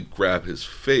literally grab his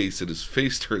face, and his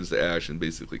face turns to ash and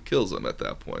basically kills him at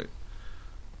that point.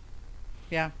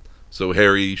 Yeah. So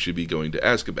Harry should be going to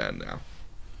Azkaban now,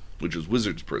 which is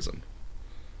Wizard's prison.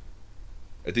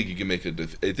 I think you can make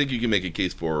a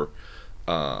case for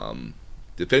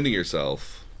defending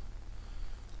yourself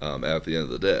at the end of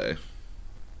the day.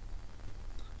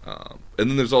 And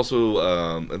then there's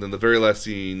also and then the very last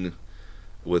scene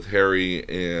with Harry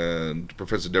and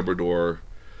Professor Dumbledore.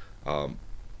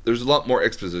 There's a lot more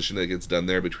exposition that gets done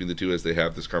there between the two as they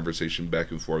have this conversation back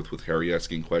and forth with Harry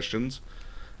asking questions.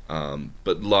 But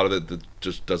a lot of it that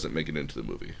just doesn't make it into the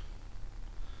movie.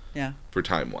 Yeah. For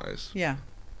time-wise. Yeah.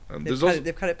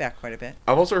 They've cut it back quite a bit.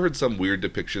 I've also heard some weird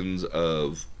depictions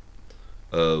of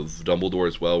Dumbledore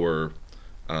as well, where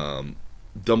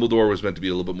Dumbledore was meant to be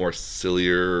a little bit more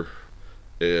sillier,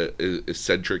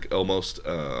 eccentric almost,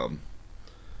 and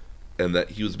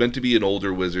that he was meant to be an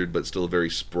older wizard, but still a very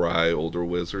spry older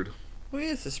wizard. Well, he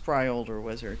is a spry older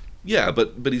wizard. Yeah,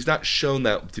 but he's not shown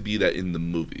that to be that in the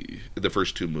movie, the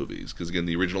first two movies, because again,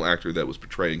 the original actor that was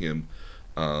portraying him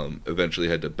eventually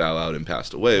had to bow out and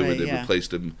passed away, Right, where they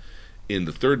replaced him in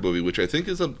the third movie, which I think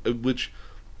is which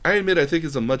I admit I think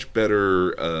is a much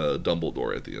better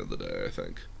Dumbledore at the end of the day. I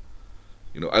think,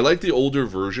 I like the older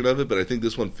version of it, but I think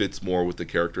this one fits more with the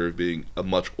character of being a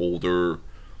much older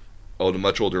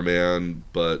man,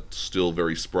 but still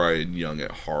very spry and young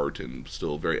at heart, and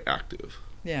still very active.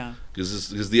 Yeah,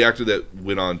 because the actor that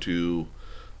went on to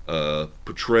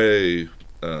portray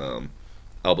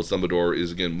Albus Dumbledore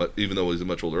is, again, even though he's a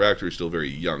much older actor, he's still very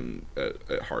young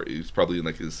at heart. He's probably in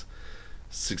like his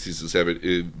 60s and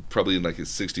 70s, probably in like his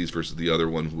 60s versus the other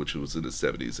one, which was in his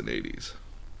 70s and 80s.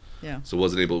 Yeah. So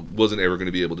wasn't ever going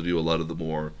to be able to do a lot of the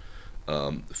more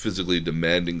physically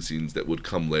demanding scenes that would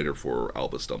come later for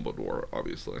Albus Dumbledore,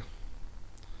 obviously.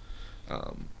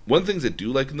 One of the things I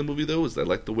do like in the movie, though, is I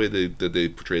like the way that they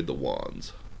portrayed the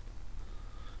wands.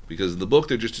 Because in the book,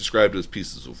 they're just described as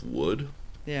pieces of wood.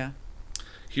 Yeah.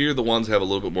 Here, the wands have a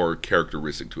little bit more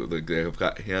characteristic to it. Like they have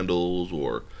got handles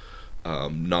or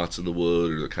knots in the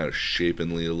wood, or they're kind of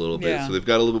shapenly a little bit. Yeah. So they've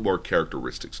got a little bit more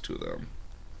characteristics to them.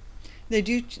 They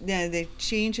do. They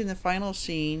change in the final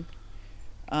scene.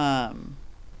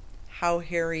 How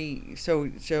Harry, so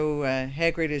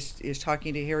Hagrid is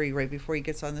talking to Harry right before he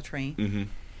gets on the train, Mm-hmm.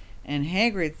 and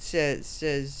Hagrid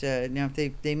says now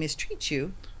if they mistreat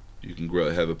you, you can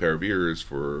have a pair of ears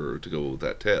to go with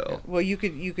that tail. Well, you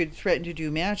could threaten to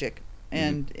do magic,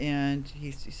 and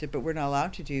he said, but we're not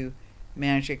allowed to do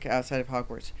magic outside of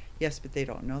Hogwarts. Yes, but they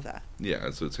don't know that. Yeah,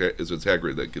 so it's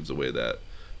Hagrid that gives away that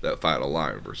final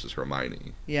line versus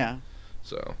Hermione. Yeah.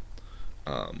 So,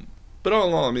 but all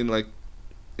in all, I mean, like,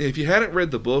 if you hadn't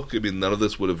read the book, I mean, none of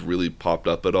this would have really popped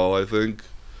up at all, I think.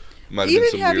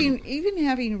 Even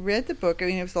having read the book, I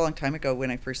mean, it was a long time ago when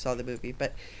I first saw the movie,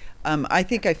 but I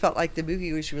think I felt like the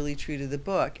movie was really true to the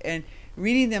book. And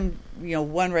reading them,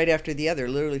 one right after the other,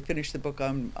 literally finished the book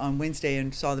on Wednesday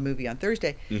and saw the movie on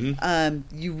Thursday,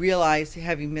 you realize,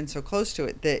 having been so close to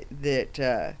it,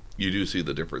 that you do see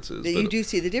the differences. You do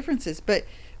see the differences, but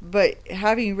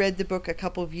having read the book a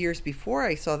couple of years before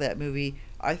I saw that movie,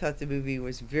 I thought the movie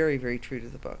was very, very true to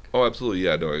the book. Oh, absolutely,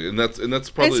 yeah, no, and that's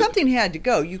probably, and something had to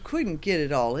go. You couldn't get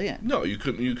it all in. No, you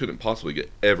couldn't possibly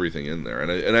get everything in there,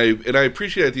 and I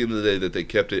appreciate at the end of the day that they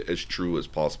kept it as true as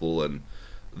possible, and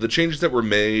the changes that were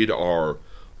made are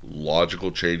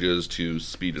logical changes to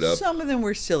speed it up. Some of them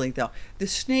were silly, though. The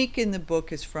snake in the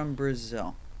book is from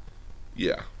Brazil.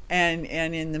 Yeah. And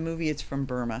in the movie it's from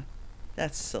Burma.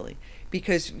 That's silly.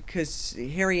 Because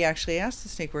Harry actually asked the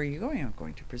snake, where are you going? I'm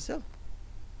going to Brazil.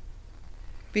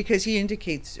 Because he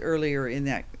indicates earlier in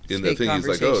that snake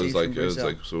conversation, he's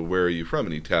like, so where are you from?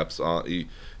 And he taps on,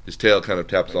 his tail kind of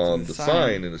taps on the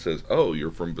sign, and it says, oh,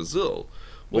 you're from Brazil.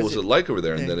 What was it like over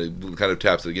there? And then it kind of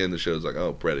taps it again. The show's like,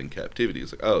 oh, bred in captivity.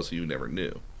 It's like, oh, so you never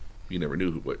knew. You never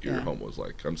knew what your home was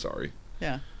like. I'm sorry.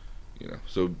 Yeah.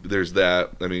 So there's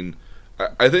that. I mean,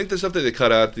 I think the stuff that they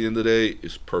cut out at the end of the day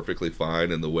is perfectly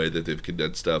fine, and the way that they've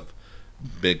condensed stuff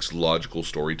makes logical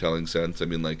storytelling sense. I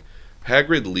mean, like,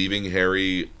 Hagrid leaving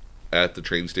Harry at the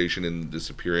train station and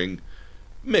disappearing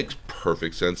makes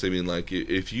perfect sense. I mean, like,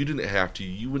 if you didn't have to,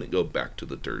 you wouldn't go back to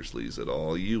the Dursleys at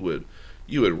all. You would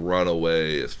run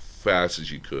away as fast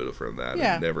as you could from that.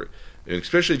 Yeah. And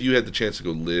especially if you had the chance to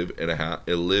go live in a house,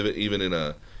 even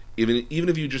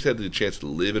if you just had the chance to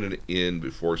live in an inn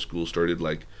before school started,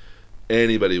 like,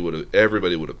 everybody would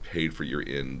have paid for your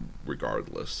inn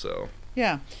regardless. So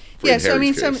yeah. So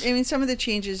some of the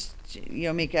changes,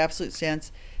 make absolute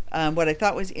sense. What I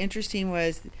thought was interesting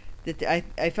was that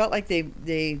I felt like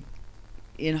they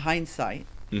in hindsight,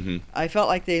 I felt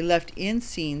like they left in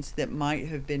scenes that might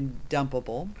have been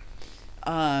dumpable,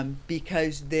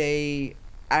 because they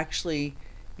actually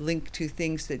link to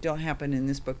things that don't happen in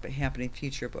this book but happen in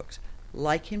future books,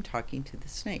 like him talking to the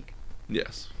snake.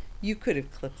 Yes. You could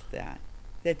have clipped that.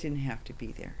 That didn't have to be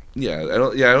there. Yeah, I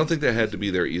don't think that had to be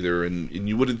there either, and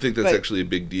you wouldn't think that's actually a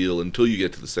big deal until you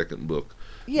get to the second book.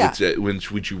 Yeah.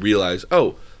 Which you realize,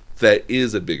 oh, that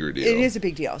is a bigger deal. It is a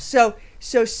big deal. So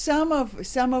some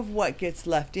of what gets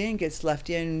left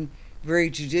in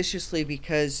very judiciously,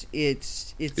 because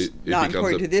it's not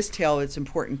important to this tale, it's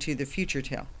important to the future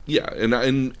tale. Yeah,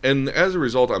 and as a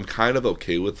result, I'm kind of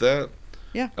okay with that.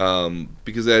 Yeah.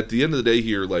 Because at the end of the day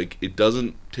here, like, it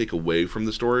doesn't take away from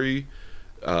the story,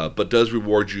 but does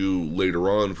reward you later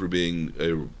on for being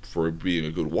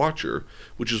a good watcher,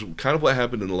 which is kind of what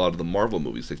happened in a lot of the Marvel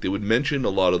movies. Like, they would mention a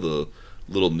lot of the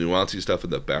little nuancy stuff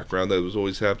in the background that was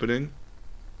always happening.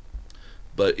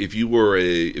 But if you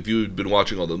had been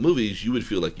watching all the movies, you would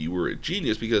feel like you were a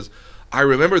genius, because I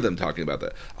remember them talking about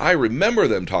that. I remember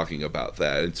them talking about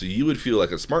that. And so you would feel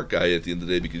like a smart guy at the end of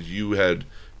the day because you had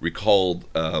recalled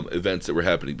events that were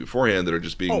happening beforehand that are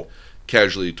just being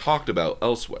casually talked about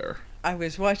elsewhere. I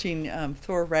was watching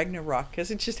Thor Ragnarok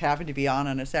because it just happened to be on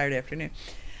a Saturday afternoon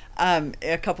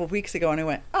a couple of weeks ago, and I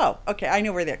went, oh, okay, I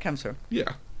know where that comes from.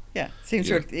 Yeah. Yeah, seems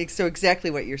sort of, so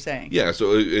exactly what you're saying. Yeah,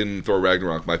 so in Thor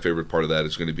Ragnarok, my favorite part of that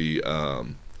is going to be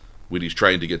when he's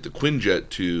trying to get the Quinjet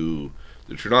to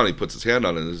the Trelawney, he puts his hand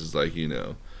on it, and this is like,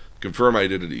 confirm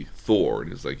identity, Thor.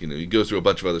 And it's like, he goes through a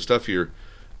bunch of other stuff here,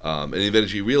 and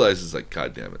eventually he realizes, like,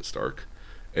 God damn it, Stark.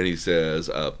 And he says,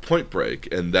 point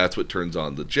break, and that's what turns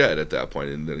on the jet at that point.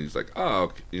 And then he's like,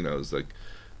 oh, it's like,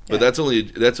 but that's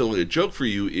only a joke for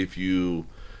you if you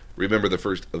remember the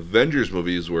first Avengers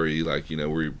movies where he, like,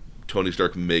 where Tony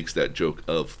Stark makes that joke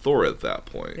of Thor at that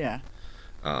point. Yeah.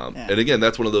 And again,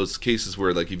 that's one of those cases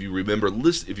where, like, if you remember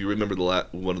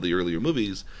one of the earlier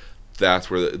movies, that's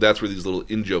where these little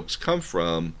in jokes come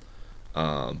from.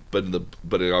 But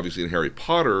obviously in Harry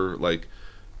Potter, like,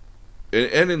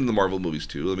 and in the Marvel movies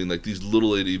too, I mean, like, these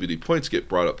little itty bitty points get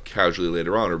brought up casually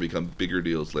later on or become bigger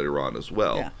deals later on as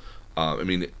well. Yeah. I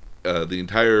mean, the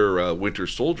entire Winter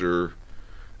Soldier,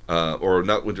 or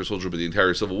not Winter Soldier, but the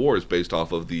entire Civil War is based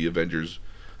off of the Avengers.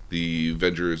 The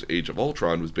Avengers Age of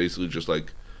Ultron was basically just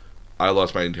like, I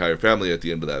lost my entire family at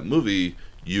the end of that movie.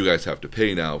 You guys have to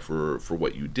pay now for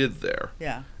what you did there.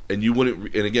 Yeah. And you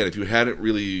wouldn't. And again, if you hadn't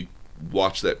really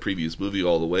watched that previous movie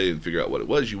all the way and figure out what it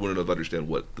was, you wouldn't have understand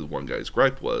what the one guy's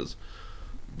gripe was.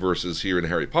 Versus here in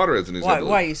Harry Potter, as an example.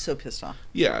 Why are you so pissed off?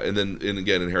 Yeah, and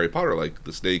again in Harry Potter, like,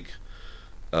 the snake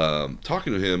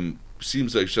talking to him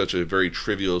seems like such a very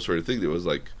trivial sort of thing that was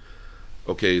like,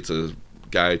 okay, it's a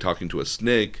guy talking to a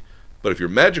snake, but if you're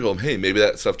magical, hey, maybe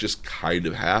that stuff just kind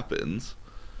of happens,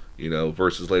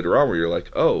 versus later on where you're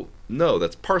like, oh, no,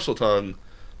 that's Parseltongue,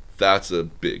 that's a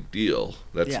big deal.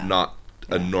 That's not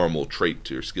a normal trait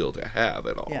to your skill to have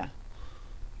at all. Yeah.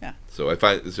 Yeah. So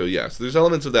so there's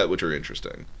elements of that which are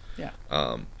interesting. Yeah.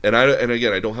 And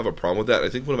again, I don't have a problem with that. I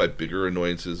think one of my bigger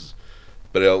annoyances,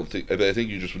 but I think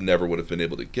you just never would have been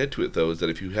able to get to it, though, is that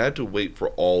if you had to wait for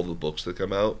all the books to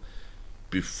come out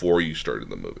before you started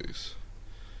the movies,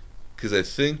 because I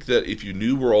think that if you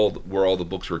knew where all the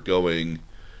books were going,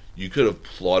 you could have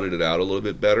plotted it out a little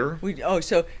bit better.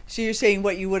 So you're saying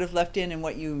what you would have left in and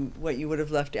what you would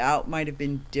have left out might have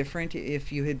been different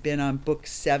if you had been on book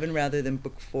 7 rather than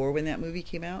book 4 when that movie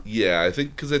came out? Yeah, I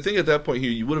think at that point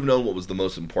here you would have known what was the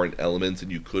most important elements, and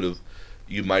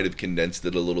you might have condensed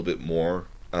it a little bit more.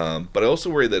 But I also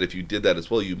worry that if you did that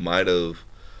as well, you might have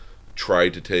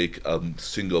tried to take a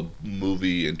single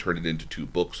movie and turn it into 2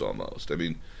 books almost. I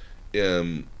mean,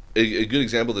 a good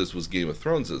example of this was Game of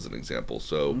Thrones as an example.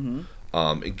 So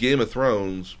in Game of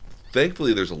Thrones,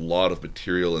 thankfully there's a lot of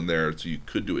material in there, so you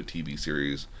could do a TV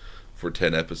series for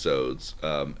 10 episodes,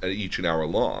 and each an hour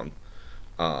long.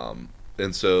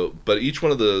 But each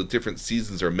one of the different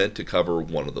seasons are meant to cover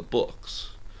one of the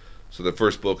books. So the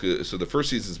first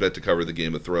season is meant to cover the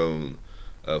Game of Thrones,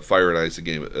 Fire and Ice,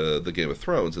 the Game of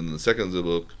Thrones, and then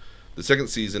the second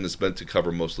season is meant to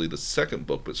cover mostly the second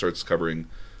book, but starts covering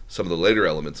some of the later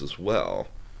elements as well.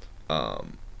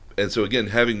 And so again,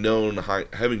 having known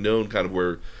kind of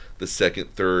where the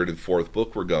second, third, and fourth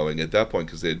book were going at that point,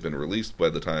 because they had been released by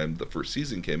the time the first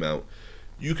season came out,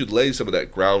 you could lay some of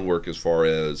that groundwork as far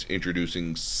as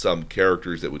introducing some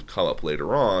characters that would come up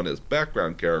later on as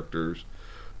background characters,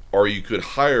 or you could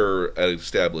hire an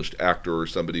established actor or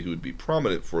somebody who would be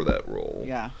prominent for that role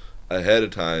ahead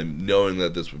of time, knowing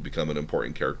that this would become an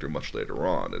important character much later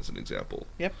on, as an example.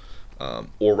 Yep.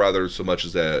 Or rather, so much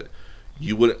as that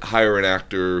you wouldn't hire an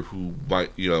actor who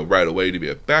might, right away to be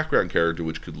a background character,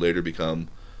 which could later become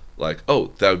like,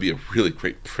 oh, that would be a really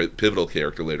great pivotal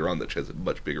character later on that has a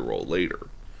much bigger role later.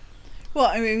 Well,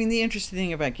 I mean, the interesting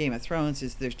thing about Game of Thrones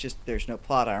is there's no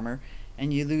plot armor,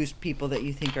 and you lose people that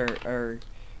you think are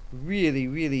really,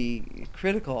 really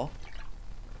critical,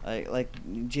 like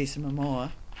Jason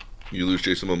Momoa. You lose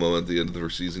Jason Momoa at the end of the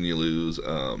first season. You lose,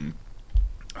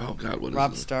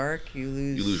 Robb Stark. You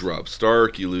lose Robb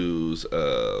Stark. You lose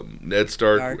Ned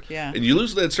Stark. And you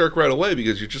lose Ned Stark right away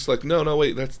because you're just like, no,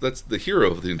 wait, that's the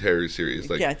hero of the entire series.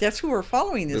 Like, yeah, that's who we're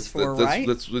following this for, right?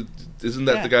 Isn't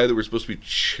that the guy that we're supposed to be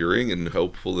cheering and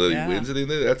hopeful that he wins anything?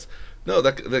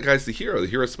 That guy's the hero. The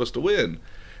hero's supposed to win,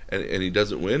 and he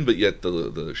doesn't win, but yet the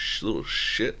little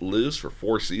shit lives for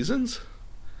 4 seasons.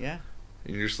 Yeah.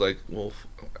 And you're just like, well,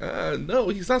 no,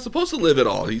 he's not supposed to live at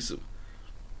all.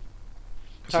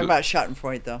 Talk about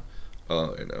Schadenfreude, though.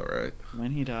 Oh, I know, right?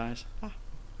 When he dies.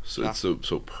 So it's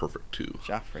so perfect, too.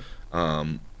 Joffrey.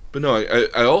 But no,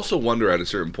 I also wonder at a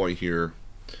certain point here,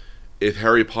 if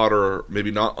Harry Potter,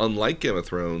 maybe not unlike Game of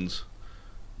Thrones,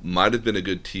 might have been a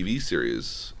good TV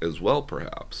series as well,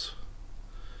 perhaps.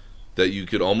 That you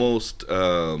could almost,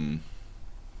 that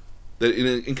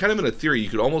in kind of in a theory, you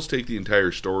could almost take the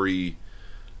entire story.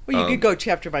 Well, you could go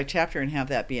chapter by chapter and have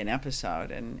that be an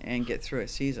episode and get through a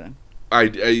season.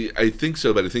 I think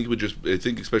so, but I think it would just, I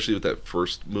think especially with that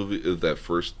first movie, that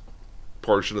first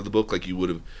portion of the book, like it would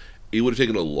have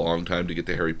taken a long time to get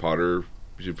to Harry Potter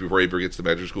before he ever gets to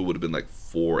Magic School. Would have been like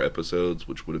 4 episodes,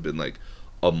 which would have been like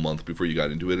a month before you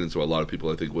got into it, and so a lot of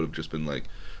people I think would have just been like,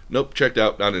 nope, checked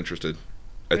out, not interested.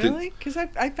 Really? Because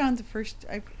I found the first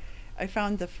I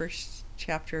found the first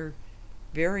chapter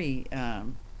very.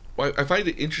 Well, I find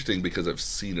it interesting because I've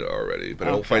seen it already, but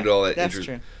I don't find it all that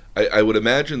interesting. That's true. I would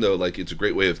imagine though, like it's a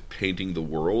great way of painting the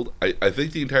world. I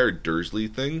think the entire Dursley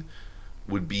thing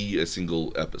would be a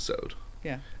single episode.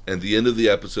 Yeah. And the end of the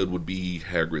episode would be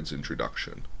Hagrid's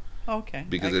introduction. Okay.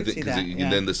 Because I think,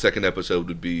 and then the second episode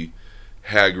would be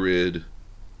Hagrid,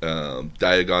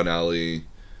 Diagon Alley,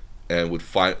 and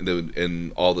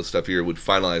and all the stuff here would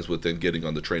finalize with them getting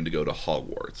on the train to go to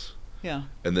Hogwarts. Yeah.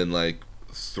 And then like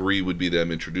 3 would be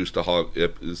them introduced to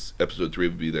episode 3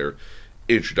 would be their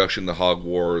introduction to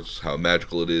Hogwarts, how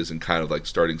magical it is, and kind of like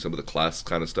starting some of the class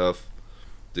kind of stuff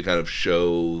to kind of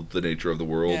show the nature of the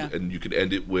world. Yeah. And you could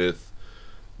end it with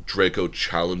Draco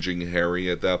challenging Harry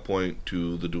at that point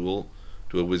to the duel,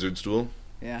 to a wizard's duel.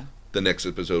 Yeah. The next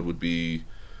episode would be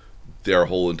their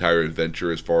whole entire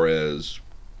adventure as far as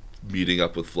meeting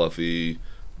up with Fluffy,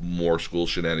 more school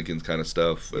shenanigans kind of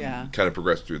stuff, and kind of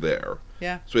progress through there.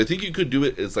 Yeah. So I think you could do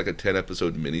it as like a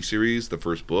 10-episode miniseries, the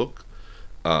first book,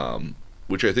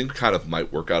 which I think kind of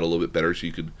might work out a little bit better. So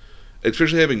you could,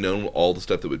 especially having known all the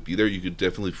stuff that would be there, you could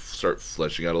definitely start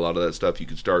fleshing out a lot of that stuff. You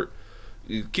could start,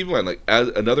 keep in mind, like as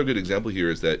another good example here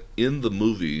is that in the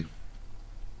movie,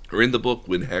 or in the book,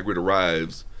 when Hagrid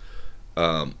arrives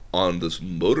on this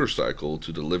motorcycle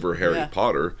to deliver Harry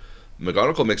Potter,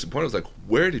 McGonagall makes a point. It's like,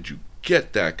 where did you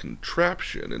get that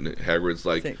contraption? And Hagrid's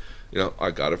like,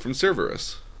 I got it from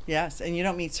Severus. Yes, and you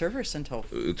don't meet Severus until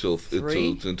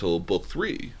book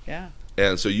 3. Yeah.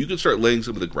 And so you can start laying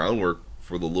some of the groundwork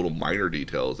for the little minor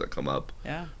details that come up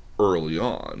early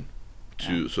on,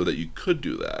 so that you could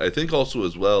do that. I think also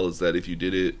as well is that if you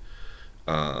did it,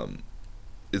 over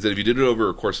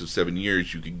a course of 7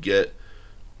 years, you could get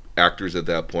actors at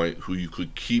that point who you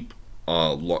could keep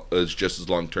as just as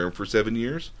long term for 7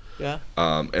 years. Yeah.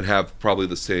 And have probably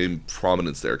the same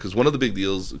prominence there. Because one of the big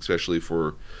deals, especially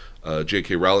for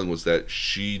J.K. Rowling, was that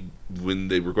when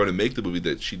they were going to make the movie,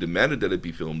 that she demanded that it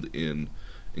be filmed in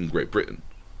Great Britain.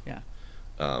 Yeah.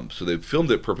 So they filmed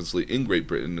it purposely in Great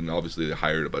Britain, and obviously they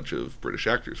hired a bunch of British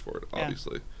actors for it,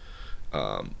 obviously.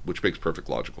 Which makes perfect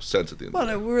logical sense at the end of the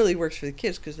day. Well, it really works for the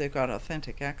kids because they've got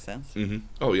authentic accents. Mm-hmm.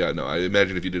 Oh, yeah, no, I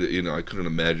imagine if you did it, I couldn't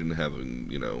imagine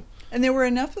having, And there were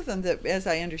enough of them that, as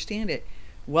I understand it,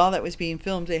 while that was being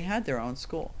filmed, they had their own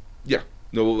school. Yeah.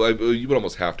 No, you would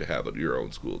almost have to have your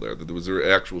own school there. There was an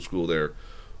actual school there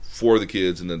for the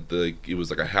kids, and then it was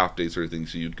like a half-day sort of thing,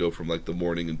 so you'd go from like the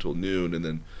morning until noon, and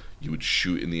then you would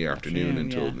shoot in the afternoon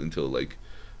until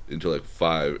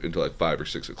 5 or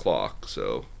 6 o'clock.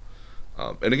 So,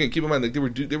 and again, keep in mind, like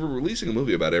they were releasing a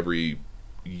movie about every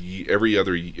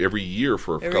year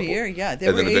for a couple. Every year, yeah,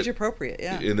 they were age appropriate,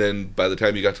 yeah. And then by the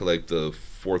time you got to like the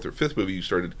 4th or 5th movie, it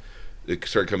started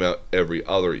coming out every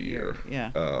other year.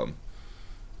 Yeah.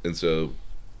 And so,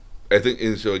 I think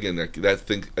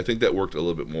that worked a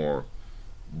little bit more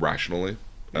rationally.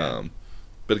 Yeah.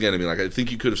 But again, I mean, like I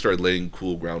think you could have started laying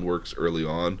cool groundworks early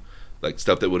on, like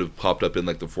stuff that would have popped up in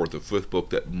like the 4th or 5th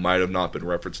book that might have not been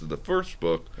referenced in the first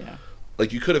book. Yeah.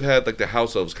 Like you could have had like the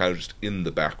house elves kind of just in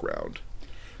the background.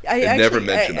 I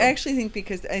actually think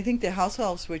because I think the house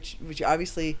elves, which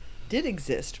obviously did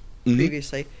exist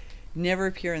previously, never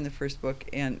appear in the first book,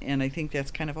 and I think that's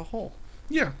kind of a hole.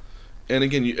 Yeah. And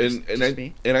again,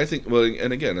 I think, well,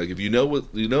 and again, like if you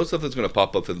know stuff that's going to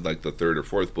pop up in like the 3rd or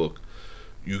 4th book,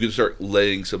 you can start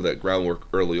laying some of that groundwork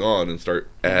early on and start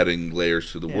adding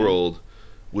layers to the world,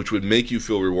 which would make you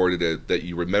feel rewarded that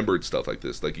you remembered stuff like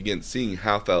this. Like again, seeing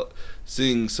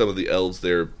some of the elves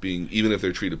there being, even if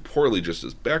they're treated poorly, just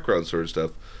as background sort of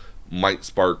stuff, might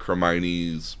spark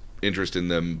Hermione's interest in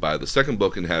them by the 2nd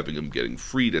book and having them getting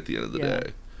freed at the end of the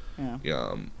day.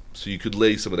 Yeah. So you could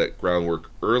lay some of that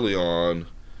groundwork early on,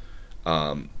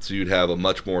 so you'd have a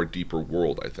much more deeper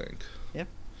world, I think. Yep.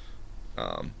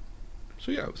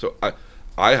 So I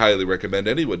highly recommend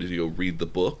anybody to go read the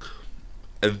book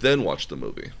and then watch the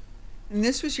movie. And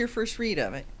this was your first read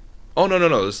of it? Oh,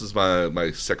 no. This is my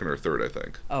 2nd or 3rd, I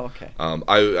think. Oh, okay.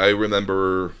 I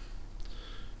remember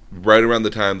right around the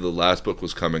time the last book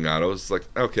was coming out, I was like,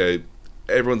 okay,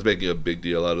 everyone's making a big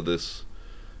deal out of this,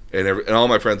 and all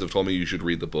my friends have told me you should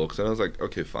read the books, and I was like,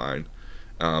 okay, fine.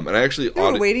 And I actually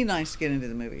there were waiting lines to get into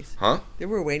the movies. Huh? There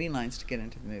were waiting lines to get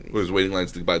into the movies. There was waiting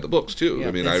lines to buy the books too. Yeah,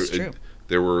 I mean, true.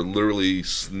 There were literally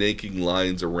snaking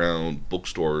lines around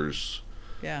bookstores.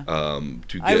 Yeah.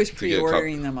 I was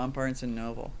pre-ordering them on Barnes and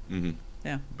Noble. Mm-hmm.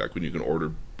 Yeah. Back when you can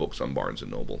order books on Barnes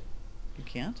and Noble. You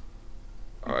can't.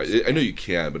 I know you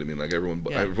can, but I mean, like everyone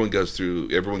goes through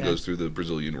goes through the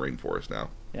Brazilian rainforest now.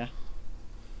 Yeah.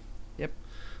 Yep.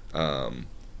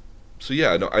 So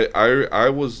yeah, no, I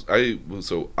worked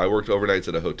overnights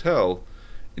at a hotel,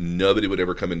 and nobody would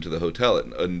ever come into the hotel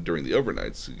during the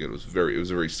overnights. Again, it was a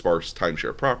very sparse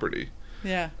timeshare property.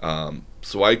 Yeah.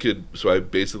 So I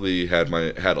basically had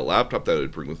a laptop that I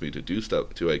would bring with me to do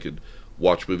stuff too. I could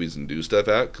watch movies and do stuff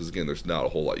at, because again, there's not a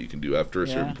whole lot you can do after a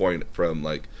certain point from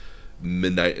like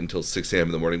midnight until 6 a.m.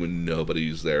 in the morning when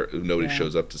nobody's there, nobody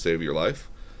shows up to save your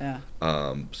life. Yeah.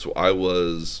 So I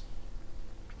was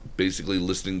basically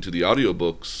listening to the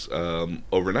audiobooks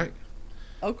overnight.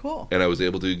 Oh, cool. And I was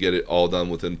able to get it all done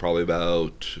within probably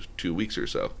about 2 weeks or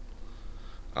so.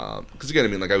 Because again, I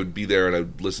mean, like I would be there and I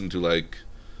would listen to 2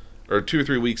 or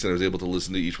 3 weeks, and I was able to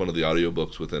listen to each one of the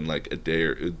audiobooks within like a day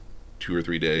or 2 or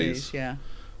 3 days. Yeah.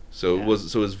 So it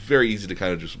was very easy to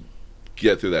kind of just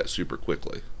get through that super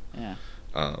quickly. Yeah.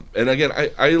 And again,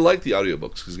 I like the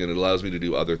audiobooks because again, it allows me to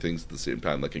do other things at the same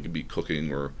time. Like it could be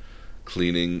cooking or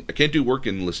cleaning. I can't do work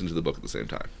and listen to the book at the same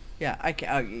time. Yeah, I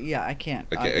can't.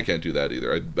 I can't do that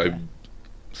either.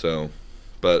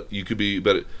 But you could be.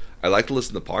 But I like to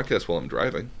listen to podcasts while I'm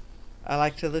driving. I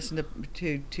like to listen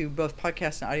to both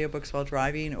podcasts and audiobooks while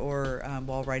driving or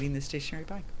while riding the stationary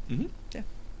bike. Mm-hmm. Yeah.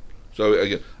 So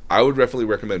again, I would definitely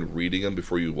recommend reading them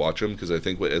before you watch them, because I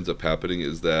think what ends up happening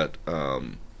is that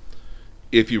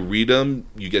if you read them,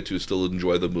 you get to still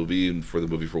enjoy the movie and for the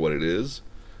movie for what it is.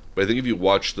 But I think if you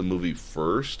watch the movie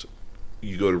first,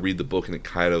 you go to read the book, and Where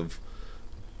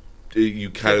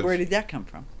did that come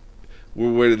from?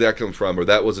 Where did that come from? Or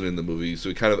that wasn't in the movie, so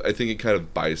I think it kind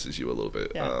of biases you a little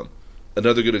bit. Yeah.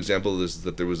 Another good example of this is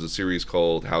that there was a series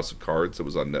called House of Cards that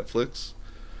was on Netflix.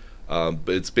 But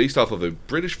it's based off of a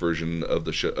British version of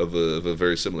the show, of a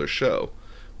very similar show,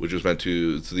 which was meant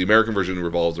to. So the American version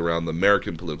revolves around the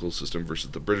American political system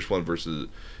versus the British one.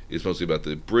 Is mostly about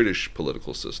the British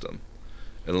political system,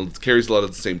 and it carries a lot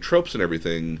of the same tropes and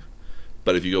everything.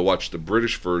 But if you go watch the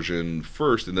British version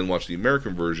first and then watch the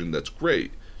American version, that's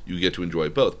great. You get to enjoy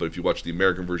both. But if you watch the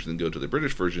American version and go to the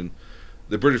British version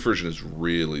is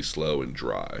really slow and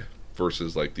dry.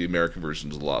 Versus like the American version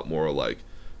is a lot more like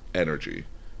energy.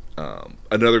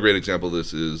 Another great example of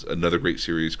this is another great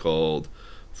series called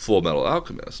Full Metal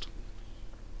Alchemist.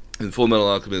 And Full Metal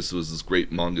Alchemist was this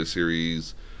great manga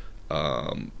series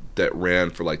that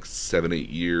ran for like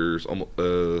 7-8 years,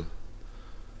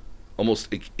 almost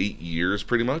 8 years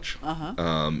pretty much.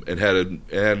 And had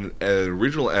an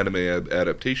original anime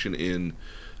adaptation in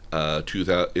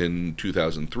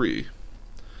 2003,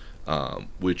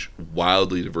 which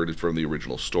wildly diverted from the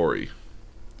original story.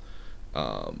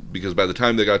 Because by the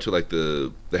time they got to like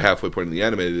the halfway point in the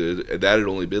anime, that had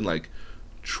only been like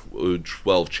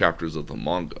 12 chapters of the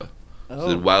manga. So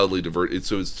it wildly diverted.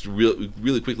 So it's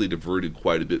really quickly diverted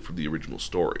quite a bit from the original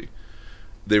story.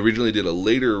 They originally did a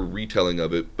later retelling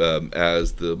of it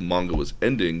as the manga was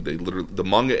ending. The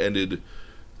manga ended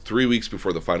 3 weeks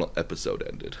before the final episode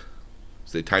ended.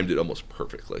 So they timed it almost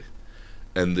perfectly.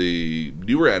 And the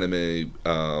newer anime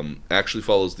actually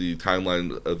follows the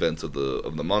timeline events of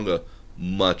the manga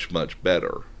much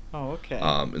better. Oh, okay.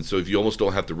 And so if you almost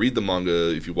don't have to read the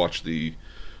manga, if you watch the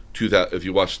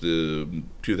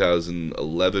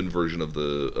 2011 version of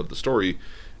the story,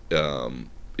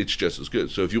 it's just as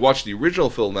good. So if you watch the original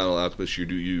Full Metal Alchemist,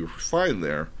 you're fine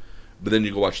there. But then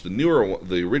you go watch the newer one,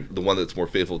 the one that's more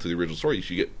faithful to the original story.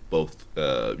 You get both.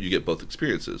 You get both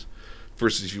experiences.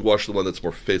 Versus if you watch the one that's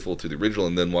more faithful to the original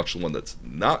and then watch the one that's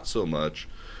not so much,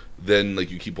 then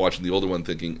like you keep watching the older one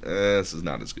thinking, this is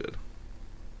not as good.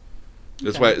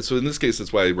 That's why. So in this case,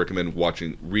 that's why I recommend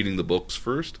reading the books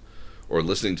first, or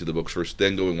listening to the books first,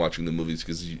 then going watching the movies.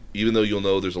 Because even though you'll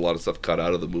know there's a lot of stuff cut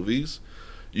out of the movies,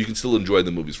 you can still enjoy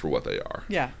the movies for what they are.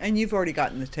 Yeah, and you've already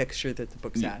gotten the texture that the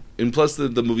books add. And plus,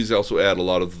 the movies also add a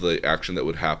lot of the action that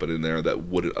would happen in there that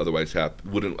wouldn't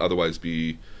otherwise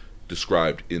be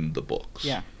described in the books.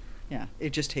 Yeah, it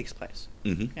just takes place.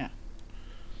 Mm-hmm. Yeah.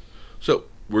 So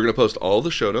we're going to post all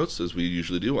the show notes as we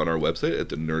usually do on our website at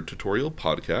the Nerd Tutorial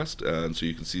Podcast, and so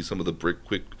you can see some of the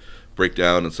quick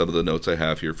breakdown and some of the notes I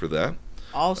have here for that.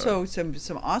 Also, some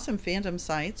awesome fandom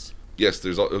sites. Yes,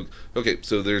 there's okay.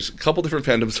 So there's a couple different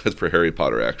fandom sites for Harry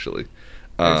Potter actually.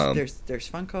 There's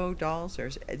Funko dolls.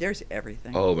 There's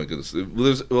everything. Oh my goodness.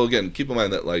 Well, again, keep in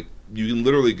mind that like you can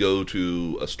literally go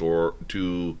to a store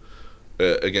to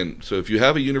again. So if you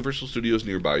have a Universal Studios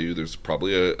nearby you, there's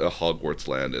probably a Hogwarts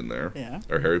land in there,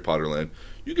 or Harry Potter land.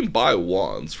 You can buy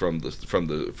wands from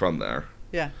there.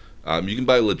 Yeah. You can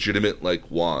buy legitimate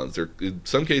like wands. There, in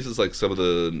some cases, like some of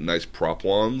the nice prop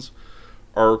wands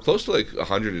are close to like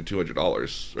 $100 to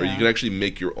 $200, or you can actually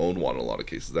make your own wand in a lot of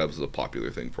cases. That was a popular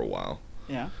thing for a while.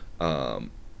 Yeah.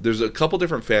 There's a couple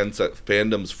different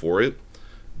fandoms for it.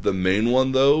 The main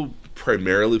one, though,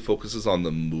 primarily focuses on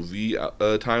the movie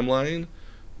timeline,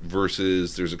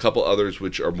 versus there's a couple others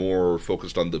which are more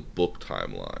focused on the book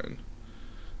timeline.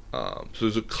 So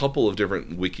there's a couple of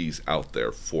different wikis out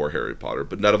there for Harry Potter,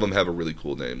 but none of them have a really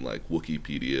cool name like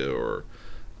Wikipedia or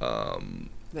Alpha.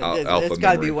 It's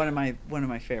got to be one of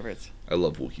my favorites. I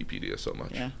love Wikipedia so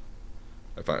much. Yeah.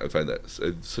 I find that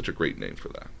it's such a great name for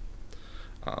that.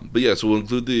 But yeah, so we'll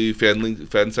include the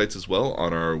fan sites as well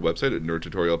on our website at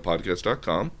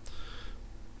nerdtutorialpodcast.com.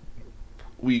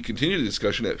 We continue the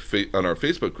discussion on our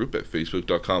Facebook group at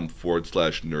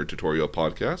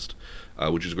facebook.com/nerdtutorialpodcast,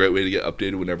 which is a great way to get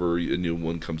updated whenever a new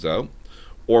one comes out.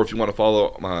 Or if you want to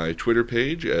follow my Twitter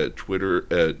page at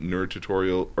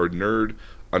nerdtutorial or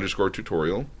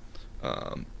nerd_tutorial.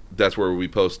 That's where we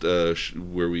post,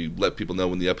 where we let people know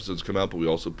when the episodes come out, but we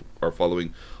also are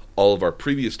following all of our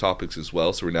previous topics as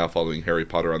well, so we're now following Harry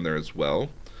Potter on there as well.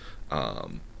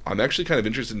 I'm actually kind of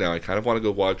interested now. I kind of want to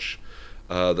go watch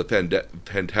the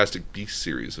Fantastic Beasts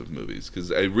series of movies, because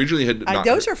I originally had not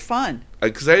those are fun.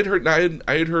 Because I had heard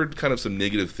kind of some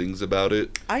negative things about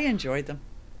it. I enjoyed them.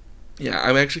 Yeah,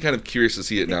 I'm actually kind of curious to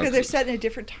see it now. Because they're set in a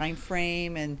different time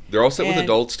frame, and they're all set with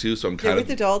adults too, so I'm kind of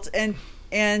with adults,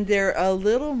 and they're a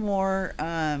little more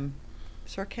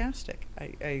sarcastic.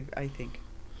 I think.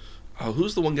 Oh,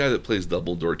 who's the one guy that plays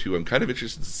Dumbledore too? I'm kind of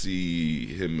interested to see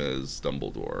him as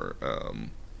Dumbledore.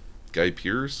 Guy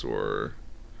Pearce, or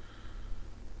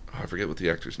I forget what the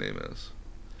actor's name is.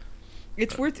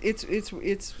 It's worth it's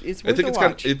worth I think a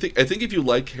watch. I think if you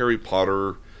like Harry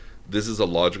Potter, this is a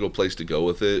logical place to go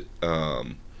with it.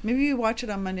 Maybe you watch it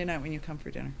on Monday night when you come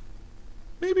for dinner.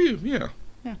 Maybe, yeah.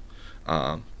 Yeah.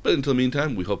 But until the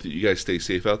meantime, we hope that you guys stay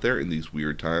safe out there in these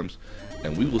weird times,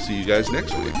 and we will see you guys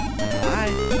next week. Bye.